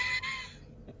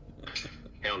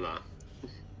 Hell nah.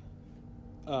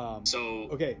 So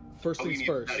okay, first we things need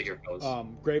first. out of here, fellas.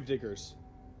 Grave diggers.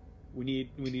 We need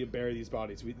to bury these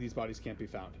bodies. These bodies can't be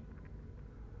found.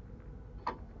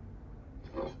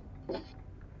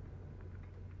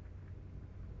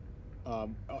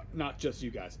 Not just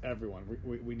you guys, everyone.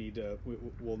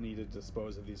 We'll need to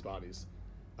dispose of these bodies.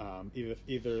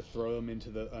 Either throw them into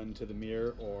the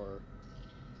mirror or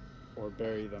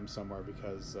bury them somewhere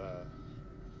because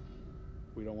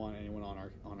we don't want anyone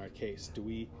on our case. Do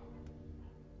we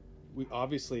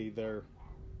obviously they're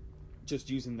just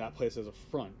using that place as a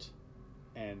front,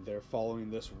 and they're following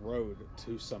this road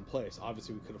to some place.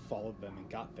 Obviously, we could have followed them and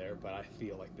got there, but I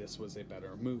feel like this was a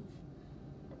better move.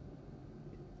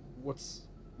 What's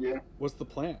the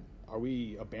plan? Are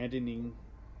we abandoning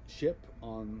ship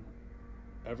on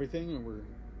everything, or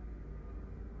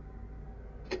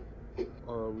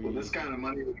are we? Well, this kind of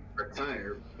money we can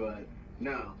retire, but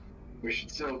no, we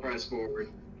should still press forward.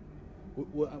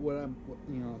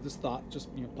 This thought just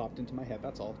popped into my head.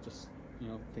 That's all. Just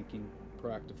thinking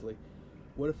proactively.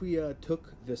 What if we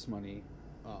took this money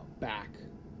back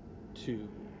to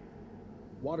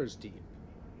Waters Deep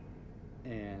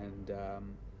and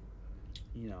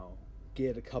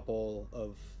get a couple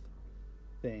of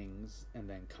things and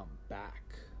then come back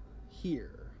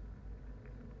here?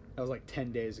 That was like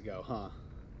 10 days ago, huh?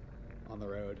 On the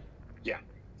road. Yeah,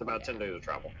 it's about 10 days of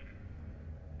travel.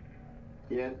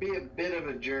 Yeah, it'd be a bit of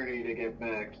a journey to get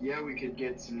back. Yeah, we could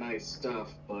get some nice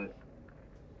stuff, but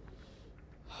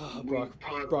Brock.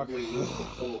 probably lose the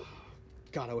boat.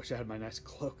 God, I wish I had my nice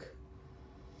cloak.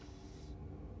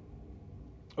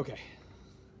 Okay.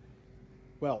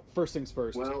 Well, first things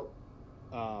first. Well,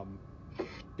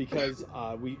 because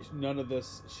none of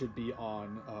this should be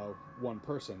on one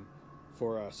person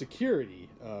for security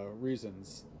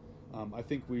reasons. I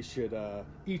think we should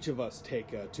each of us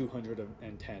take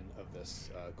 210 of this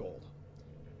gold.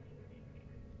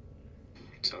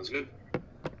 Sounds good.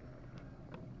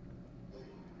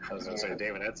 I was going to say,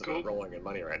 David, that's Cool. rolling in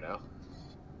money right now.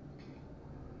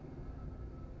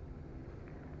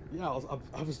 Yeah,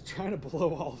 I was trying to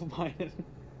blow all of mine.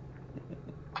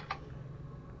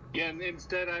 Yeah, and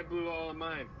instead I blew all of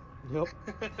mine. Yep.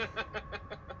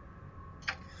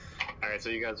 Alright, so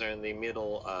you guys are in the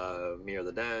middle of Mirror of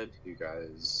the Dead. You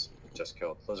guys just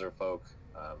killed lizard folk.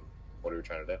 What are we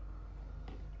trying to do?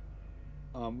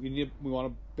 We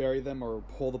want to bury them or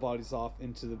pull the bodies off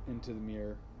into the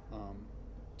mirror,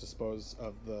 dispose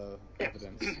of the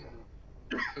evidence.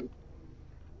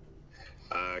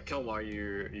 Kelmar,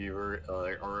 you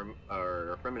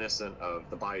are reminiscent of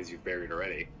the bodies you've buried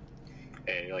already.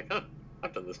 And you're like, huh,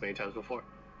 I've done this many times before.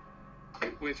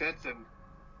 With Edson,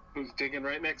 who's digging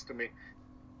right next to me.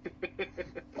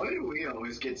 why do we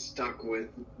always get stuck with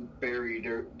bury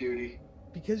duty?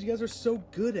 Because you guys are so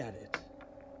good at it.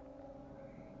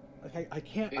 Like I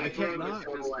can't not.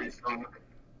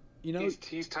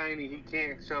 He's tiny. He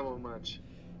can't shovel much.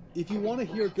 If you want to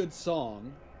hear a good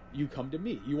song, you come to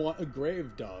me. You want a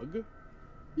grave dug,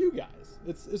 you guys.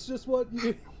 It's just what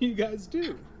you guys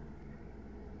do.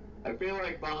 I feel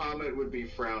like Bahamut would be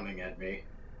frowning at me.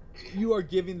 You are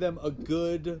giving them a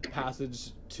good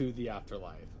passage to the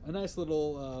afterlife. A nice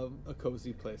little, a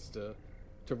cozy place to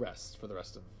rest for the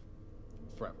rest of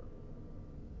forever.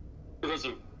 The rest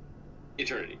of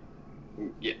eternity.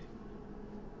 Yeah.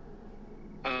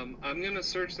 I'm gonna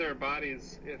search their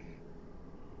bodies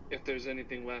if there's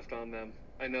anything left on them.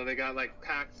 I know they got like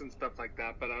packs and stuff like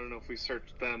that, but I don't know if we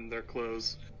searched them, their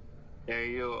clothes. Yeah,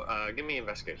 you give me an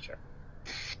investigation check.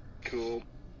 Cool.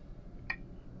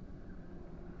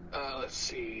 Let's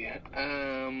see.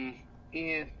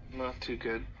 Yeah, not too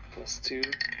good. +2.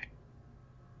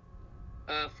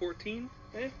 14.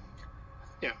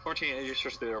 Yeah, 14. As you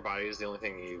search through their bodies, the only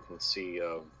thing you can see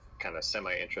of kind of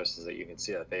semi-interest is that you can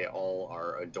see that they all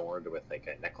are adorned with like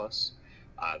a necklace.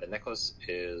 The necklace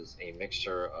is a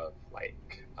mixture of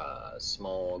like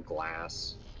small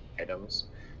glass items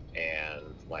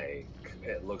and like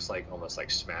it looks like almost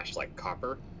like smashed like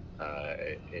copper.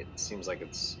 It seems like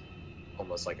it's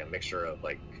almost like a mixture of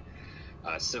like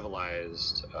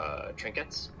civilized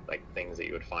trinkets, like things that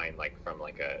you would find like from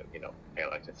like a, you know, I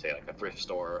like to say like a thrift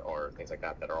store or things like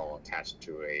that that are all attached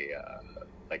to a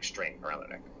like string around the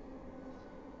neck.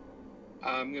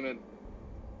 I'm gonna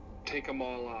take them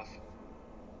all off.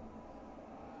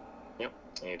 Yep,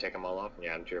 and you take them all off and you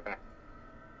add them to your pack.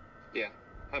 Yeah.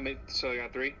 How many? So I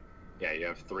got 3? Yeah, you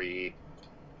have 3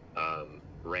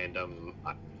 random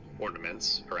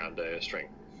ornaments around a string.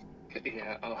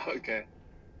 Yeah, oh, okay.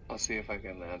 I'll see if I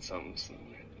can add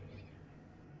something.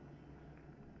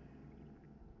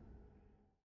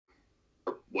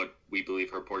 What we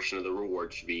believe her portion of the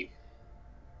reward should be.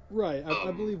 Right.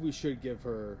 I believe we should give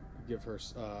her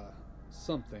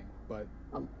something, but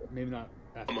maybe not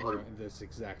at this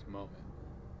exact moment.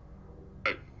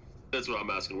 Right. That's what I'm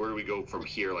asking. Where do we go from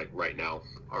here, like right now?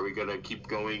 Are we gonna keep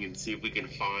going and see if we can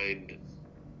find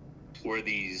where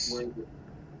these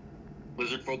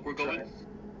lizard folk were going?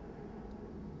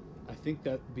 I think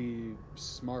that'd be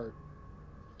smart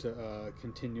to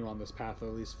continue on this path, or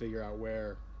at least figure out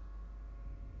where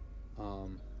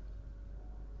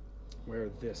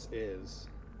this is.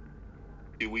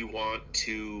 Do we want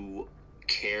to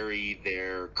carry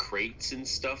their crates and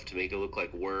stuff to make it look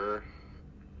like we're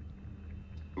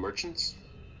merchants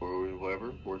or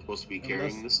whatever? We're supposed to be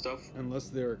carrying this stuff? Unless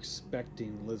they're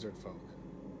expecting lizard folk.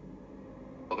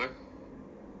 Okay.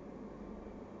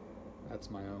 That's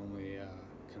my only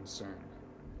concern.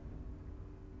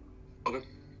 Okay.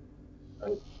 I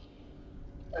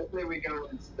say we go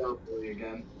in stealthily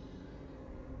again.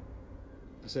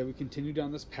 I say we continue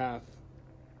down this path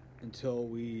until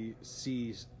we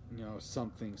see, you know,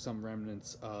 some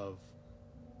remnants of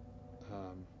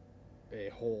a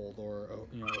hold or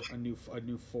a new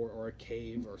fort or a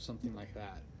cave or something like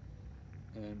that,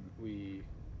 and we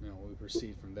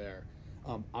proceed from there.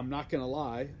 I'm not gonna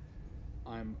lie,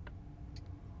 I'm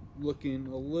looking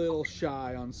a little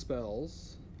shy on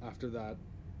spells after that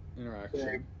interaction.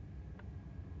 Yeah.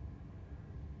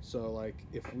 So, like,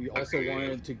 if we also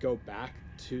wanted to go back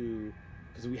to,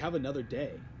 because we have another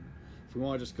day, if we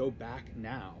want to just go back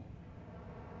now,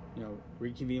 you know,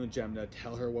 reconvene with Jemna,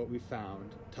 tell her what we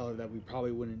found, tell her that we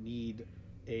probably wouldn't need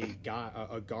a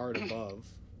guard above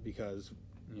because,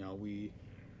 you know, we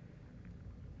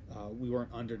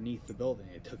weren't underneath the building.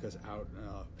 It took us out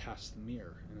past the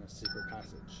mirror in a secret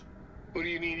passage. What do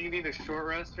you need? You need a short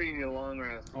rest or you need a long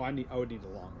rest? Oh, I would need a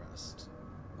long rest.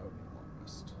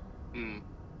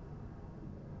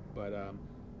 But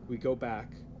we go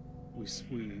back, we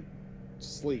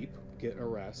sleep, get a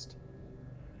rest.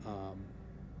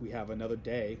 We have another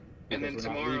day. And then because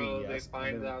we're not tomorrow leaving they yet,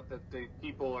 find out that the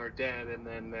people are dead, and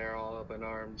then they're all up in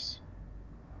arms.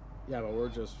 Yeah, but we're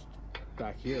just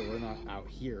back here. We're not out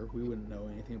here. We wouldn't know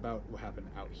anything about what happened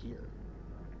out here.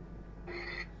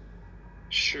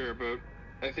 Sure, but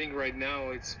I think right now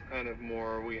it's kind of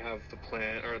more we have the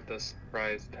plan or the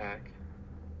surprise attack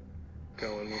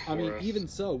going before I mean, us. even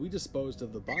so, we disposed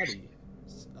of the body.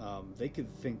 They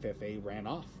could think that they ran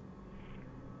off.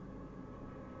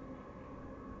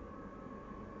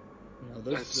 You know,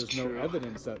 there's no true.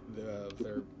 evidence that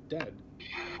they're dead,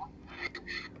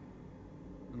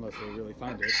 unless they really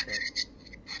find it.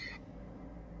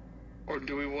 But... Or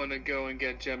do we want to go and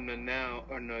get Jemna now?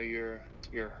 Or no, you're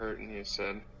hurting. You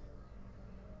said.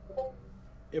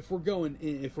 If we're going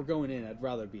in, I'd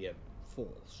rather be at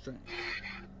full strength.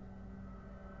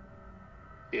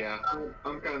 Yeah.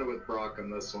 I'm kind of with Brock on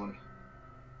this one.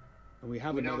 And we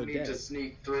have We another don't need day. to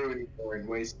sneak through anymore and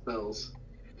waste spells.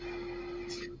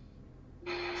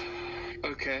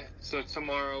 Okay, so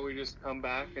tomorrow we just come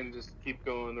back and just keep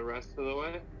going the rest of the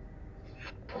way?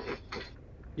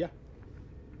 Yeah.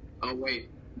 Oh wait,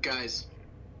 guys.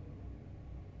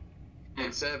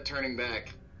 Instead of turning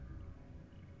back,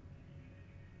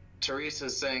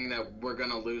 Teresa's saying that we're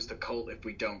gonna lose the cult if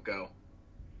we don't go.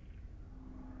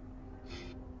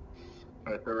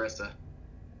 Or Theresa.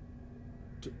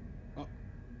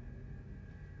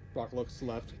 Brock looks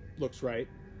left, looks right.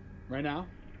 Right now?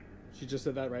 She just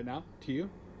said that right now to you?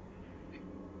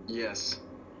 Yes.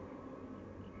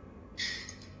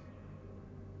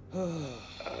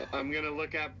 I'm gonna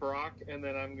look at Brock and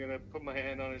then I'm gonna put my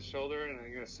hand on his shoulder and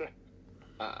I'm gonna say,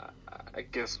 I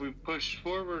guess we push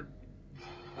forward.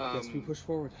 Yes, we push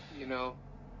forward. You know,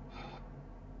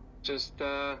 just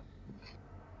don't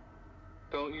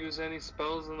use any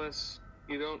spells unless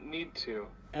you don't need to.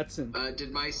 Edson.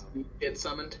 Did my steed get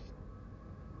summoned?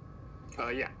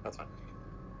 Yeah, that's fine.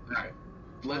 Alright.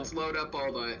 Let's load up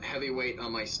all the heavy weight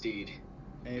on my steed.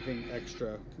 Anything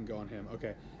extra can go on him.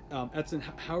 Okay, Edson,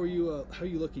 how are you? How are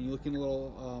you looking? You looking a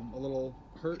little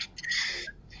hurt?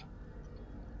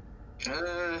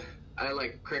 I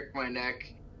like crick my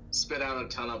neck, spit out a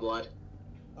ton of blood.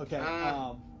 Okay.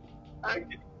 I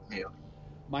yeah.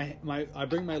 I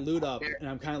bring my lute up and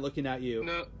I'm kind of looking at you.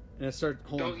 No, And I start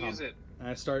don't use it. And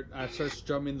I start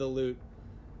strumming the lute,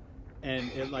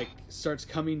 and it like starts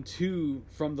coming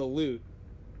from the lute.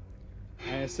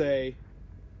 And I say,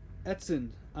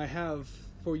 Edson, I have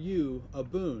for you a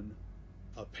boon.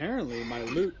 Apparently, my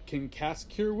lute can cast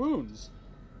Cure Wounds,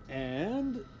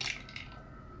 and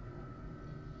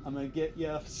I'm gonna get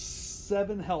you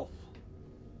 7 health.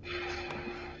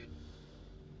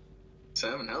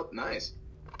 7 health, nice.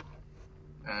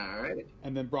 All right.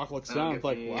 And then Brock looks down,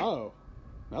 like, wow,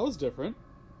 that was different.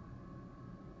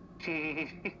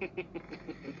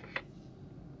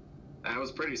 That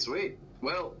was pretty sweet.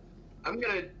 Well, I'm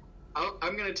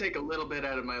gonna take a little bit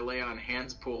out of my lay on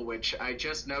hands pool, which I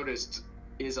just noticed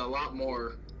is a lot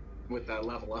more with that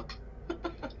level up.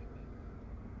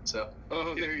 So,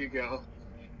 Oh, there you go.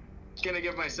 gonna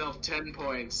give myself 10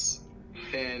 points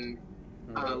in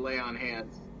lay on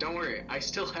hands. Don't worry, I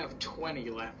still have 20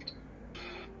 left.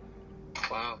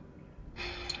 Wow.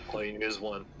 All you need is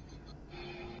 1.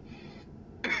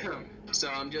 So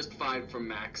I'm just 5 from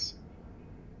max.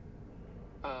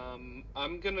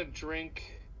 I'm gonna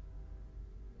drink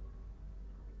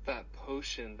that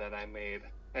potion that I made,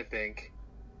 I think.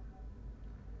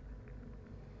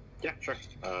 Yeah, sure.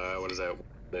 What is that?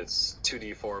 It's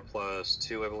 2d4 plus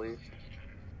 2, I believe.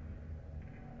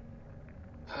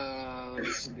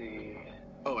 Let's see.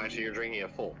 Oh, actually, you're drinking a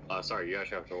full. Sorry, you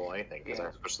actually have to roll anything because I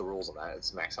switched the rules on that.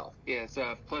 It's max health. Yeah, it's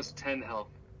plus 10 health.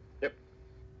 Yep.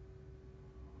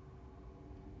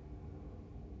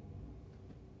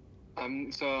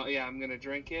 I'm gonna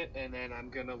drink it, and then I'm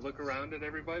gonna look around at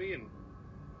everybody, and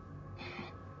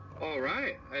all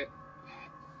right,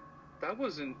 that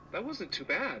wasn't too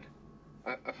bad.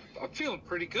 I'm feeling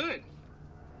pretty good.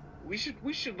 We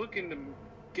should look into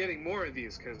getting more of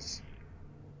these, because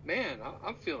man,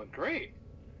 I'm feeling great.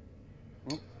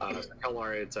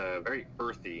 Kelmar, it's a very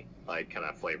earthy, like, kind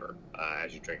of flavor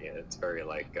as you drink it. It's very,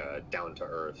 like, down to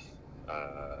earth.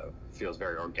 Feels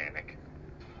very organic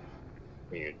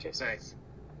when you taste it. Nice.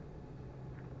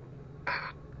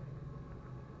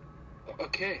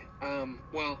 Okay.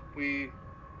 Well, we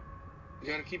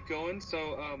gotta keep going.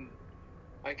 So,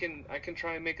 I can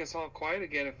try and make us all quiet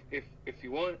again if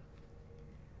you want.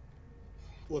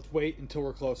 Let's wait until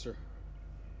we're closer.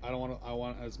 I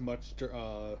want as much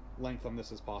length on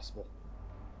this as possible.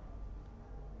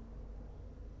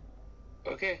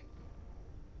 Okay.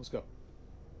 Let's go.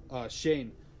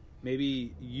 Shane,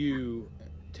 maybe you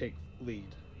take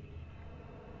lead.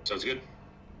 Sounds good.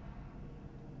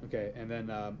 Okay, and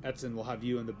then Edson will have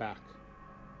you in the back.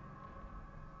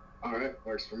 All right,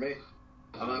 works for me.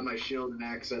 I'll have my shield and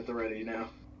axe at the ready now.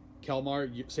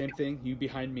 Kelmar, same thing. You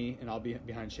behind me, and I'll be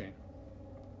behind Shane.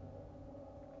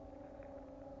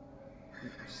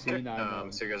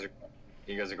 C9. So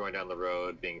you guys are going down the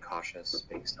road, being cautious,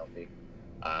 being stealthy.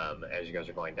 As you guys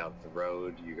are going down the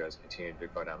road, you guys continue to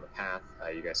go down the path.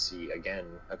 You guys see again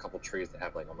a couple trees that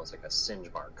have like almost like a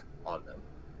singe mark on them.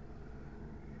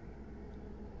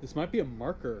 This might be a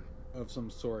marker of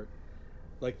some sort,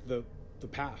 like the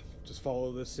path. Just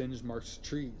follow the singed marked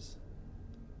trees.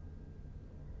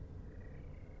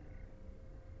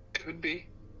 Could be.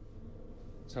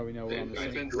 That's how we know we're on the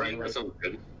I've same. been Right, that sounds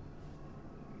good.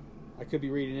 I could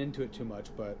be reading into it too much,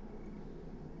 but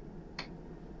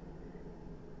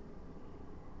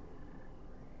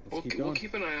let's keep going. We'll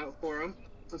keep an eye out for him.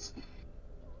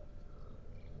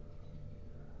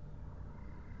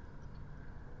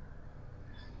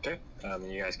 Okay.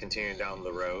 You guys continue down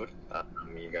the road.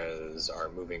 You guys are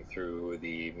moving through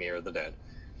the Mirror of the Dead.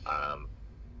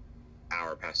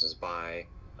 Hour passes by.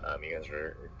 You guys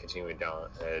are continuing down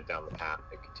the path.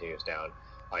 It continues down.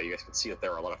 You guys can see that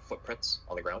there are a lot of footprints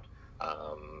on the ground.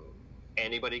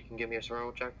 Anybody can give me a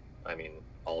survival check. I mean,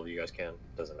 all of you guys can.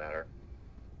 Doesn't matter.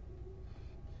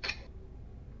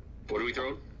 What are we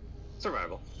throwing?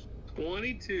 Survival.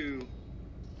 22.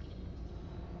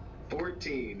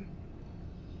 14.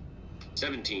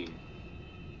 17.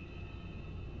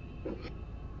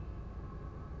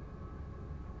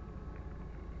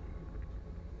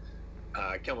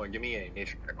 Kilmore, give me a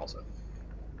nature check also.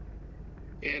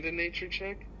 And a nature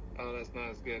check? Oh, that's not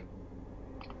as good.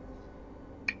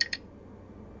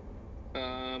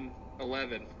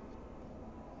 11.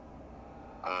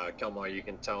 Kilmore, you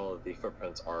can tell the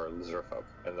footprints are lizard folk,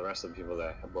 and the rest of the people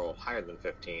that have rolled higher than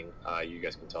 15, you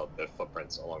guys can tell the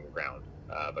footprints along the ground.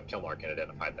 But Kilmore can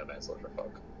identify them as lizard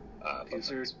folk.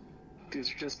 footprints.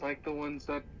 These are just like the ones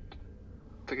that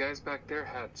the guys back there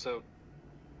had. So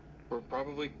we're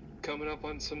probably coming up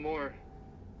on some more.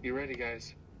 You ready,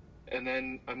 guys? And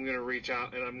then I'm gonna reach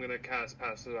out and I'm gonna cast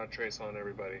Pass Without Trace on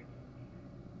everybody.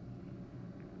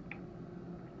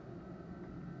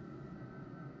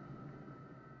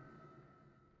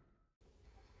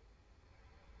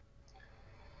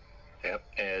 Yep.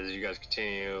 As you guys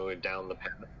continue down the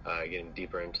path, getting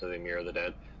deeper into the Mirror of the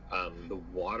Dead, the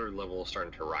water level is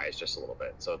starting to rise just a little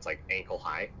bit. So it's like ankle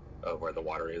high of where the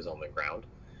water is on the ground.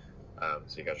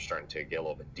 So you guys are starting to get a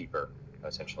little bit deeper,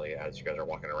 essentially, as you guys are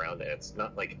walking around. And it's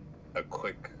not like a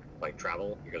quick like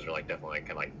travel. You guys are like definitely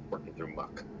kind of like working through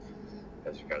muck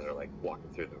as you guys are like walking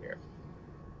through the mirror.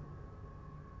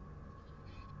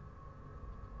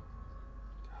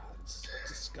 God, it's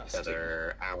disgusting.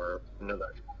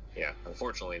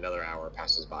 Unfortunately, another hour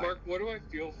passes by. Mark, what do I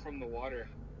feel from the water?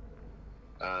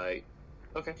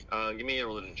 Okay. Give me a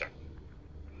religion check.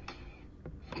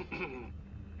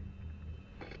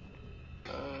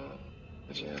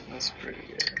 Yeah, that's pretty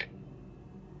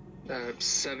good.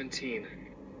 17.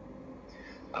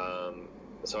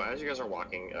 So as you guys are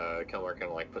walking, Kelmar kind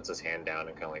of like puts his hand down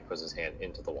and kind of like puts his hand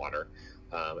into the water.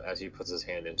 As he puts his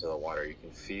hand into the water, you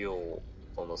can feel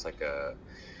almost like a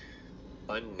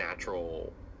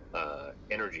unnatural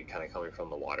energy kind of coming from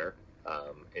the water.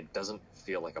 It doesn't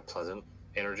feel like a pleasant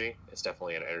energy. It's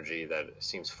definitely an energy that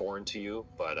seems foreign to you,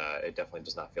 but it definitely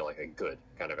does not feel like a good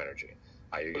kind of energy.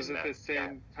 Was it the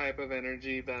same type of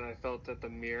energy that I felt at the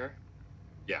mirror?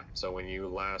 Yeah, so when you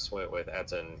last went with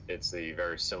Etzen, it's the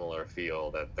very similar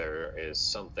feel that there is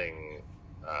something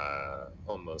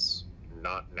almost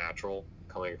not natural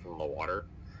coming from the water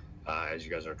as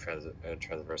you guys are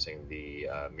traversing the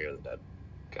Mirror of the Dead.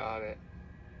 Got it.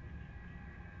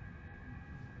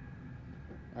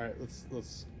 All right,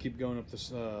 let's keep going up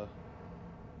this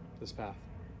path.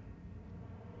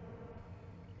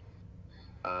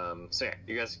 So yeah,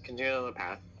 you guys continue on the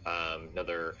path.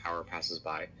 Another hour passes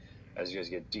by. As you guys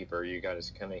get deeper, you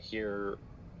guys kind of hear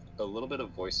a little bit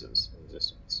of voices in the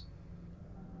distance.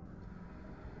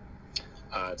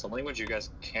 It's a language you guys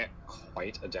can't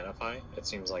quite identify. It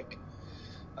seems like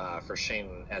for Shane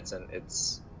and Etzen,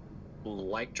 it's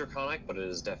like Draconic, but it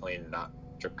is definitely not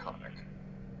Draconic.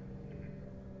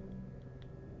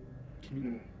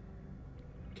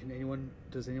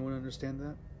 Does anyone understand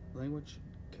that language?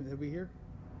 Have we hear?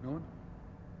 No one?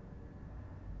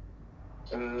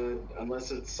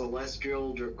 Unless it's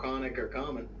Celestial, Draconic, or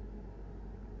Common.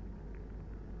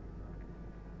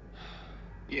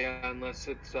 Yeah, unless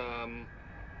it's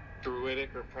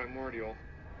Druidic or Primordial.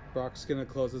 Brock's gonna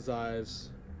close his eyes,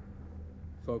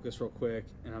 focus real quick,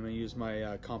 and I'm gonna use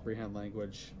my comprehend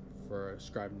language for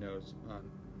scribe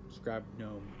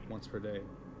gnome once per day.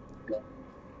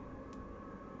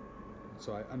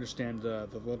 So I understand the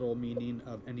literal meaning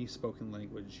of any spoken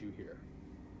language you hear.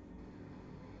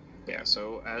 Yeah,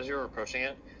 so as you're approaching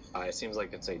it, it seems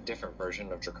like it's a different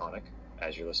version of Draconic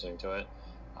as you're listening to it.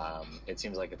 It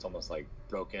seems like it's almost like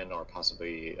broken, or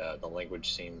possibly the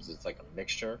language seems it's like a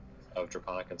mixture of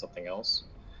Draconic and something else.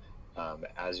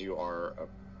 As you are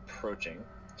approaching,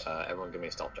 everyone give me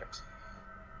stealth checks.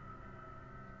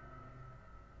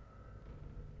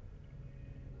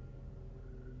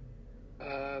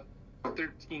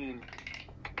 13.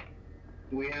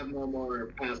 We have no more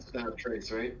Pass Without Trace,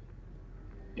 right?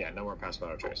 Yeah, no more Pass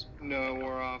Without Trace. No,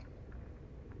 we're off.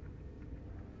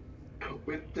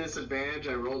 With disadvantage,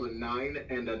 I rolled a 9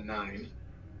 and a 9.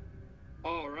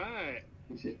 All right.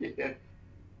 Yeah.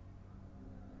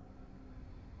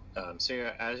 So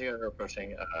yeah, as you guys are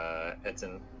approaching,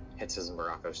 Etzen hits his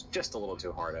maracas just a little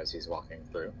too hard as he's walking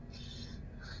through.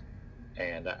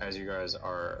 And as you guys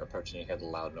are approaching, you hear the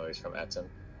loud noise from Etzen.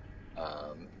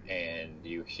 And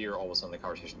you hear all of a sudden the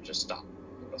conversation just stop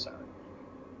and go silent.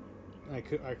 I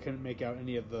couldn't make out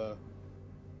any of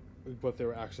what they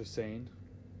were actually saying.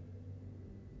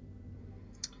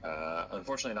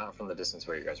 Unfortunately, not from the distance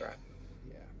where you guys are at.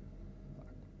 Yeah.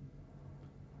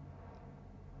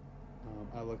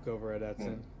 I look over at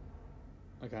Etzen.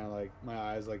 I kind of like, my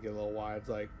eyes like get a little wide. It's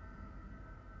like,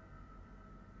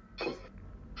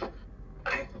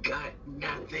 I've got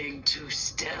nothing to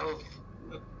stealth.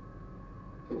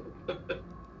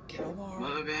 Kelmar.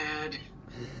 My bad.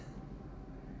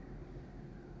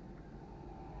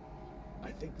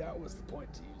 I think that was the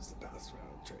point to use the pass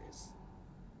without trace.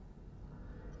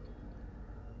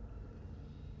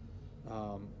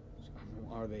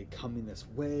 Are they coming this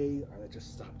way? Are they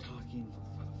just stop talking?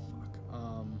 What the fuck?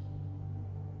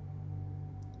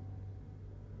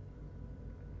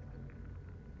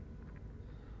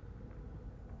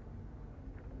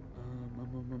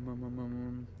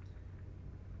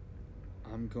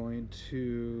 going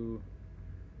to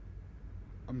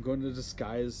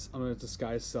disguise. I'm going to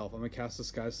disguise self. I'm going to cast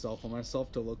disguise self on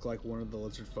myself to look like one of the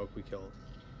lizard folk we killed.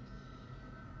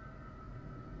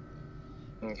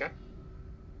 Okay.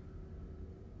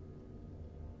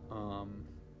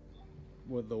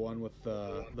 With the one with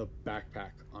the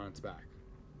backpack on its back.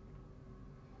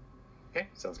 Okay,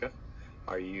 sounds good.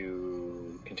 Are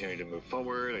you continuing to move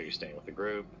forward? Are you staying with the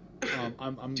group?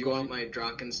 I'm Do you going. want my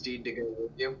Drakkensteed to go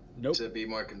with you? Nope. To be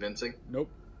more convincing? Nope.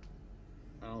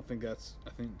 I don't think that's.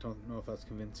 Don't know if that's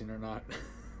convincing or not.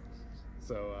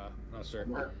 So not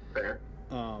sure. Fair.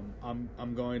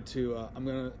 I'm going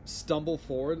to stumble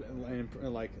forward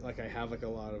and like I have like a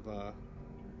lot of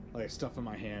like stuff in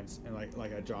my hands and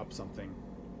like I dropped something,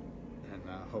 and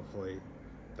hopefully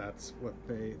that's what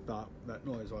they thought that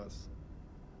noise was.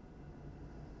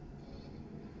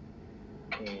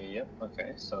 Yep.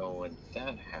 Okay. So when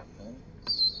that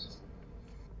happens,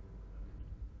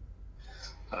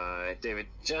 David,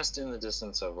 just in the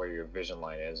distance of where your vision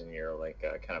line is, and you're like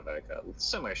kind of like a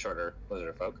semi-shorter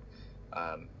lizard folk.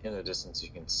 In the distance,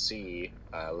 you can see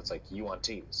looks like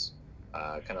Yuan-Tis,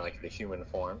 kind of like the human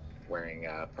form, wearing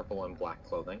purple and black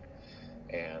clothing,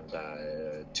 and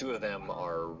two of them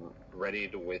are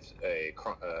readied with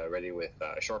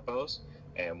short bows,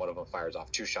 and one of them fires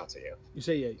off 2 shots at you. You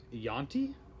say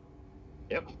Yanti?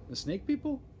 Yep. The snake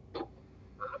people?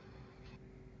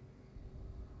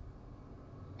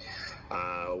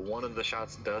 One of the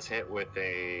shots does hit with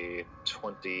a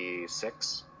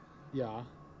 26. Yeah.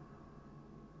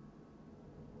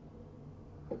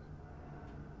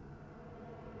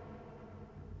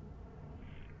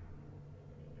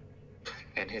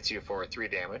 And hits you for 3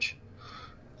 damage.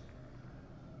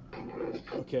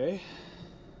 Okay.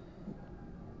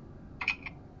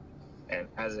 And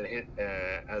as it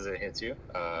hits you,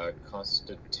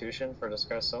 Constitution for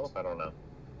disguise self. I don't know.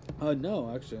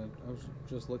 No, actually, I was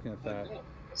just looking at that.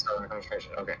 Southern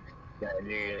concentration. Okay. Yeah,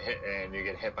 and you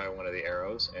get hit by one of the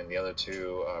arrows, and the other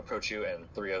 2 approach you, and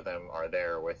 3 of them are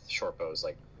there with short bows,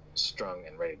 like strung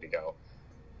and ready to go.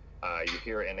 You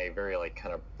hear in a very like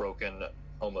kind of broken,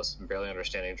 almost barely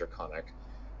understanding Draconic.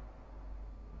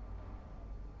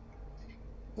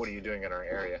 What are you doing in our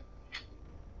area?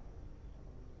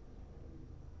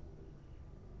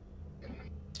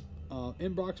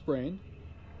 In Brock's brain.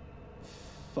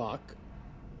 Fuck.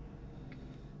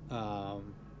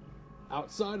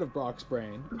 Outside of Brock's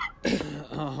brain.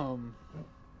 I'm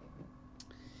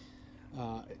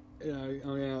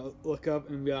gonna look up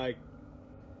and be like,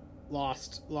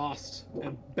 lost,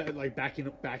 and like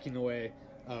backing away,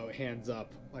 hands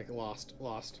up, like lost.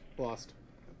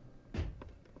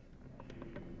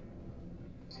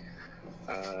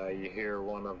 You hear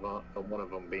one of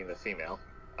them being the female.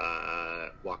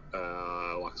 Walks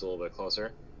a little bit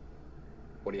closer.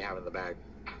 What do you have in the bag?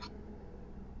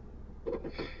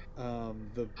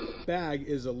 The bag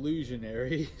is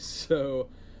illusionary, so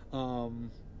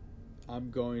I'm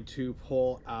going to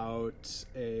pull out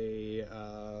a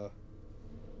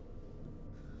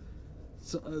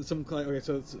okay.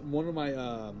 So it's one of my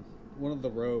one of the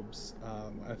robes.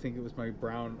 I think it was my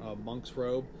brown monk's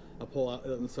robe. I pull out,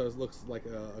 so it looks like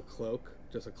a cloak,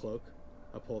 just a cloak.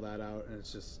 I pull that out, and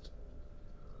it's just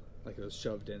like it was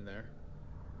shoved in there.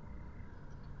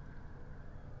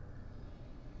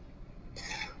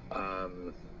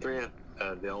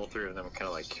 All 3 of them kind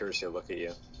of like curiously look at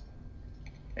you,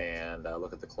 and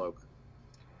look at the cloak,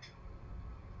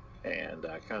 and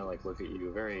kind of like look at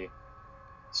you very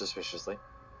suspiciously.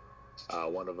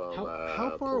 One of them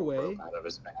how far away out of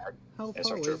his bag. How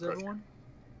far away is everyone?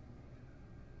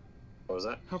 What was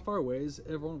that? How far away is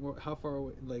everyone? How far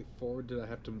away, like forward, did I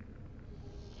have to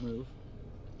move?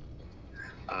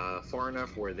 Far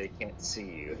enough where they can't see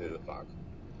you through the fog.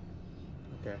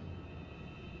 Okay.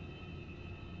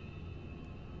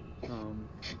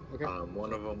 Okay.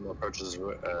 One of them approaches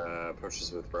with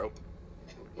rope,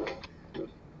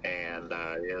 and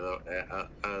the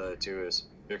other 2 is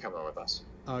you're coming with us.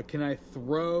 Can I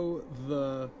throw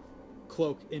the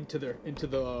cloak into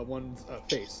the one's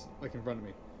face, like in front of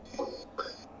me?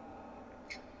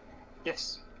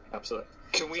 Yes, absolutely.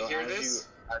 Can we hear this?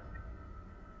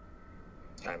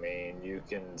 I mean, you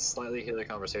can slightly hear the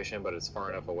conversation, but it's far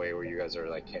enough away where you guys are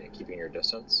like keeping your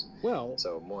distance. Well,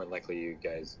 so more than likely you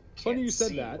guys funny can't you said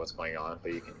see that. what's going on,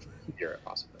 but you can hear it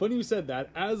possibly. Funny you said that.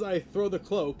 As I throw the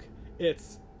cloak,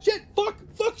 it's shit, fuck,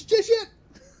 shit.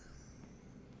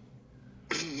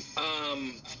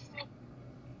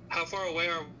 How far away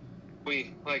are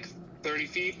we? Like 30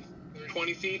 feet?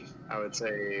 20 feet? I would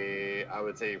say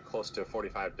close to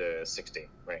 45 to 60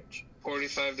 range.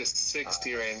 45 to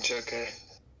 60 range, okay.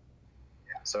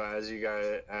 Yeah. So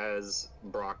as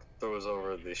Brock throws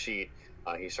over the sheet,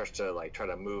 he starts to like try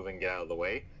to move and get out of the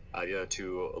way. The other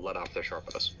two let off their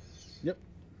sharp bows. Yep.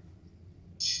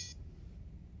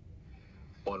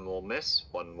 One will miss.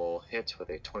 One will hit with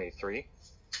a 23.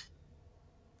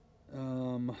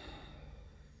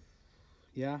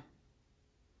 Yeah.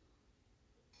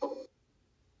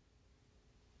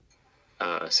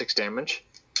 6 damage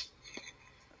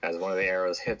as one of the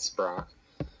arrows hits Brock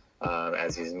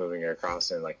as he's moving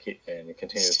across and he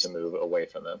continues to move away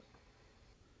from them.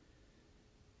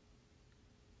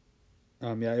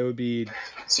 Yeah, it would be.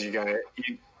 So you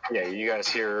guys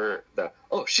hear the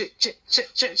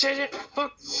shit,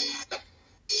 fuck.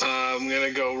 I'm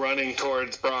gonna go running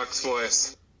towards Brock's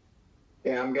voice.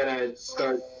 Yeah, I'm gonna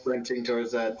start sprinting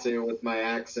towards that too with my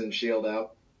axe and shield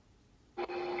out.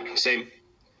 Same.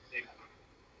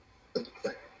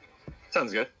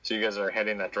 Sounds good. So you guys are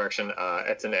heading that direction.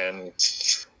 Etten and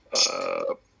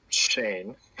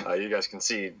Shane, you guys can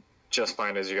see just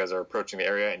fine as you guys are approaching the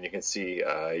area, and you can see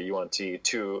UNT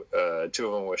two of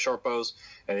them with short bows,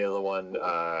 and the other one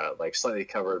slightly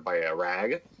covered by a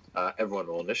rag. Everyone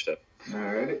roll initiative. All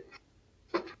right.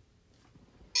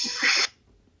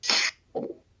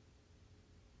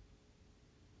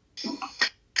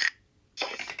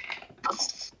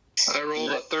 I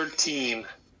rolled a 13.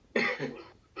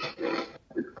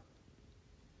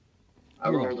 I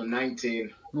rolled a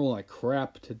 19. Roll like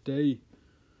crap today.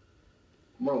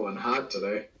 I'm rolling hot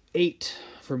today. 8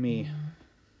 for me.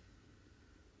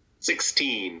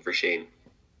 16 for Shane.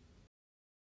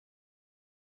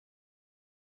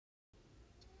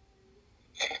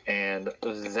 And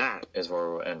that is where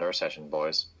we'll end our session,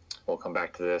 boys. We'll come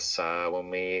back to this when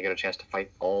we get a chance to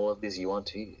fight all of these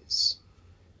UNTs.